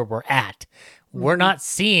that's where we're at. We're not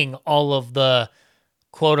seeing all of the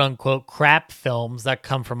quote unquote crap films that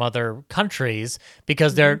come from other countries,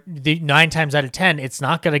 because they're 9 times out of 10, it's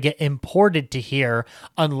not going to get imported to here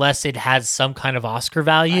unless it has some kind of Oscar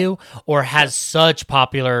value or has such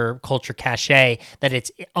popular culture cachet that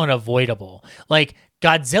it's unavoidable. Like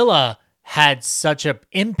Godzilla had such an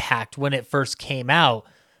impact when it first came out,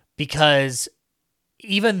 because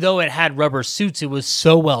even though it had rubber suits, it was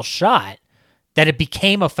so well shot that it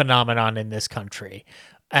became a phenomenon in this country.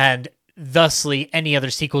 And thusly, any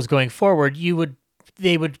other sequels going forward,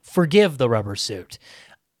 they would forgive the rubber suit.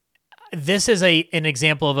 This is an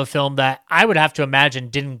example of a film that I would have to imagine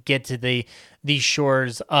didn't get to these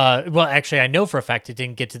shores. Well, actually, I know for a fact it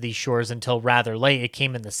didn't get to these shores until rather late. It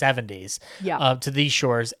came in the 70s to these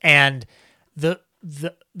shores, and the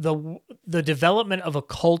development of a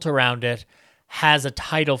cult around it has a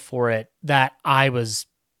title for it that I was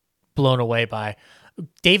blown away by.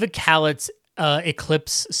 David Callett's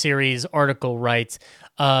Eclipse series article writes,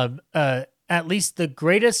 at least the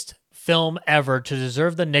greatest film ever to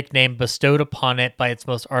deserve the nickname bestowed upon it by its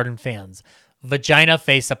most ardent fans. Vagina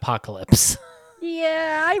face apocalypse.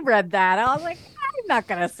 Yeah, I read that. I was like, I'm not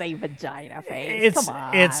gonna say vagina face. Come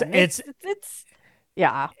on. It's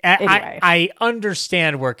yeah. Anyway. I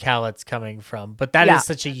understand where Khaled's coming from, but that Yeah. is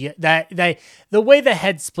such a that the way the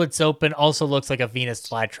head splits open also looks like a Venus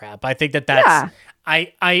flytrap. I think that's Yeah.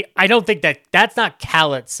 I don't think that's not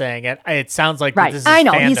Khaled saying it. It sounds like Right. this is I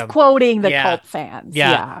know. fandom. He's quoting the Yeah. cult fans.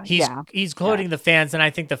 Yeah, Yeah. he's quoting the fans, and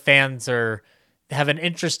I think the fans have an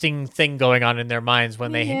interesting thing going on in their minds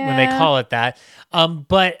when they call it that.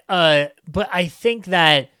 But I think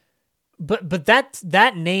that. But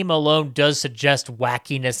that name alone does suggest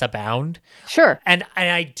wackiness abound. Sure. And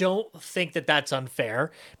I don't think that that's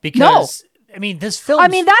unfair because I mean this film. I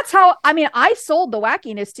mean, that's how. I mean, I sold the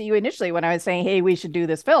wackiness to you initially when I was saying, "Hey, we should do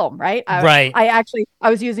this film," right? Right. I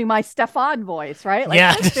was using my Stefan voice, right? Like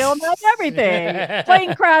Yeah. this film has everything: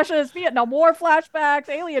 plane crashes, Vietnam War flashbacks,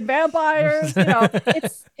 alien vampires. You know,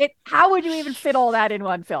 How would you even fit all that in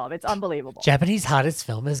one film? It's unbelievable. Japanese hottest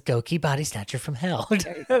film is Goke Body Snatcher from Hell.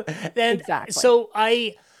 Exactly. So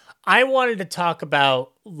I wanted to talk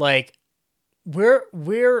about like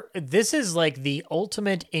this is like the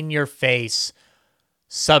ultimate in your face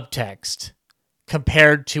subtext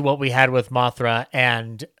compared to what we had with Mothra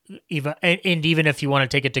and even if you want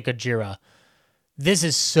to take it to Gojira, this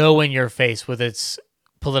is so in your face with its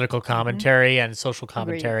political commentary and social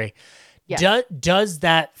commentary. Yes. Does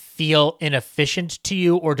that feel inefficient to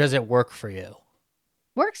you, or does it work for you?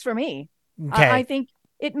 Works for me. Okay. I think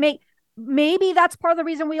it maybe that's part of the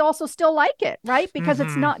reason we also still like it, right? Because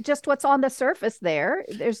it's not just what's on the surface there.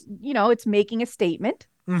 There's, it's making a statement.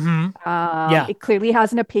 Yeah. It clearly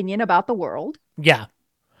has an opinion about the world. Yeah.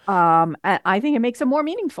 And I think it makes it more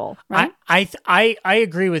meaningful, right? I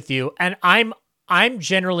agree with you. And I'm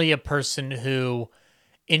generally a person who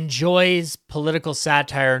enjoys political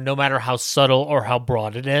satire no matter how subtle or how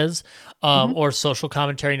broad it is, or social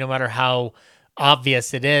commentary no matter how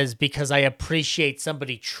obvious it is, because I appreciate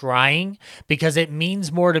somebody trying, because it means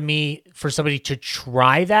more to me for somebody to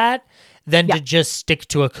try that than to just stick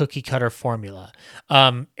to a cookie cutter formula.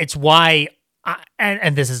 It's why,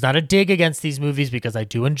 and this is not a dig against these movies because I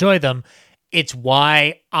do enjoy them. It's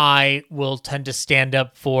why I will tend to stand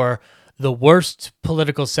up for the worst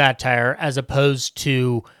political satire as opposed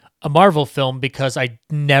to a Marvel film, because I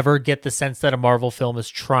never get the sense that a Marvel film is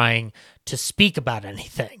trying to speak about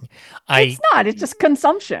anything. It's not. It's just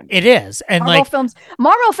consumption. It is. And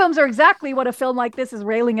Marvel films are exactly what a film like this is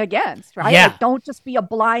railing against, right? Yeah. Like, don't just be a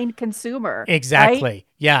blind consumer. Exactly. Right?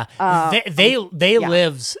 Yeah. They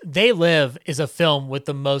Live is a film with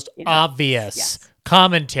the most obvious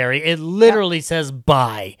commentary. It literally says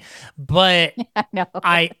bye. But no.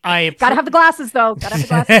 I gotta have the glasses though. Gotta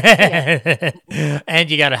have the glasses.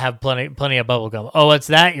 And you gotta have plenty of bubble gum. Oh, it's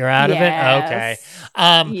that? You're out of it? Okay.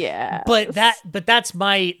 Yeah. But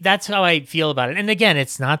that's how I feel about it. And again,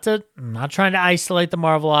 I'm not trying to isolate the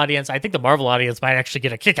Marvel audience. I think the Marvel audience might actually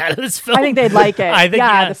get a kick out of this film. I think they'd like it. I think,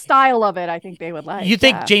 the style of it, I think they would like. You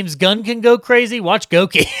think James Gunn can go crazy? Watch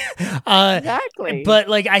Goke. Exactly. But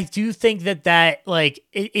like, I do think that like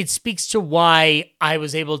it speaks to why I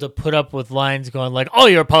was able to put up with lines going like, "All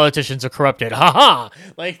your politicians are corrupted." Ha ha.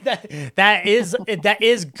 Like that is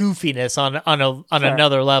goofiness on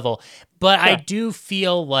another level. But I do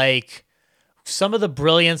feel like some of the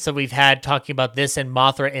brilliance that we've had talking about this and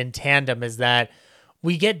Mothra in tandem is that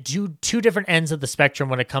we get two different ends of the spectrum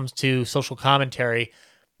when it comes to social commentary.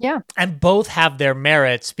 Yeah. And both have their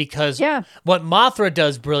merits, because what Mothra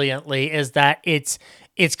does brilliantly is that its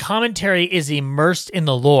commentary is immersed in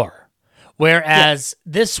the lore, whereas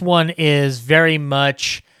this one is very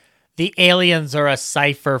much the aliens are a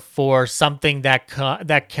cipher for something that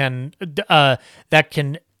can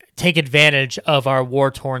take advantage of our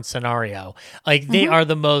war-torn scenario. Like they are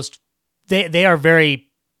they are very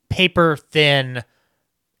paper thin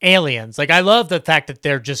aliens. Like, I love the fact that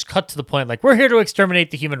they're just cut to the point. Like, we're here to exterminate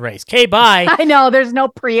the human race. Okay, bye. I know. There's no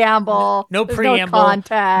preamble. No there's preamble. No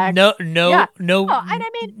context. No. Oh, and I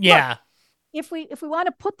mean, look, if we want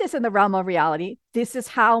to put this in the realm of reality, this is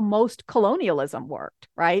how most colonialism worked,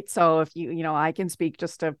 right? So if I can speak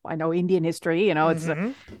I know Indian history, it's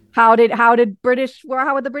how were the British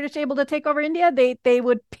able to take over India? They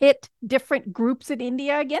would pit different groups in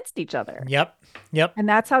India against each other. Yep. And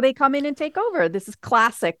that's how they come in and take over. This is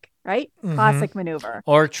classic, right? Classic maneuver.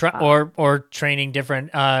 Or training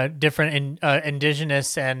different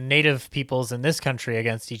indigenous and native peoples in this country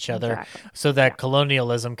against each other, so that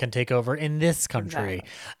colonialism can take over in this country.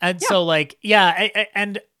 And so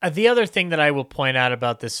and the other thing that I will point out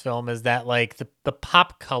about this film is that like the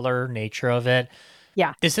pop color nature of it.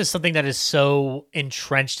 Yeah. This is something that is so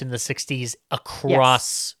entrenched in the 60s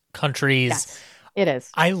across countries. Yes, it is.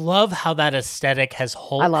 I love how that aesthetic has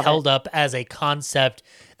I love held it. up as a concept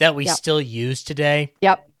that we Yep. still use today.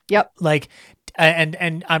 Yep. Yep. Like,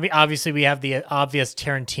 and I mean, obviously we have the obvious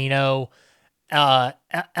Tarantino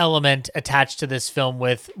element attached to this film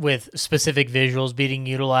with specific visuals being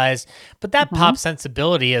utilized, but that Hmm. pop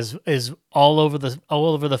sensibility is all over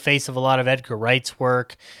the face of a lot of Edgar Wright's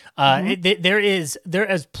work. Hmm. There is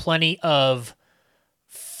plenty of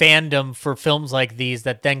fandom for films like these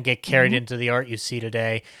that then get carried Hmm. into the art you see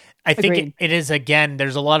today. I think Agreed. it is, again,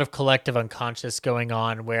 there's a lot of collective unconscious going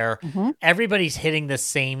on where Hmm. everybody's hitting the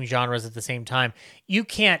same genres at the same time. You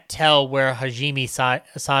can't tell where Hajime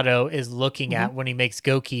Sato is looking Hmm. at when he makes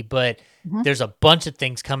Goki, but Hmm. there's a bunch of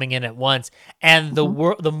things coming in at once, and Hmm.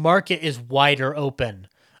 the market is wider open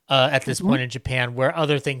at this Hmm. point in Japan, where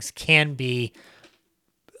other things can be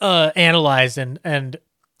analyzed, and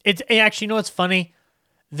it's actually, you know what's funny?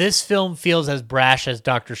 This film feels as brash as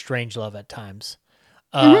Doctor Strangelove at times.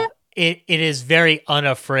 Uh, Hmm. it is very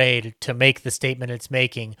unafraid to make the statement it's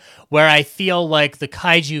making, where I feel like the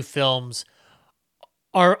kaiju films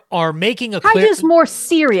are making a clear. Kaiju's more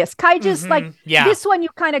serious. Kaiju's like Yeah. this one, you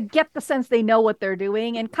kind of get the sense they know what they're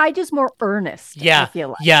doing, and Kaiju's more earnest, I Yeah, feel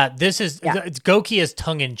like. yeah. This is Yeah, it's Goki is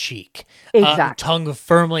tongue in cheek, exactly. tongue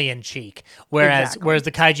firmly in cheek. Whereas Exactly.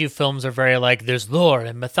 the kaiju films are very like there's lore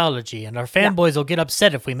and mythology, and our Yeah, fanboys will get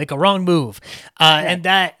upset if we make a wrong move, right.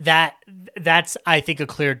 and that's I think a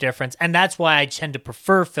clear difference, and that's why I tend to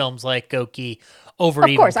prefer films like Goki over Of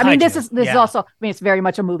even course. I mean, this kaiju. is this is Yeah. also, I mean, it's very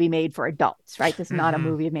much a movie made for adults, right? This is not a Hmm.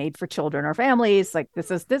 movie made for children or families. Like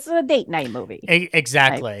this is a date night movie. Right.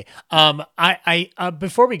 Exactly.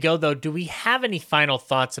 Before we go though, do we have any final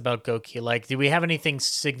thoughts about Goki? Like, do we have anything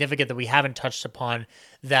significant that we haven't touched upon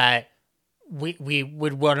that we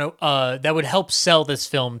would want to that would help sell this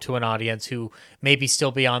film to an audience who maybe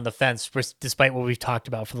still be on the fence, despite what we've talked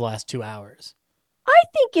about for the last 2 hours? I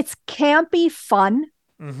think it's campy fun,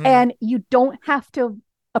 Hmm. and you don't have to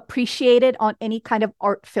appreciate it on any kind of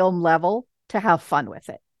art film level to have fun with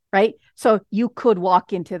it, right? So you could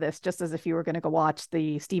walk into this just as if you were going to go watch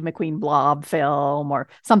the Steve McQueen Blob film or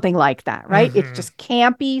something like that, right? It's Hmm. just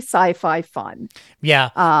campy sci-fi fun.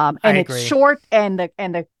 Yeah, I And it's agree. short, and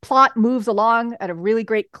the plot moves along at a really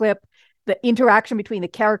great clip. The interaction between the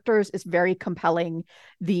characters is very compelling.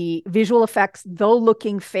 The visual effects, though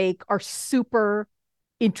looking fake, are super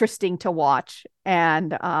interesting to watch.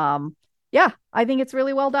 And yeah, I think it's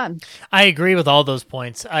really well done. I agree with all those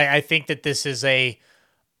points. I think that this is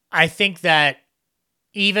I think that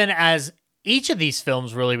even as each of these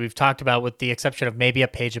films, really, we've talked about, with the exception of maybe A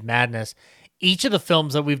Page of Madness, each of the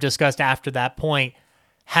films that we've discussed after that point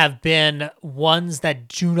have been ones that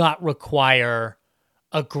do not require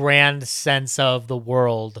a grand sense of the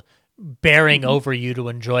world bearing Mm-hmm. over you to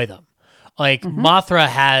enjoy them. Like, Mm-hmm. Mothra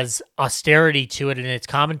has austerity to it in its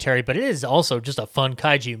commentary, but it is also just a fun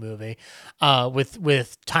kaiju movie,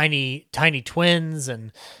 with tiny twins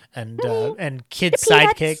and kid The peanuts.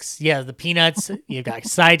 sidekicks. Yeah, the peanuts. You've got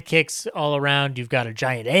sidekicks all around. You've got a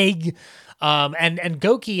giant egg, and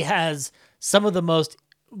Goki has some of the most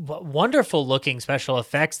wonderful looking special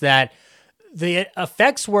effects. That the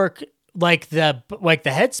effects work, like the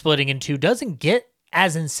head splitting in two, doesn't get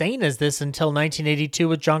as insane as this until 1982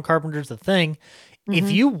 with John Carpenter's The Thing. If Mm-hmm.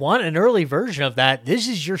 you want an early version of that, this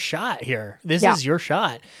is your shot here. This Yeah, is your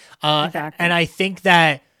shot. And exactly.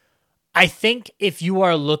 I think if you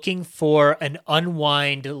are looking for an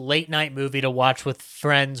unwind late night movie to watch with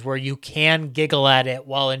friends where you can giggle at it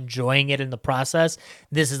while enjoying it in the process,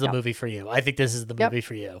 this is the Yep. movie for you. I think this is the Yep. movie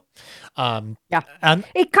for you. Um, Yeah. and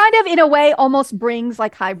It kind of, in a way, almost brings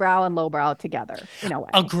like highbrow and lowbrow together in a way,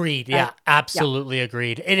 Agreed. right? Yeah, Yeah. absolutely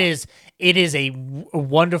agreed. Yeah. It is a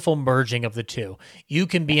wonderful merging of the two. You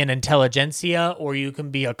can Yeah. be an intelligentsia or you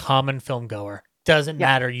can be a common film goer. Doesn't Yeah.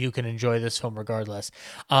 matter. You can enjoy this film regardless.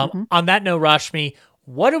 Hmm. On that note, Rashmi,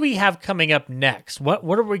 what do we have coming up next? What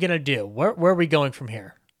are we gonna do? Where are we going from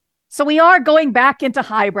here? So we are going back into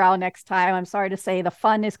highbrow next time. I'm sorry to say the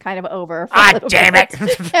fun is kind of over for a Ah, little damn bit.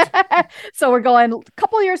 it! So we're going a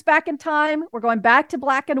couple years back in time. We're going back to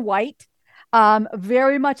black and white.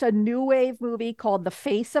 Very much a new wave movie called The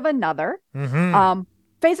Face of Another. Hmm. Um,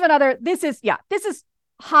 Face of Another. This is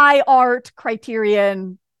high art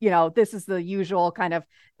Criterion. This is the usual kind of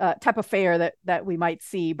type of fare that we might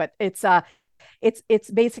see, but it's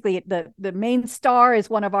basically the main star is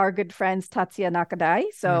one of our good friends, Tatsuya Nakadai.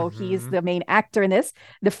 So he's Hmm. the main actor in this.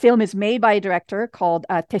 The film is made by a director called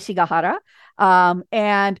Teshigahara.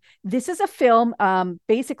 And this is a film.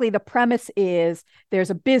 Basically, the premise is there's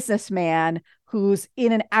a businessman who's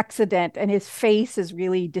in an accident and his face is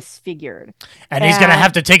really disfigured. And he's going to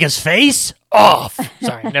have to take his face off.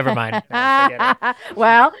 Sorry, never mind. No,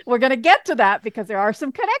 well, we're going to get to that because there are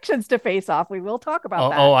some connections to Face Off. We will talk about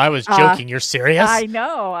that. Oh, I was joking. You're serious? I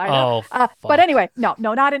know. But anyway, no,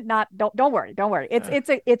 don't worry.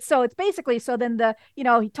 It's basically, so then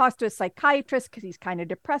he talks to a psychiatrist because he's kind of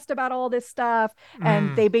depressed about all this stuff.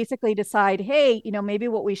 And they basically decide, hey, maybe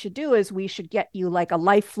what we should do is we should get you like a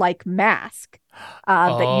lifelike mask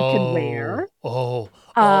that you can wear. Oh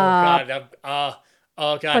God.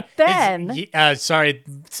 Oh God. But then, sorry,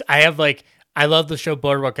 I love the show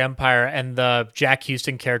Boardwalk Empire, and the Jack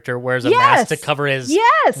Houston character wears a mask to cover his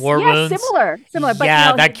war wounds. Similar. But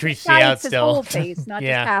that creeps me out still. His whole face, not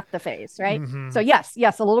just half the face, right? So yes,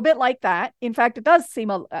 a little bit like that. In fact, it does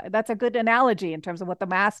seem that's a good analogy in terms of what the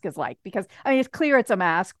mask is like, because it's clear it's a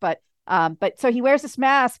mask, but so he wears this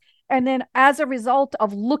mask, and then as a result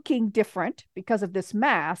of looking different because of this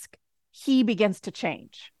mask, he begins to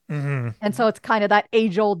change. And so it's kind of that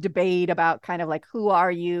age-old debate about kind of like, who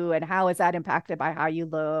are you and how is that impacted by how you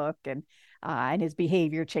look, and his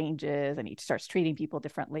behavior changes and he starts treating people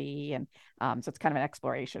differently, and so it's kind of an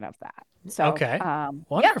exploration of that. So okay,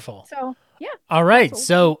 wonderful. So all right.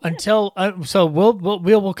 So until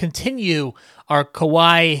we'll continue our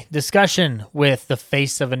Kowai discussion with The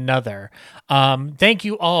Face of Another. Thank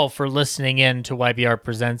you all for listening in to YBR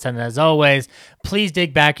Presents, and as always, please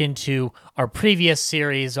dig back into our previous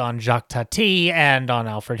series on Jacques Tati and on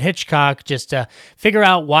Alfred Hitchcock, just to figure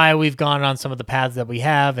out why we've gone on some of the paths that we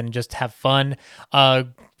have and just have fun.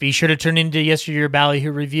 Be sure to tune into Yesteryear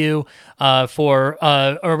Ballyhoo Review for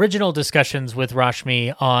original discussions with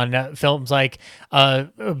Rashmi on films like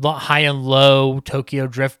High and Low, Tokyo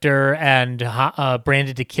Drifter, and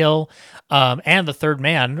Branded to Kill, and The Third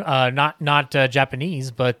Man. Not Japanese,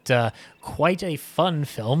 but quite a fun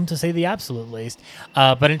film, to say the absolute least.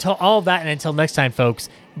 But until all of that, and until next time, folks,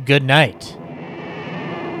 good night.